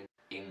them in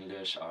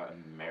English or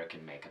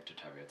American makeup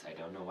tutorials. I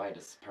don't know why.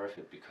 This is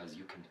perfect because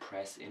you can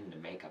press in the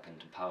makeup and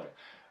the powder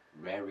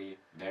very,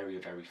 very,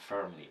 very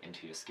firmly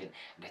into your skin.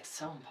 And that's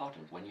so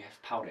important when you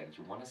have powder and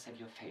you want to set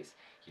your face.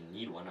 You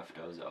need one of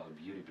those or a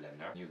beauty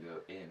blender. You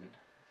go in,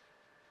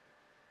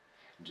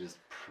 just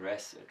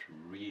press it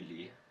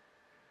really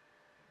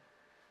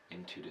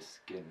into the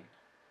skin.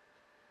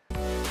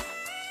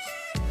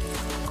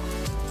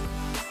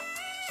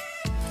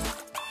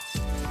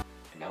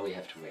 And now we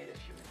have to wait a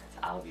few minutes.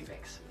 I'll be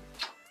back soon.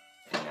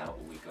 And now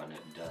we're gonna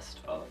dust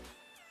off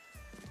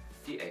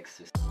the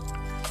excess.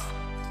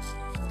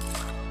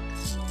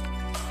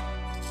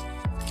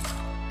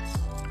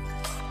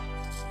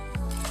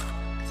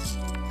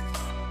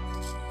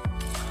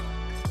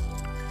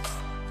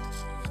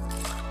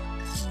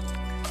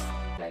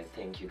 I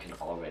think you can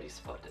already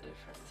spot the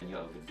difference. When you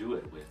overdo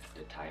it with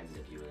the time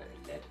that you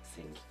let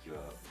sink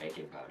your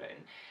baking powder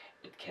in,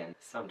 it can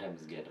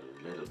sometimes get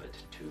a little bit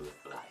too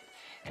light.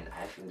 And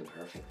I think the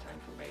perfect time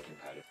for baking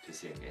powder to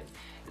sink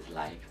in is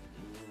like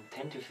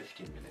 10 to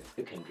 15 minutes.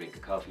 You can drink a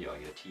coffee or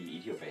your tea,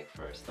 eat your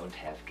breakfast. Don't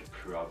have the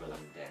problem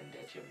then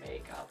that your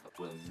makeup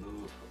will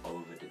move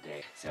over the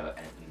day. So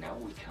now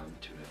we come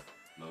to the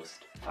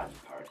most funny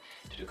part,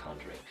 to the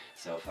contouring.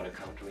 So for the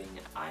contouring,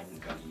 I'm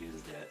gonna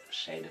use the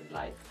Shade and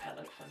Light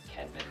palette from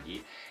Kat Von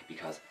D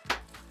because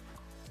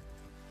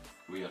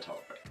real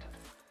talk break time.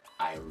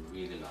 I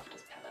really love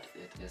this palette.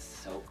 It is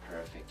so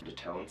perfect. The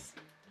tones,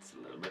 it's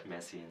a little bit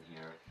messy in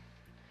here.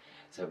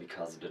 So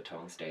because of the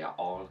tones, they are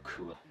all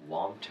cool,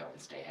 warm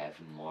tones. They have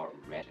more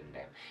red in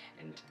them.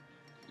 And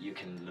you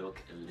can look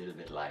a little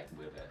bit like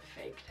with a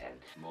fake tan.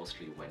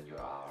 Mostly when you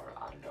are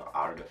under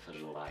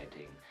artificial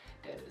lighting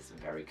that is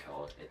very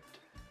cold, it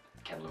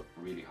can look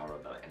really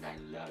horrible. And I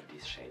love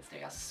these shades.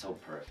 They are so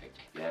perfect.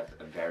 You have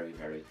a very,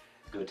 very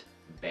good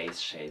base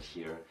shade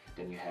here.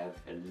 Then you have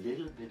a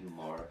little bit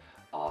more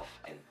of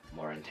a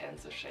more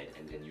intensive shade,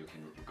 and then you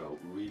can go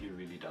really,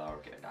 really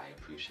dark, and I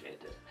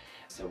appreciate it.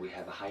 So we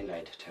have a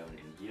highlight tone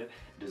in here.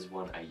 This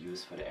one I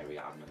use for the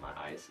area under my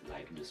eyes,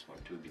 like this one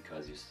too,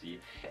 because you see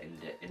in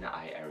the inner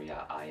eye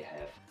area I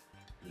have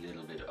a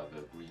little bit of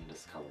a green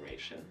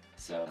discoloration.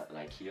 So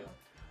like here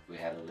we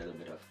have a little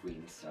bit of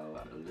green, so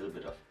a little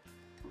bit of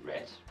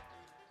red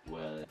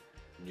will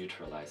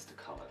neutralize the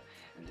color.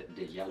 And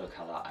the yellow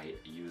color I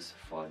use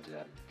for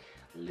the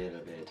little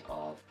bit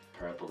of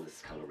purple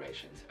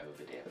discolorations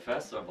over there.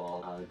 First of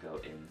all, I'll go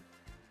in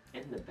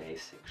the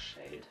basic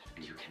shade.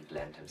 You can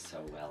blend them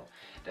so well.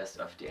 Dust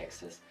off the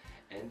excess,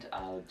 and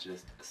I'll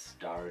just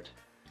start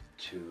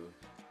to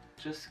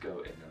just go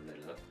in a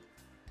little.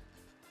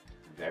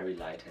 Very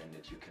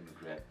light-handed. You can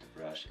grab the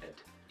brush at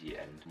the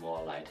end,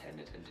 more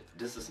light-handed. And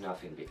this is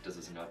nothing big. This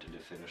is not the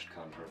finished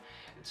contour.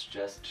 It's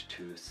just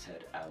to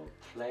set our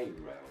play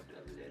around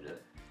a little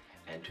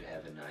and to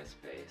have a nice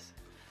base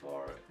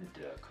for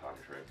the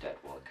contour that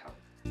will come.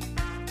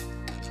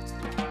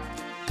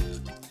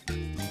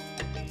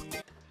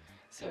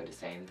 So the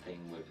same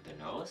thing with the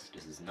nose.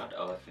 This is not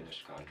our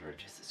finished contour,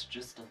 this is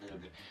just a little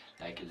bit,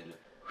 like a little,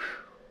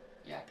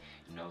 yeah,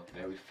 you know,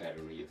 very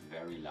feathery,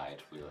 very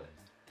light, will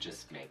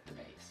just make the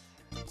base.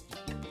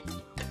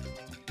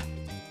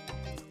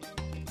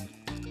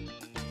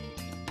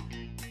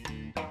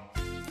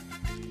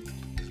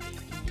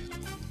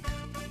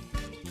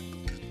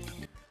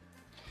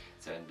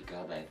 So, and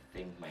because I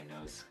think my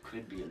nose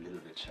could be a little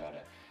bit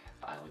shorter,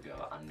 I'll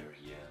go under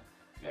here,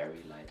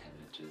 very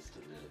light-handed, just a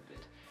little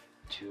bit,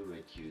 to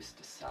reduce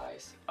the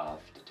size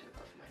of the tip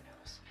of my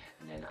nose.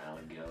 And then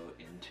I'll go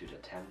into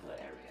the temple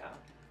area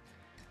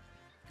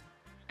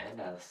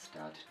and I'll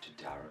start to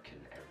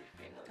darken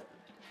everything a little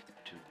bit,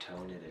 to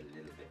tone it a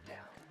little bit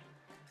down.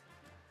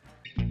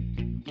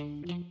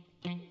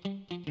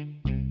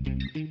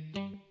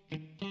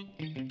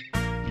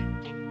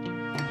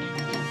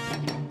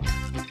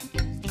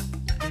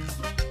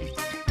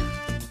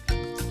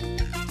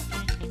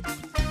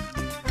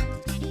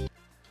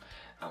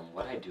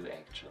 What I do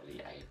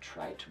actually, I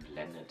try to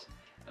blend it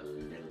a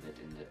little bit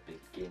in the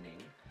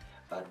beginning,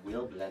 but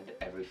we'll blend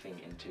everything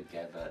in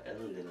together a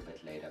little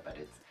bit later. But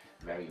it's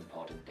very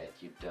important that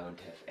you don't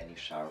have any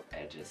sharp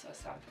edges or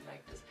something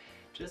like this.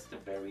 Just a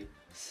very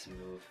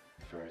smooth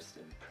first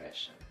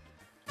impression.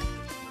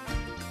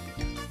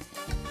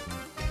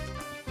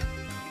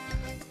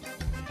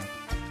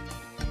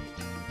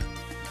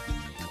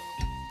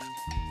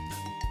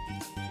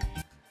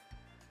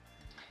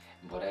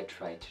 What I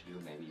try to do,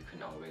 maybe you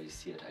can already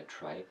see it, I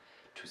try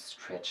to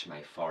stretch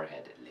my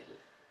forehead a little.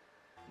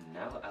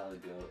 Now I'll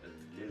go a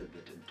little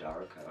bit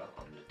darker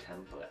on the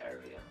temple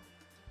area,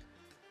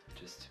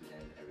 just to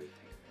blend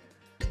everything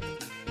in.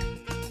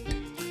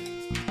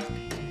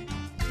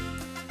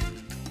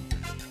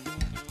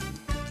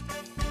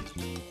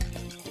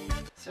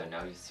 So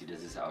now you see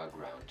this is our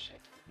ground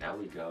shade. Now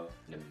we go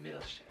in the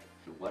middle shade.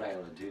 So what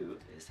I'll do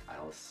is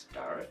I'll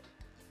start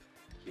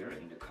here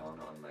in the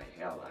corner on my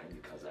hairline,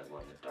 because I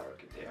want it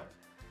darker there,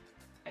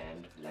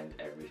 and blend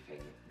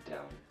everything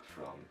down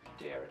from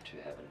there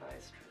to have a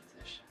nice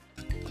transition.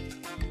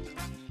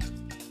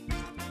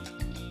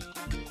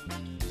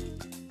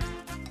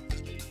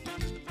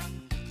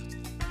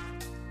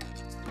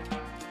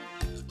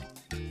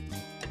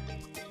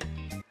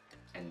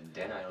 And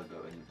then I'll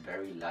go in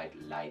very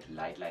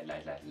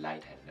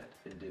light-handed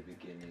in the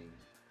beginning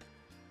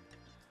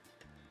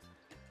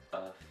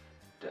of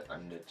the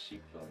under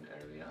cheekbone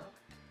area.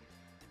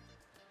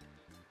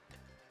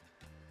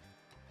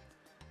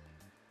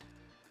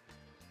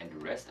 And the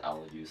rest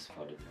I'll use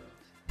for the nose.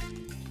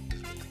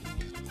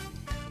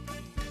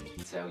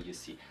 So you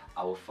see,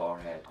 our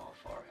forehead,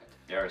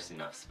 there is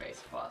enough space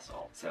for us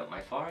all. So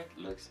my forehead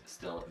looks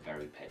still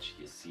very patchy.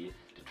 You see,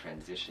 the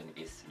transition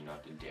is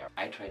not there.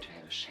 I try to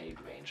have a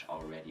shade range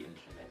already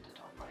implemented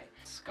on my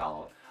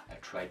skull. I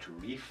try to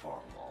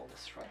reform all the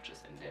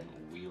structures, and then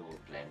we will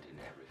blend in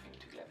everything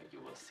together.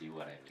 You will see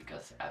what I mean.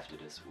 Because after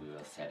this we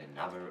will set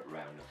another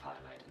round of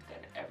highlight, and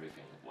then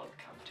everything will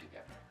come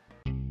together.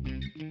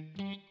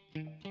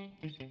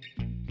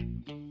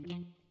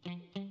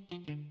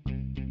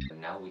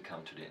 Now we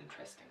come to the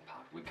interesting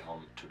part. We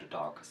come to the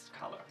darkest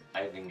color.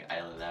 I think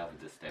I love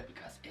this step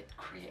because it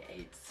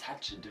creates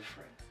such a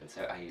difference. And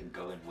so I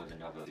go in with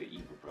another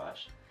evil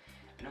brush,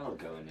 and I'll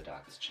go in the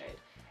darkest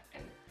shade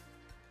and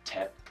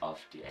tap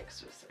off the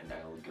excess, and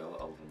I will go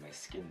over my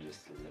skin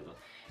just a little,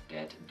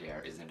 that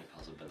there isn't a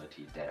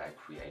possibility that I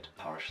create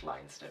harsh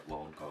lines that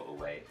won't go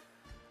away.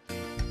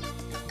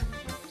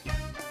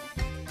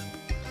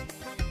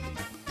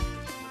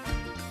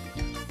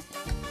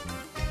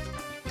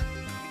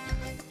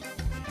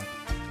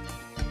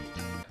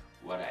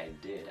 What I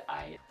did,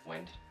 I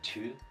went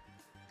to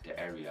the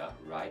area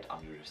right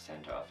under the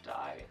center of the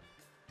eye,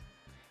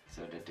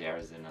 so that there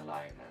is an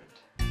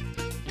alignment.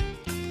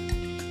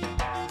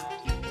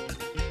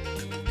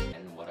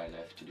 And what I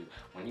love to do,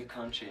 when you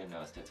contour your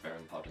nose, that's very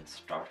important,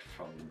 start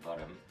from the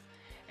bottom,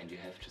 and you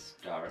have to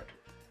start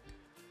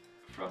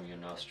from your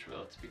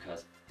nostrils,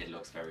 because it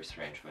looks very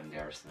strange when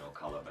there is no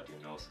color but your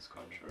nose is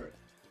contoured.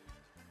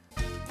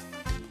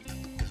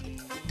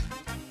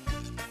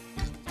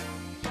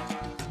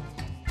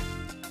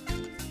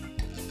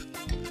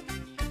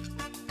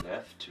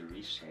 To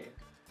reshape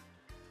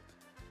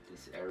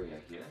this area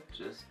here,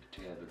 just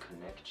to have a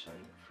connection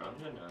from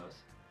the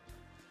nose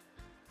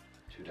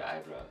to the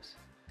eyebrows.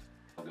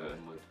 I'll go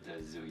in with the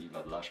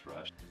Zoeva blush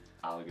brush.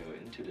 I'll go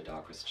into the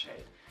darkest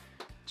shade,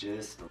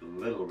 just a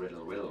little bit,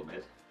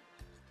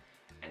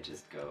 and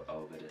just go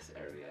over this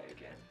area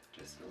again,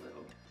 just a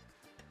little,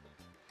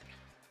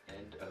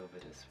 and over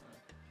this one.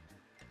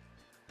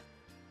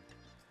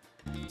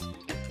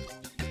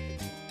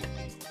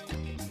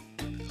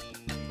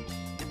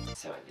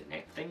 So the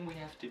next thing we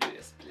have to do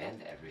is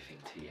blend everything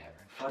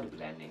together. For the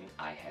blending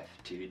I have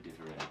two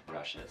different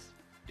brushes.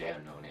 They are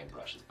no-name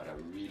brushes, but I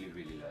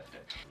really love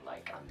them.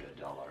 Like under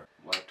 $1.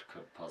 What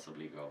could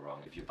possibly go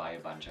wrong? If you buy a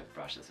bunch of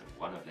brushes and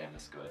one of them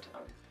is good,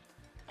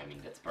 I mean,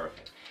 that's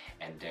perfect.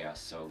 And they are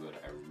so good.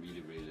 I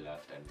really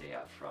love them. They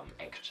are from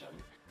Action.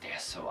 They are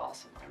so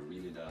awesome. I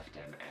really love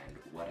them. And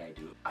what I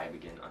do, I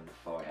begin on the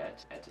forehead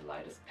at the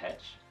lightest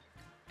patch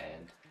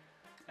and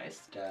I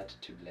start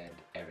to blend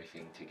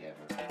everything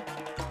together.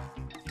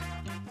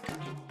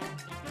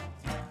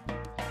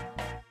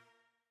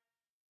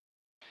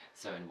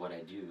 So, and what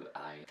I do,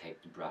 I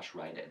take the brush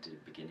right at the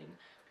beginning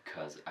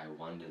because I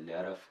want a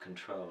lot of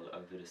control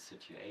over the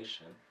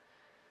situation.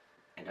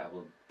 And I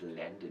will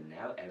blend in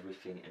now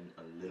everything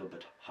in a little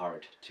bit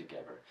hard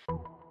together.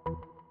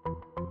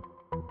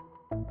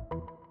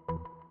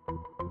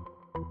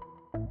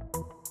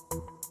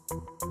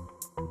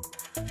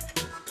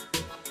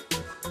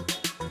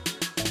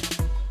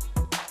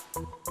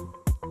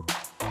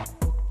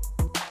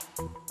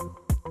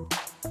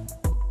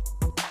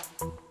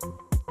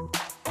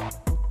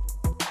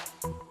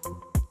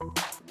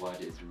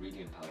 What is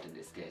really important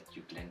is that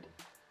you blend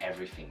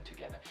everything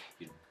together.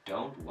 You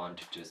don't want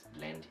to just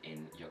blend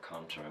in your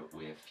contour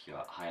with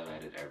your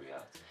highlighted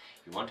areas.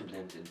 You want to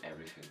blend in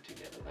everything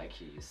together, like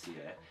here you see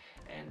it.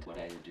 And what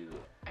I do,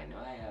 I know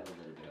I have a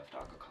little bit of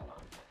darker color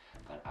on here,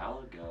 but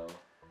I'll go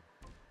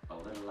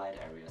over the light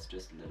areas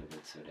just a little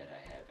bit so that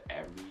I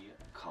have every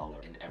color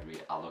in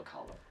every other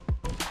color.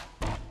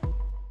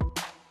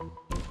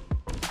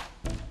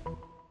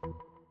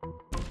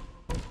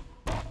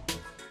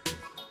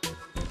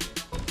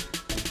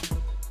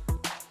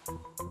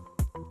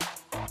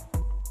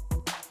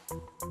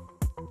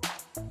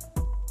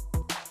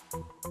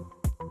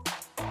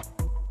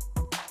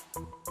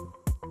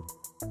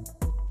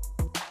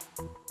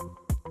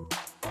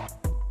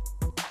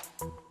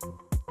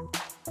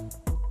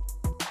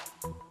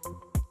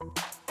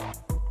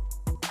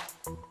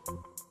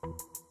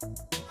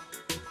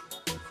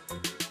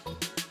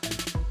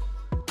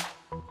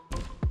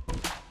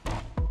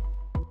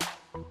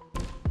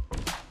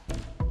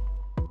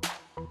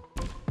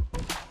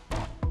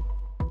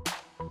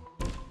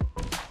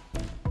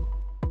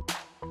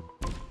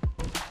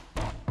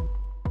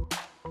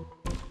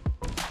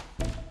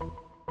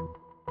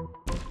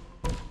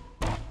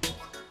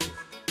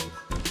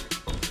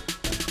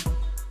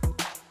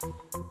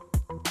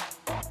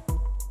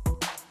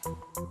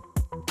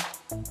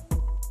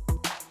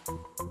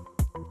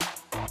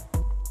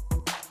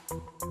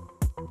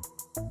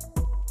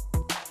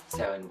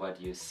 So, and what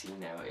you see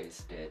now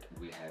is that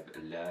we have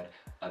a lot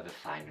of a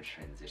finer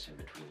transition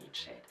between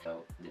each shade.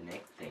 So the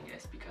next thing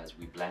is, because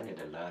we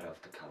blended a lot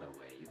of the color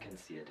away, you can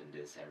see it in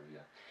this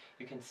area,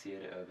 you can see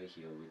it over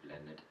here, we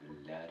blended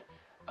a lot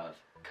of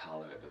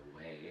color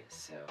away.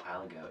 So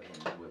I'll go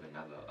in with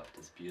another of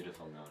these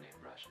beautiful no-name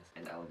brushes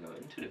and I'll go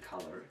into the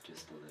color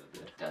just a little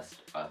bit,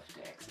 dust off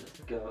the excess,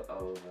 go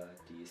over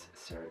these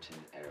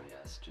certain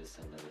areas just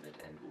a little bit.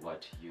 And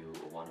what you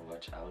want to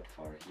watch out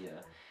for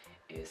here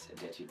is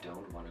that you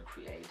don't want to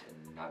create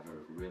another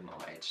rim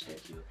or edge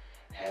that you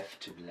have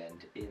to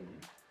blend in.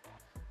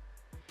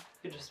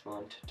 You just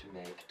want to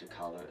make the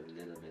color a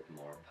little bit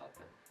more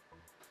poppin'.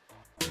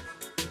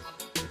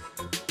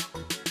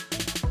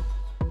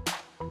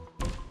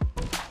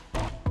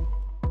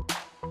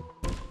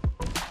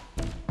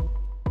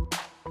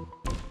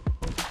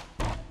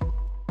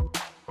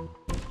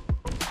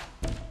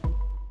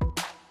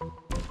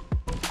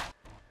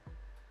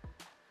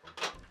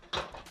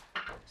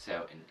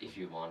 So, and if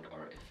you want,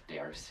 or if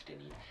there's the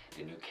need,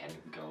 then you can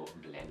go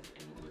blend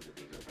in with a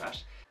bigger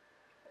brush.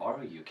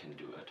 Or you can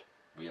do it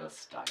real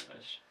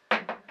stylish.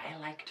 I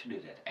like to do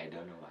that, I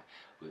don't know why.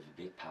 With a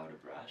big powder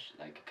brush,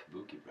 like a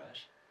kabuki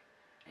brush.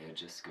 And you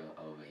just go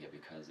over here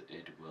because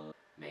it will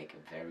make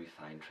a very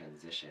fine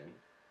transition.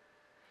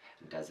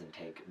 It doesn't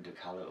take the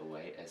color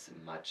away as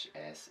much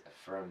as a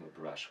firmer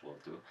brush will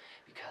do.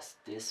 Because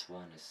this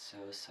one is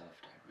so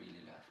soft, I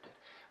really loved it.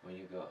 When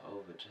you go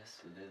over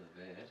just a little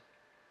bit,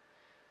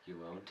 you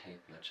won't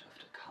take much of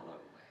the color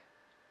away.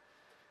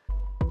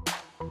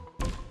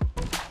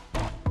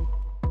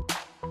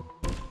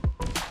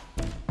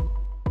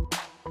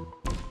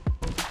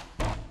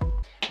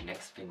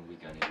 Next thing we're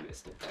gonna do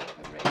is the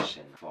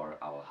preparation for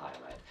our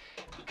highlight,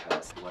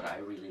 because what I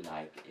really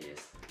like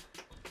is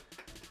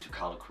to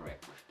color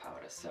correct with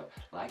powder. So,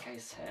 like I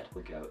said,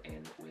 we go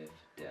in with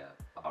the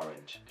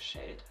orange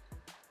shade.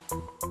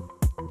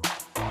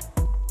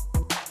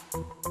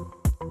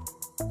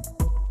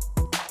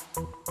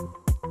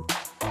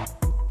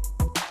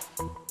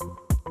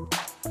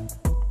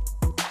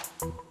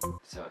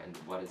 So, and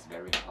what is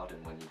very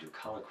important when you do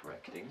color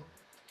correcting,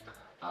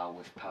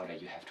 with powder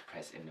you have to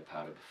press in the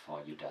powder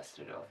before you dust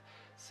it off.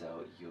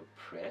 So you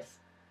press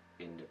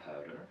in the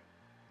powder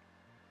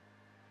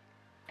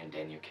and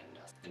then you can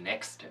dust. The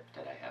next tip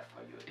that I have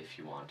for you, if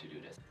you want to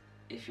do this,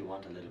 if you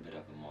want a little bit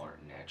of a more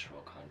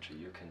natural contour,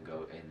 you can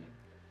go in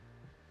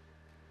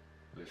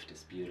with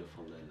this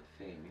beautiful little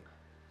thing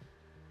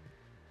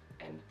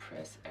and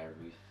press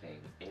everything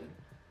in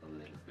a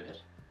little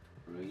bit,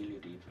 really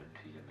deep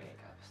into your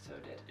makeup, so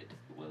that it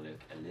will look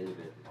a little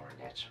bit more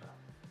natural.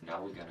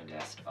 Now we're gonna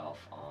dust off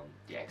on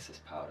the excess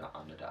powder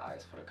under the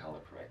eyes for the color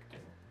correcting.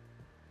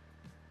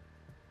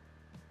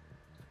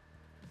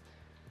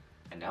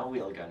 And now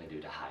we're gonna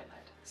do the highlight.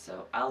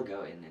 So I'll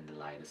go in the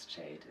lightest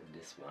shade in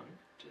this one,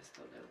 just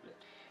a little bit,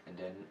 and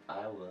then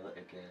I will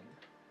again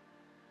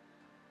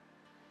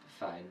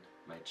define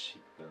my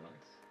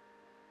cheekbones.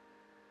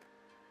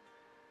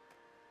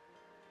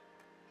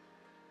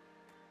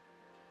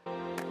 Then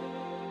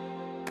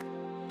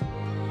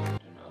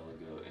I'll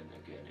go in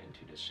again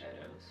into the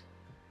shadows,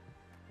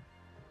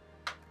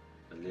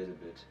 a little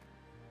bit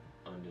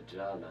on the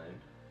jawline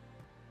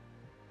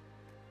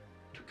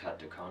to cut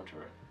the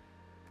contour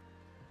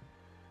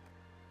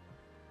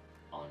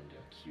on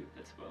the cube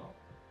as well,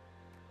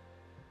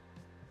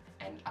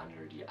 and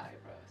under the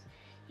eyebrows.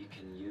 You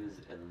can use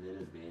a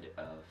little bit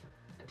of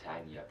a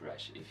tinier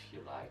brush if you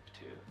like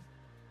to,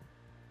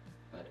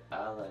 but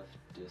I love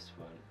this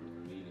one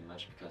really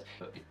much because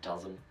it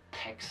doesn't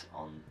pack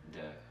on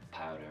the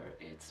powder.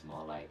 It's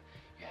more like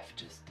you have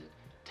just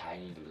a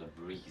tiny little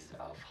breeze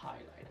of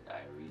highlight, and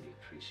I really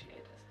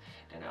appreciate this.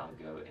 Then I'll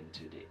go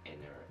into the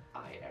inner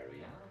eye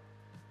area.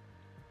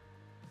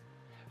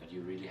 But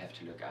you really have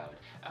to look out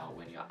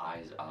when your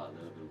eyes are a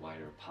little bit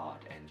wider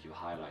apart and you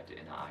highlight the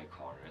inner eye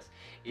corners.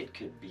 It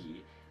could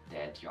be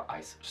that your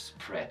eyes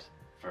spread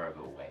further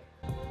away.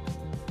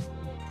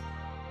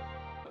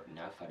 But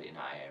now for the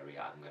inner eye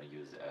area, I'm going to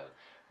use a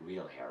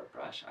real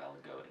hairbrush. I'll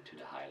go into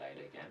the highlight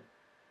again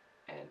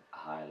and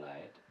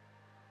highlight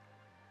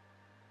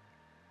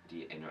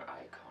the inner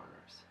eye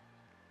corners.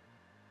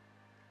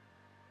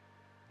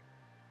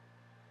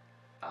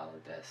 I'll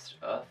dust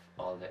off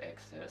all the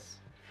excess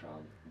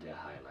from the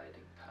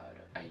highlighting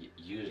powder. I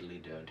usually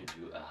don't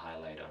do a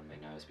highlight on my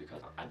nose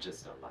because I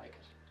just don't like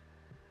it.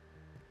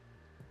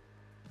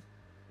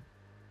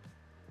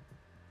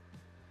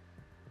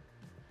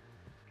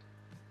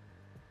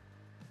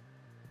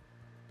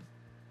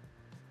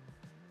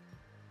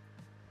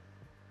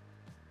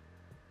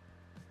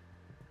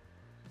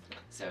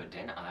 So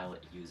then I'll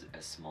use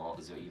a small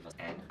Zoeva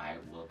and I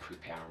will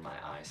prepare my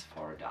eyes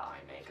for the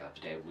eye makeup.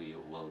 Today we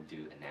will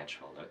do a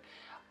natural look.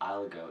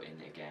 I'll go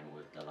in again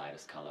with the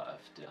lightest color of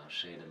the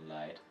Shade and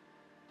Light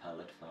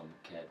palette from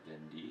Kat Von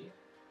D,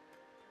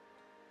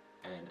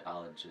 and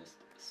I'll just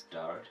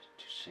start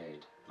to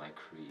shade my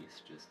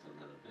crease just a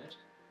little bit,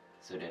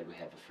 so that we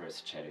have a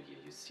first shadow here.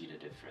 You see the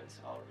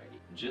difference already.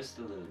 Just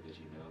a little bit,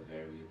 you know,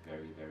 very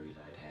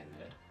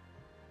light-handed.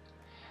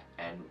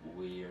 And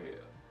we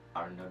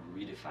are not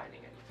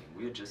redefining anything,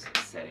 we're just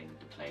setting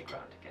the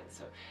playground again.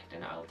 So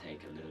then I'll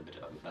take a little bit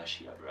of a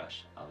bushier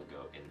brush, I'll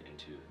go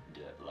into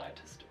the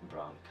lightest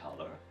brown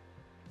color,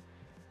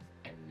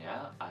 and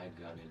now I'm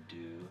gonna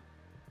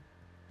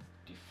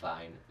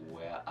define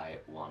where I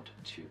want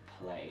to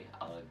play.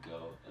 I'll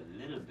go a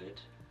little bit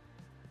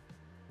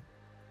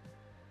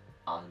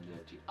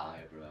under the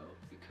eyebrow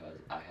because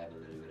I have a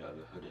little bit of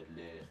a hooded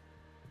lid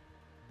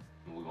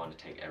and we want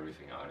to take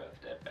everything out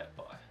of that bad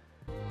boy.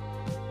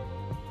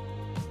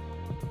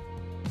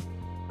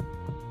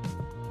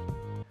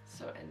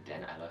 And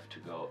then I love to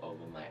go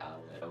over my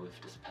eyelid. With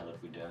this palette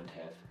we don't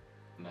have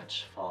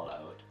much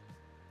fallout,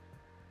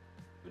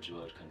 which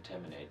will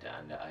contaminate the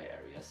under eye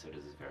area, so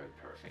this is very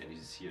perfect, and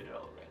you see it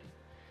already.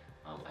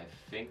 I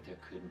think there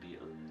could be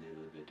a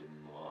little bit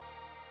more.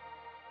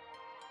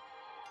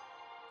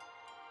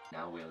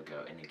 Now we'll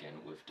go in again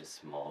with the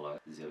smaller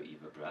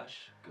Zoeva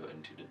brush, go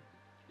into the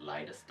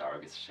lightest,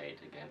 darkest shade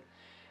again,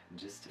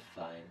 just to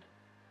find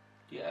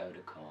the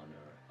outer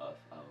corner of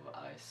our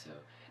eyes, so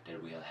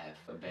that we'll have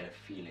a better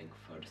feeling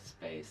for the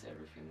space.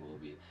 Everything will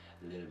be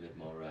a little bit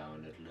more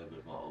rounded, a little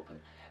bit more open,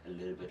 a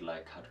little bit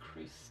like cut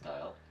crease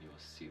style. You will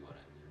see what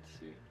I mean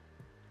soon.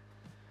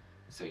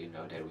 So you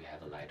know that we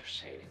have a lighter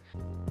shading.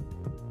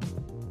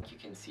 You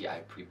can see I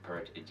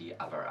prepared the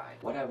other eye.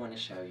 What I want to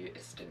show you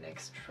is the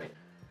next trick.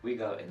 We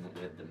go in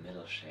with the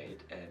middle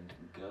shade and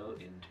go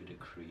into the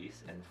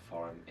crease and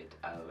form it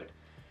out.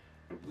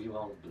 We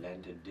won't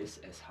blend this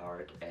as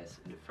hard as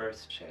the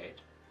first shade.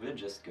 We'll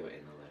just go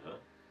in a little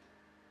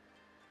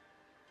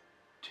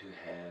to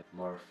have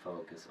more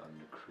focus on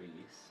the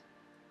crease.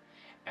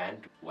 And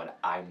what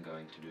I'm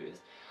going to do is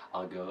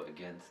I'll go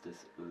against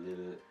this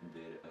little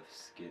bit of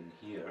skin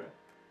here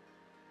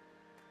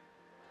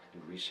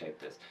and reshape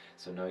this.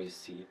 So now you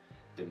see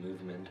the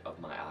movement of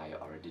my eye,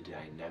 or the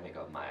dynamic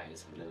of my eye,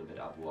 is a little bit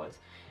upwards,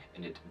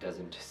 and it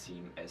doesn't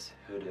seem as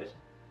hooded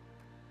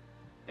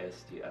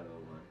as the other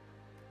one.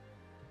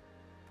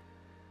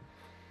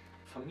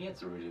 For me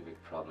it's a really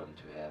big problem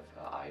to have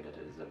an eye that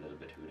is a little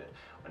bit hooded.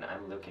 When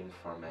I'm looking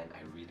for men,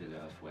 I really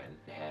love when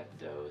they have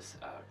those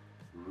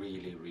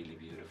really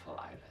beautiful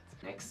eyelids.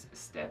 Next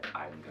step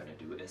I'm gonna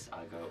do is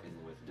I'll go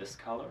in with this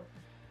color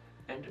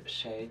and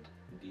shade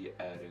the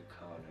outer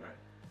corner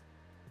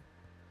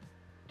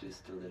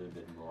just a little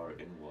bit more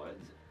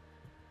inwards.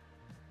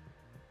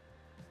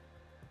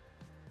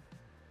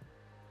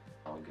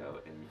 I'll go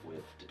in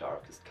with the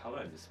darkest color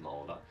and the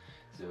smaller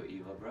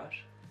Zoeva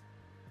brush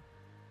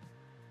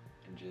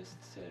and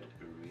just set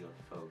a real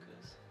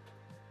focus.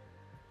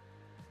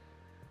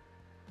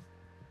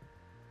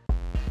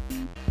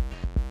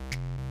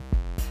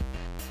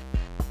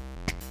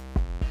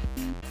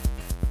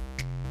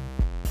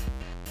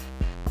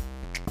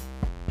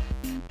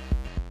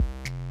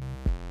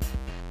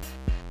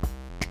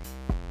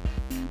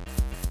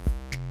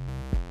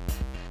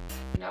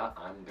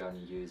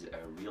 gonna use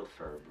a real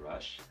fur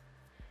brush,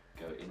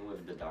 go in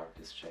with the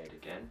darkest shade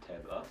again,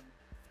 tab up,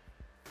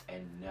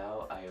 and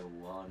now I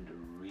want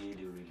a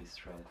really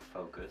strong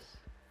focus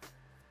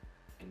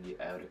in the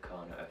outer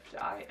corner of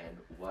the eye. And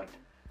what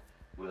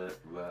will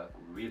work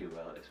really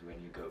well is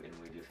when you go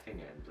in with your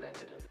finger and blend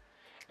it in.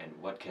 And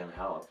what can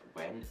help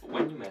when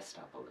you messed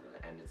up a little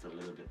and it's a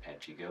little bit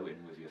patchy, go in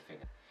with your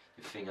finger.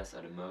 Your fingers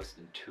are the most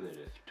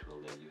intuitive tool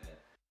that you have.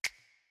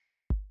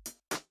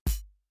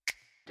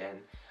 Then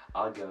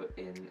I'll go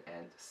in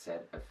and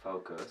set a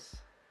focus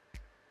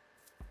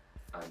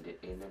on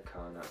the inner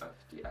corner of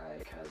the eye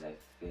because I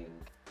think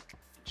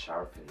it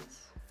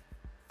sharpens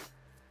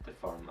the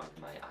form of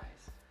my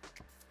eyes.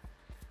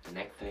 The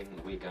next thing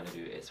we're gonna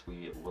do is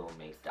we will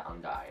make the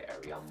under eye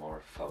area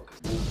more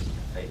focused.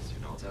 Face,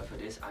 you know. So for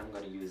this I'm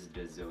gonna use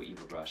the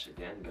Zoeva brush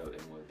again, go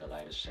in with the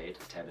lightest shade,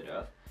 tab it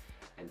off,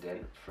 and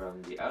then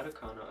from the outer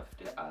corner of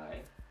the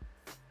eye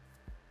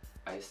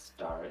I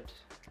start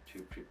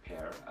to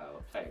prepare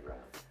our playground.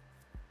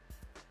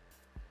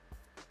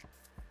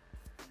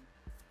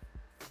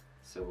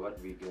 So what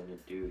we're gonna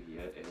do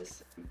here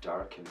is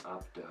darken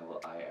up the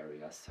whole eye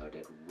area so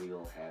that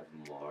we'll have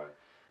more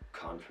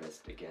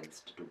contrast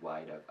against the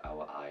white of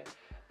our eye,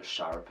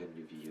 sharpen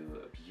the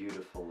view, a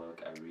beautiful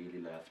look. I really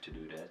love to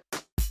do that.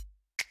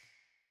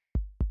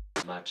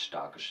 Much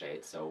darker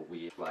shade, so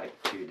we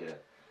swipe to the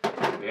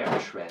Bare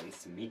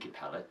Trends Mickey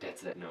palette.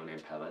 That's a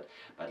no-name palette,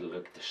 but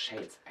look, the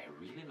shades, I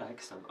really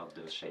like some of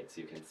those shades.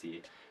 You can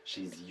see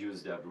she's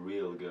used up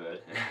real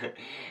good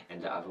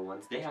and the other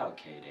ones, they are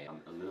okay. They are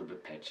a little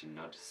bit patchy,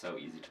 not so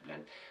easy to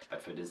blend,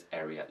 but for this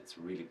area it's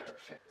really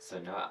perfect. So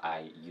now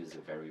I use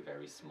a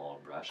very small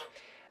brush,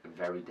 a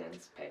very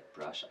dense packed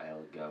brush.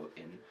 I'll go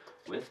in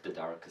with the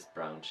darkest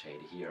brown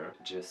shade here,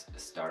 just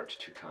start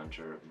to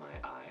contour my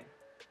eye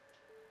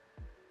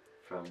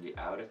from the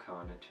outer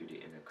corner to the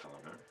inner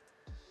corner.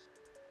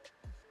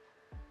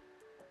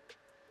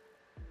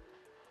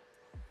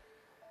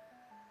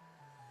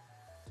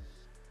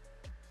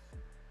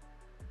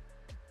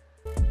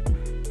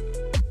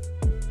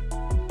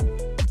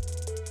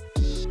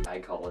 I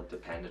call it the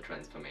panda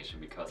transformation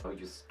because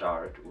you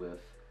start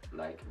with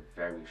like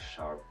very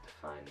sharp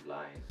defined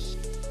lines.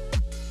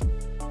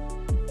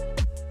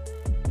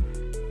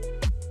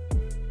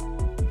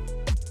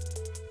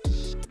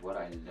 What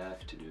I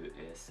love to do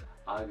is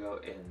I'll go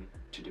in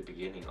to the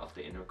beginning of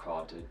the inner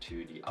quarter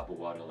to the upper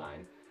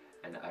waterline,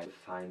 and I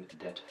find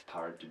that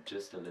part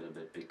just a little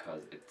bit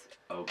because it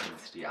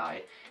opens the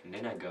eye, and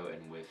then I go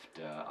in with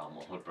the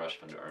old brush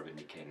from the Urban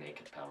Decay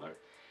Naked palette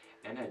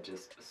and I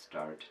just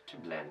start to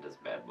blend this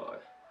bad boy.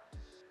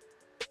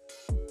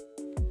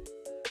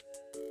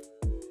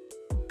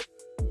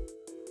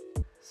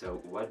 So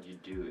what you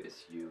do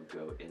is you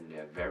go in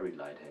there very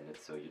light-handed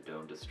so you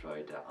don't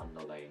destroy the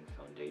underlying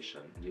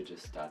foundation. You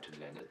just start to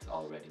blend. It's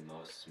already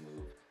most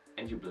smooth.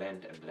 And you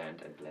blend and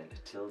blend and blend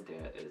till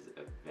there is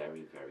a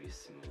very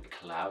smooth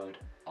cloud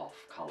of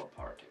color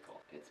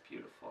particle. It's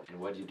beautiful. And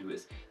what you do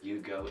is you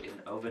go in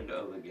over and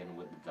over again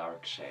with the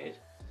dark shade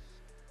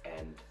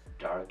and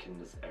darken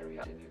this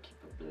area. Then you keep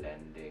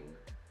blending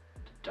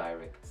the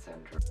direct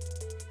center.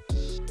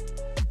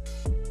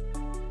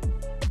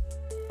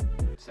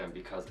 So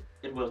because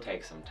it will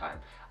take some time,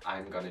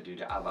 I'm gonna do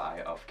the other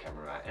eye off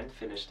camera and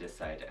finish this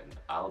side, and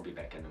I'll be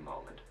back in a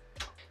moment.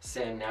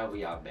 So now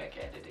we are back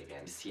at it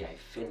again. You see, I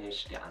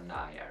finished the under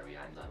eye area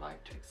and I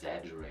like to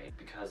exaggerate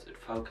because it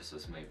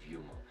focuses my view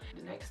more.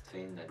 The next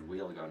thing that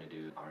we're gonna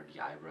do are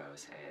the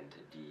eyebrows and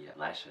the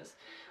lashes.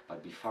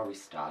 But before we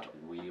start,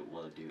 we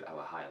will do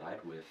our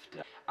highlight with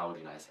the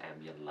Hourglass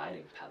Ambient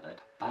Lighting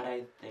palette. But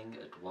I think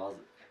it was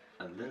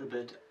a little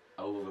bit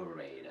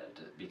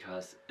overrated,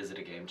 because is it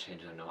a game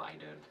changer? No, I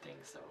don't think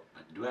so.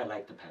 But do I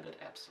like the palette?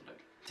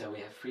 Absolutely. So we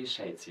have 3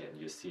 shades here, and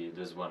you see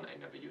this one, I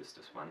never used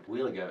this one.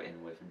 We'll go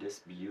in with this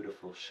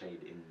beautiful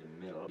shade in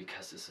the middle,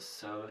 because this is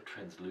so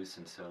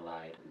translucent, so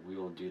light.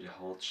 We'll do the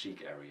whole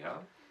cheek area,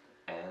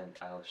 and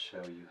I'll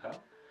show you how.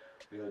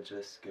 We'll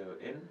just go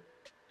in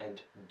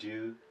and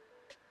do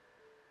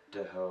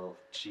the whole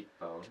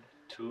cheekbone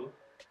to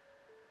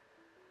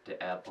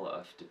the apple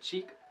of the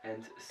cheek,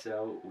 and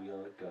so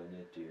we're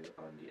gonna do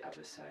on the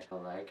other side. I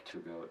like to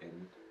go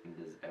in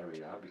this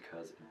area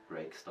because it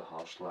breaks the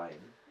harsh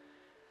line.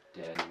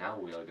 Then now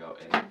we'll go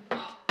in.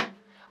 Oh,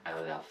 I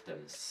love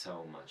them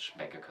so much.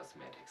 BECCA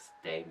Cosmetics,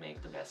 they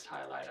make the best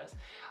highlighters.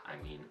 I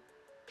mean,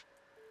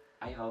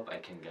 I hope I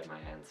can get my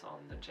hands on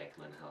the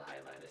Jaclyn Hill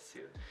highlighter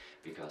soon,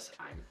 because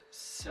I'm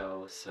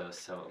so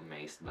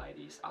amazed by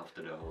these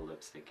after the whole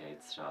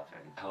Lipstickgate stuff,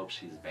 and I hope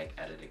she's back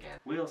at it again.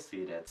 We'll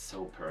see. That's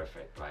so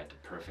perfect, right? The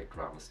perfect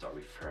drama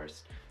story.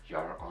 First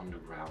you're on the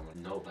ground with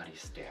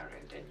nobody's there,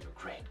 and then your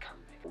great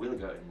comeback. We'll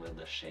go in with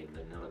the shade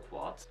Vanilla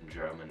Quartz. In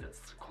German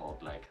it's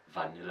called like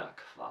Vanilla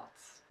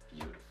Quartz.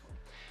 Beautiful.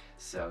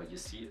 So you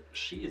see,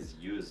 she is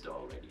used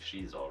already.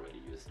 She's already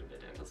used a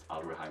bit in this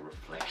ultra high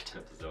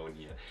reflective zone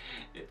here.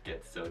 It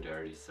gets so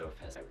dirty so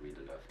fast. I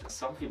really love this.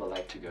 Some people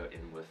like to go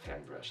in with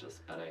fan brushes,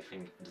 but I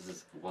think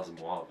this was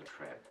more of a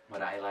trend.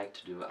 What I like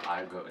to do,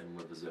 I go in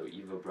with a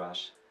Zoeva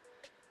brush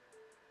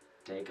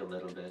take a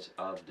little bit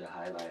of the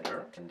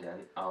highlighter and then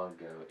I'll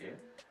go in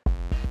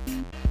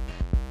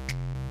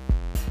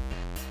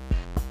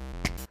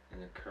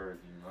a curvy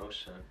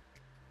motion.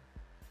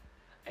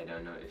 I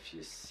don't know if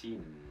you see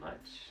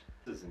much.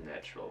 This is a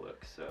natural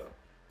look, so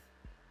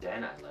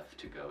then I love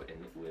to go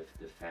in with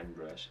the fan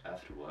brush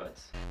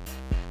afterwards.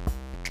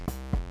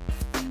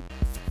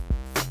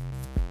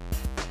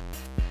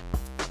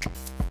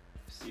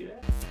 See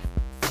that?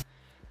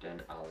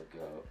 Then I'll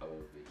go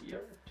over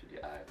here to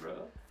the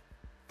eyebrow.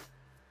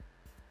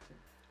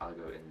 I'll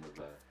go in with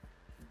a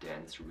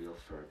dense real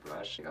fur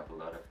brush, pick up a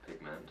lot of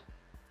pigment,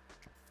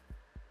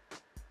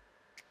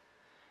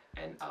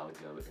 and I'll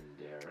go in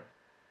there.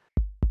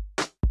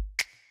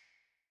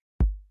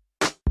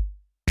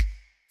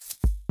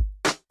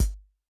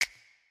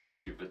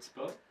 Cupid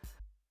spot.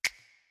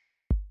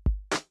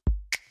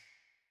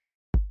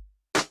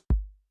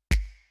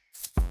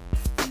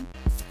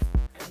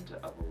 And the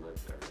upper lip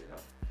area.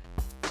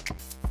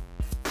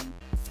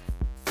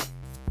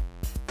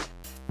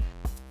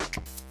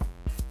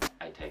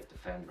 I take the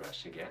fan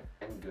brush again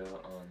and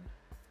go on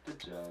the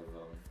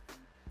jawbone.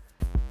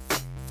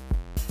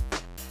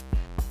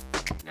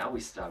 Now we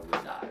start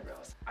with the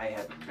eyebrows. I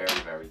have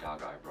very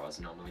dark eyebrows.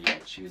 Normally I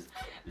choose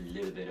a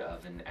little bit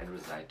of an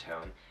androgyne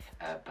tone,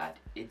 but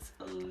it's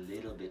a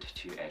little bit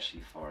too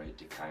ashy for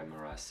the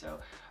camera, so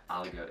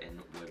I'll go in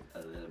with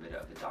a little bit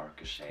of a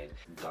darker shade,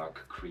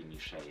 dark creamy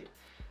shade.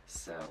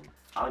 So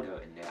I'll go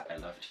in there. I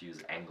love to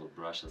use angled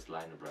brushes,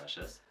 liner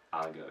brushes.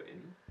 I'll go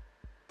in.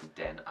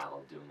 Then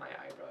I'll do my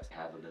eyebrows. I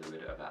have a little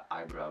bit of an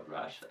eyebrow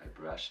brush. I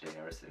brush the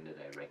hairs in the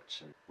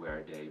direction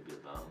where they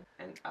belong,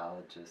 and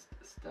I'll just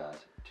start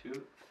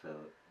to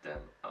fill them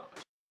out.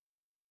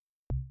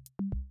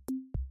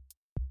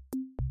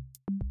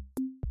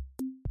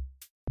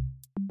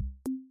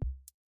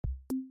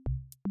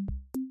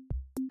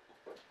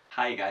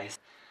 Hi guys!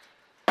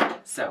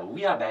 So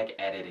we are back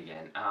at it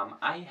again.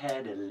 I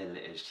had a little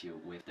issue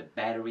with the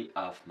battery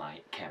of my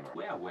camera.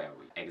 Where were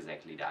we?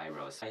 Exactly, the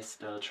eyebrows. I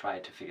still try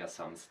to figure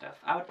some stuff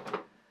out,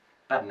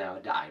 but now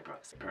the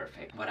eyebrows.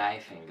 Perfect. What I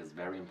think is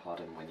very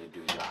important when you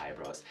do your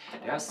eyebrows,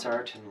 there are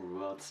certain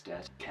rules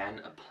that can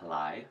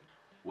apply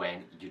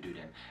when you do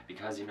them.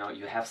 Because you know,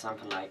 you have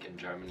something like in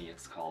Germany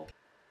it's called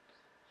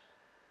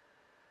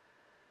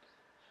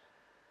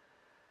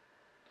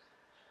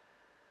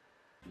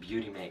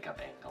beauty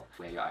makeup angle,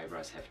 where your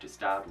eyebrows have to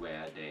start,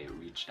 where they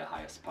reach the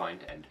highest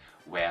point, and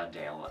where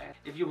they'll end.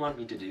 If you want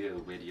me to do a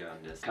video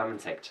on this, comment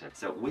section.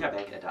 So we are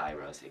back at the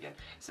eyebrows again.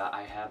 So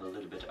I have a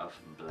little bit of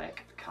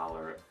black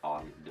color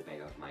on the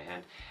back of my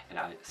hand, and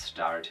I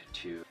start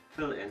to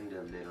fill in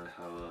the little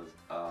holes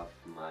of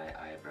my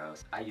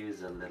eyebrows. I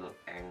use a little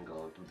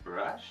angled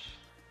brush.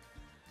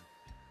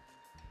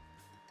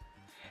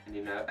 And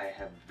you know, I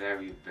have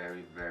very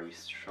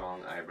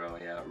strong eyebrow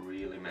hair,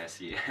 really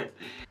messy.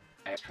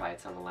 I tried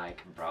something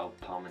like brow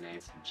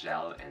pomade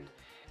gel and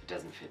it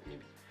doesn't fit me.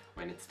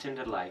 When it's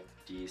tinted like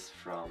these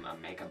from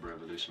Makeup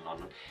Revolution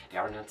London, they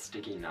are not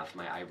sticky enough.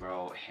 My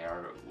eyebrow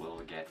hair will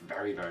get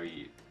very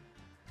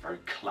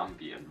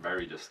clumpy and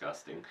very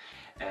disgusting.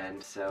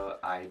 And so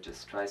I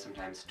just try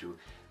sometimes to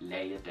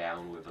lay it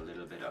down with a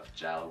little bit of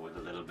gel, with a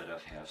little bit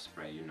of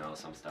hairspray, you know,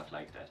 some stuff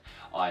like that.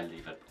 Or I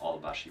leave it all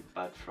bushy,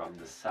 but from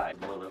the side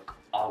it will look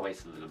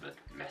always a little bit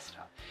messed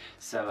up.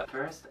 So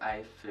first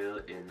I fill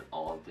in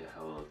all the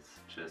holes,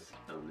 just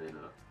a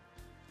little.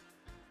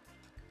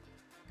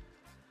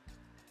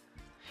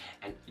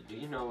 And do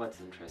you know what's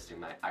interesting?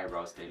 My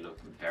eyebrows, they look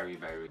very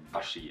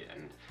bushy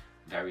and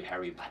very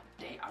hairy, but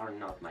they are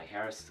not. My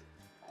hair is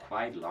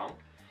quite long,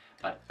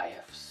 but I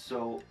have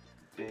so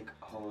big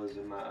holes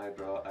in my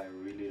eyebrow. I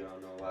really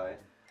don't know why.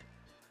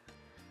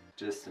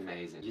 Just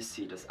amazing. You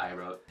see this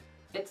eyebrow,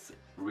 it's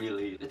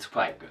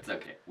quite good. It's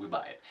okay, we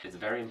buy it. It's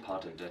very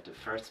important that the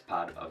first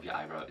part of your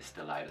eyebrow is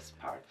the lightest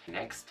part.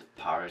 Next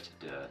part,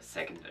 the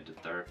second and the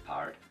third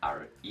part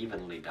are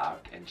evenly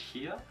dark, and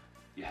here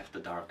you have the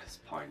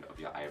darkest point of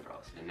your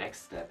eyebrows. The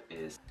next step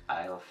is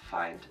I'll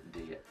find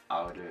the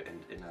outer and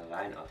inner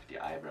line of the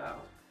eyebrow.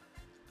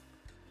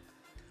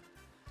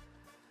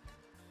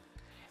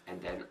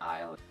 And then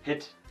I'll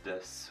hit the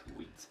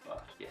sweet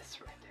spot. Yes,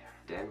 right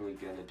there. Then we're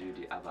gonna do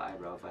the other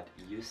eyebrow, but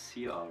you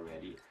see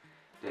already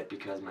that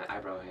because my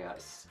eyebrow hair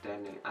is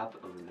standing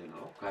up a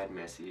little, quite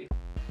messy.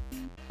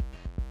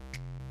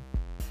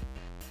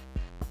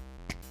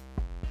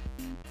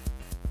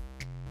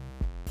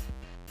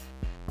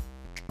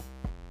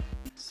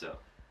 So.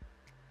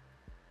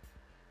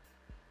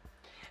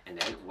 And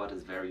then what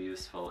is very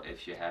useful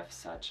if you have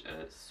such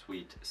a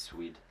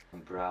sweet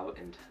brow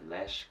and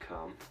lash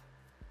comb,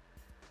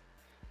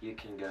 you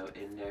can go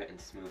in there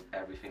and smooth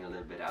everything a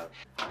little bit out.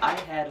 I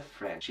had a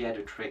friend, she had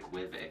a trick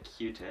with a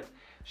Q-tip.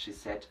 She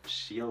said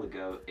she'll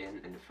go in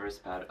the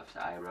first part of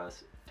the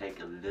eyebrows, take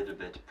a little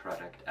bit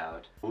product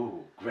out.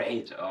 Ooh,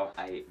 great! Oh,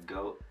 I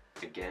go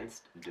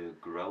against the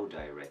grow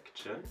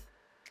direction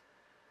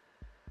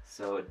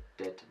so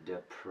that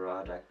the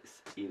product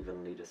is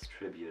evenly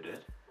distributed.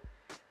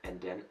 And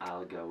then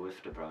I'll go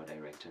with the brow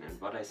direction. And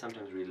what I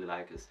sometimes really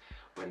like is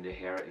when the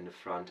hair in the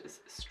front is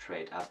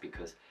straight up,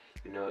 because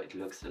you know it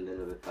looks a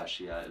little bit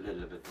bushier, a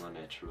little bit more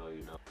natural,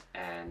 you know.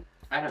 And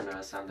I don't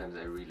know, sometimes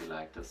I really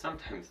like this,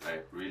 sometimes I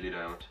really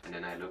don't. And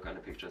then I look on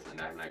the pictures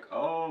and I'm like,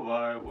 oh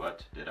why,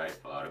 what did I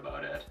thought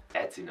about it?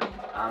 That's enough.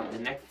 The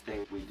next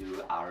thing we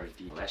do are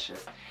the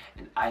lashes.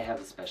 And I have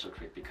a special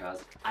trick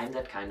because I'm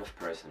that kind of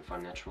person. For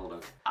natural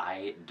look,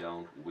 I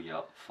don't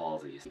wear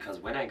falsies. Because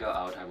when I go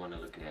out, I want to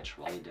look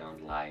natural. I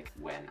don't like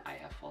when I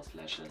have false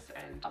lashes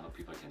and other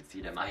people can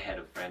see them. I had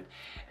a friend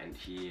and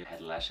he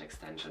had lash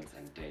extensions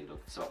and they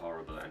looked so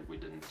horrible, and we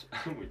didn't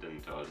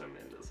tell them,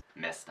 and this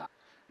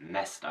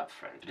messed up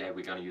friend. Today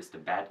we're gonna use the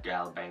Bad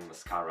Gal Bang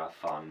Mascara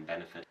from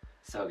Benefit.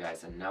 So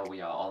guys, and now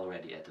we are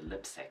already at the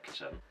lip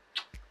section.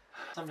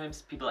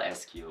 Sometimes people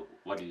ask you,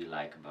 what do you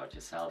like about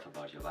yourself,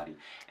 about your body?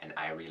 And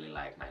I really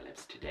like my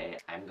lips. Today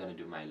I'm gonna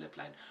do my lip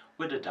line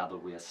with a double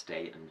wear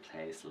Stay in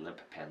Place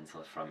lip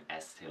pencil from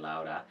Estee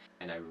Lauder.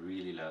 And I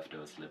really love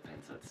those lip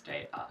pencils,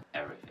 they are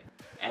everything.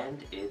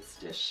 And it's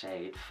the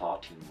shade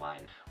 14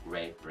 Wine,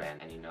 great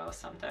brand. And you know,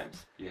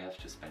 sometimes you have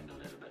to spend a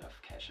little bit of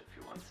cash if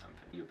you want something.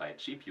 You buy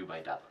cheap, you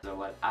buy double. So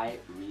what I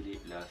really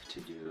love to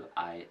do,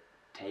 I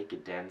take a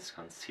dense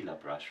concealer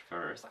brush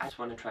first. I just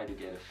want to try to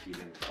get a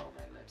feeling for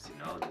my lips,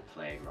 you know, the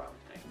playground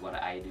thing. What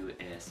I do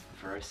is,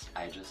 first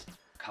I just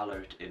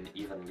color it in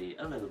evenly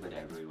a little bit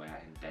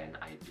everywhere, and then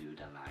I do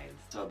the lines.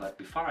 So, but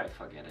before I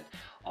forget it,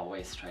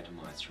 always try to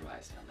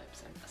moisturize your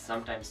lips. And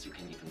sometimes you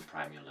can even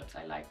prime your lips.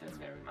 I like that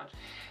very much.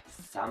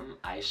 Some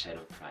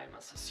eyeshadow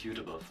primers are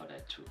suitable for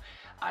that too.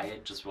 I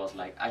just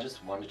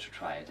wanted to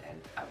try it,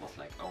 and I was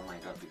like, oh my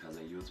god, because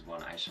I used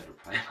one eyeshadow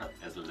primer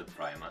as a lip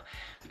primer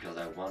because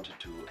I wanted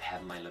to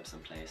have my lips in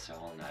place the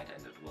whole night,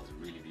 and it was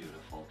really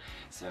beautiful.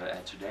 So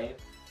today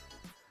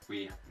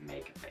we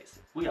make it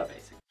basic. We are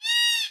basic.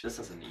 This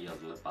is an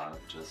ear's lip balm,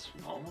 just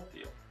normal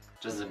ear.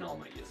 Just a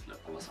normal ear's lip.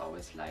 I was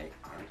always like,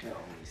 aren't there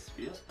only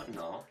spheres? But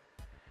no,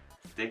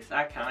 sticks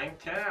are coming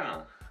too.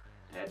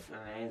 That's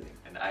amazing.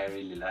 And I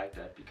really like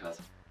that because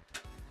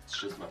it's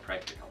just more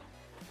practical.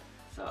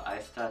 So I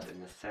start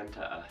in the center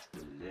of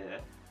the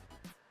lid,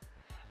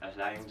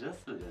 applying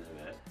just a little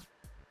bit.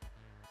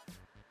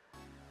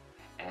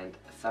 And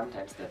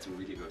sometimes that's a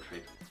really good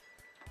trick.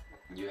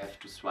 You have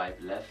to swipe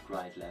left,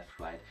 right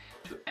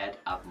to add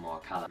up more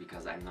color,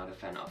 because I'm not a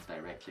fan of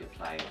directly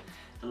applying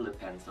the lip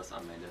pencils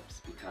on my lips,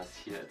 because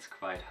here it's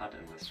quite hot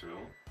in this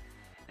room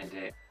and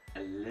they're a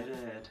little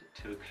bit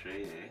too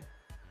creamy.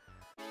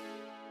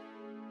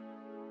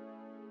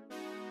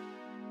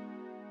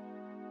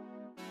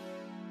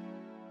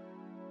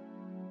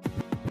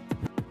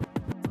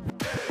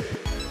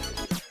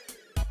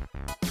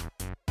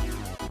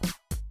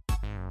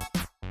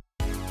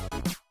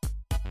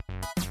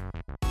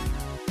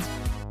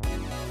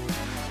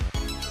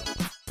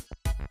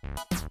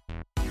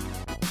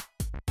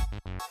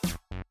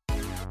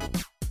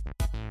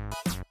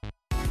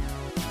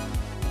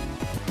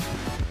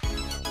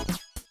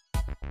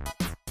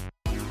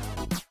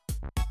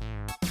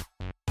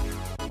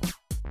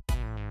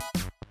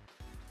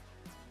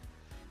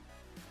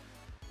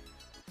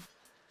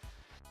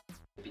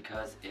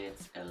 Because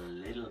it's a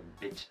little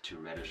bit too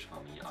reddish for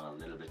me, or a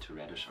little bit too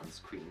reddish on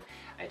screen,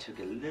 I took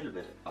a little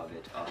bit of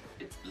it off.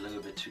 It's a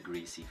little bit too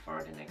greasy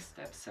for the next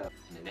step. So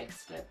in the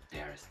next step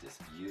there is this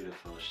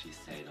beautiful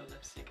Shiseido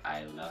lipstick.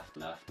 I love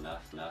the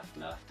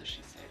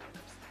Shiseido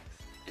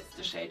lipsticks. It's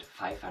the shade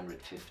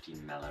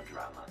 515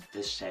 Melodrama.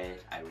 This shade,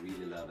 I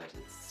really love it.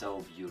 It's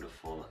so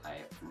beautiful. I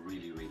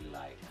really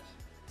like it.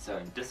 So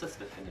this is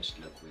the finished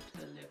look with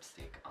the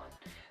lipstick on.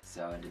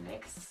 So the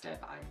next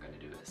step I'm gonna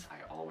do is,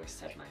 I always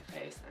set my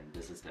face, and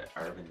this is the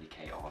Urban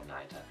Decay All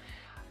Nighter.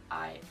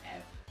 I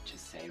have to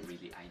say,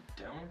 really, I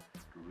don't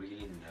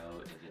really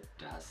know if it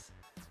does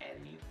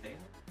anything.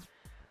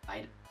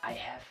 I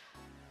have,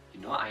 you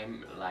know,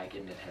 I'm like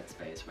in that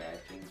headspace where I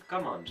think,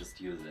 come on, just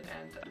use it,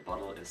 and the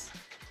bottle is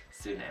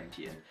still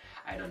empty, and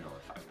I don't know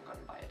if I'm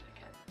gonna buy it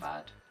again.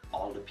 But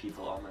all the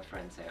people, all my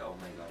friends say, oh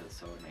my god, it's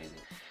so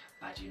amazing.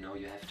 But you know,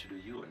 you have to do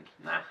you, and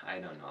nah, I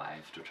don't know, I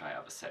have to try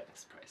other setting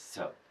sprays.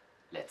 So,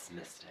 let's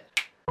mist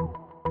it.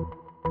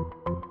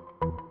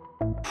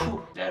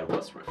 Whew, that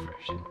was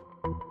refreshing.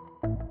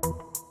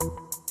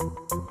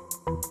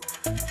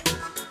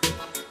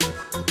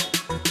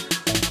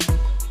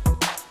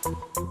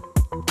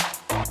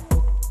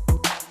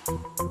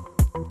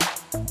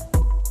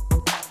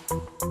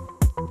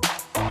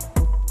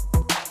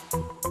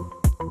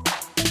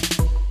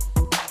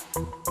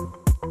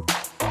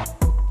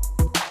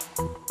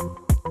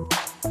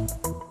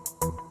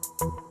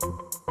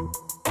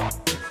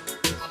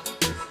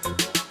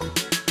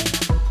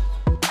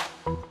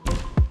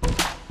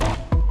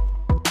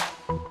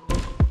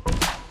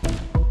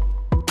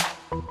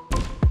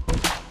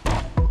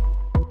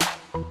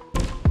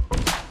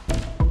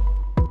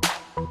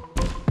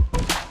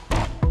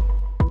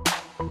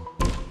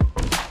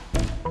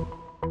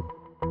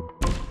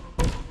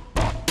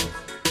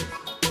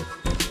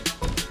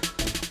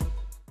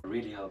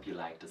 Hope you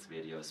liked this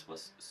video. It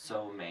was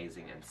so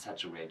amazing and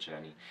such a great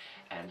journey,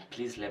 and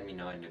please let me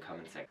know in the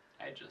comment section.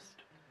 I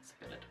just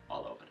spit it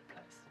all over the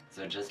place.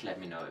 So just let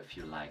me know if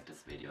you like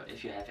this video.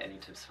 If you have any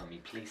tips for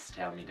me, please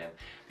tell me them,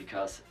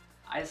 because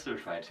I still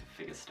try to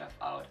figure stuff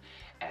out,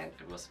 and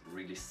it was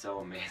really so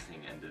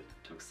amazing, and it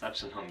took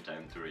such a long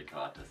time to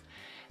record this,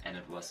 and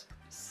it was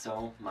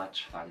so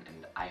much fun,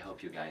 and I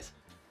hope you guys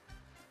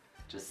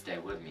just stay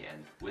with me,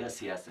 and we'll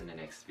see us in the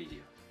next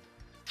video.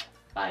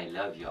 Bye,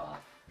 love you all.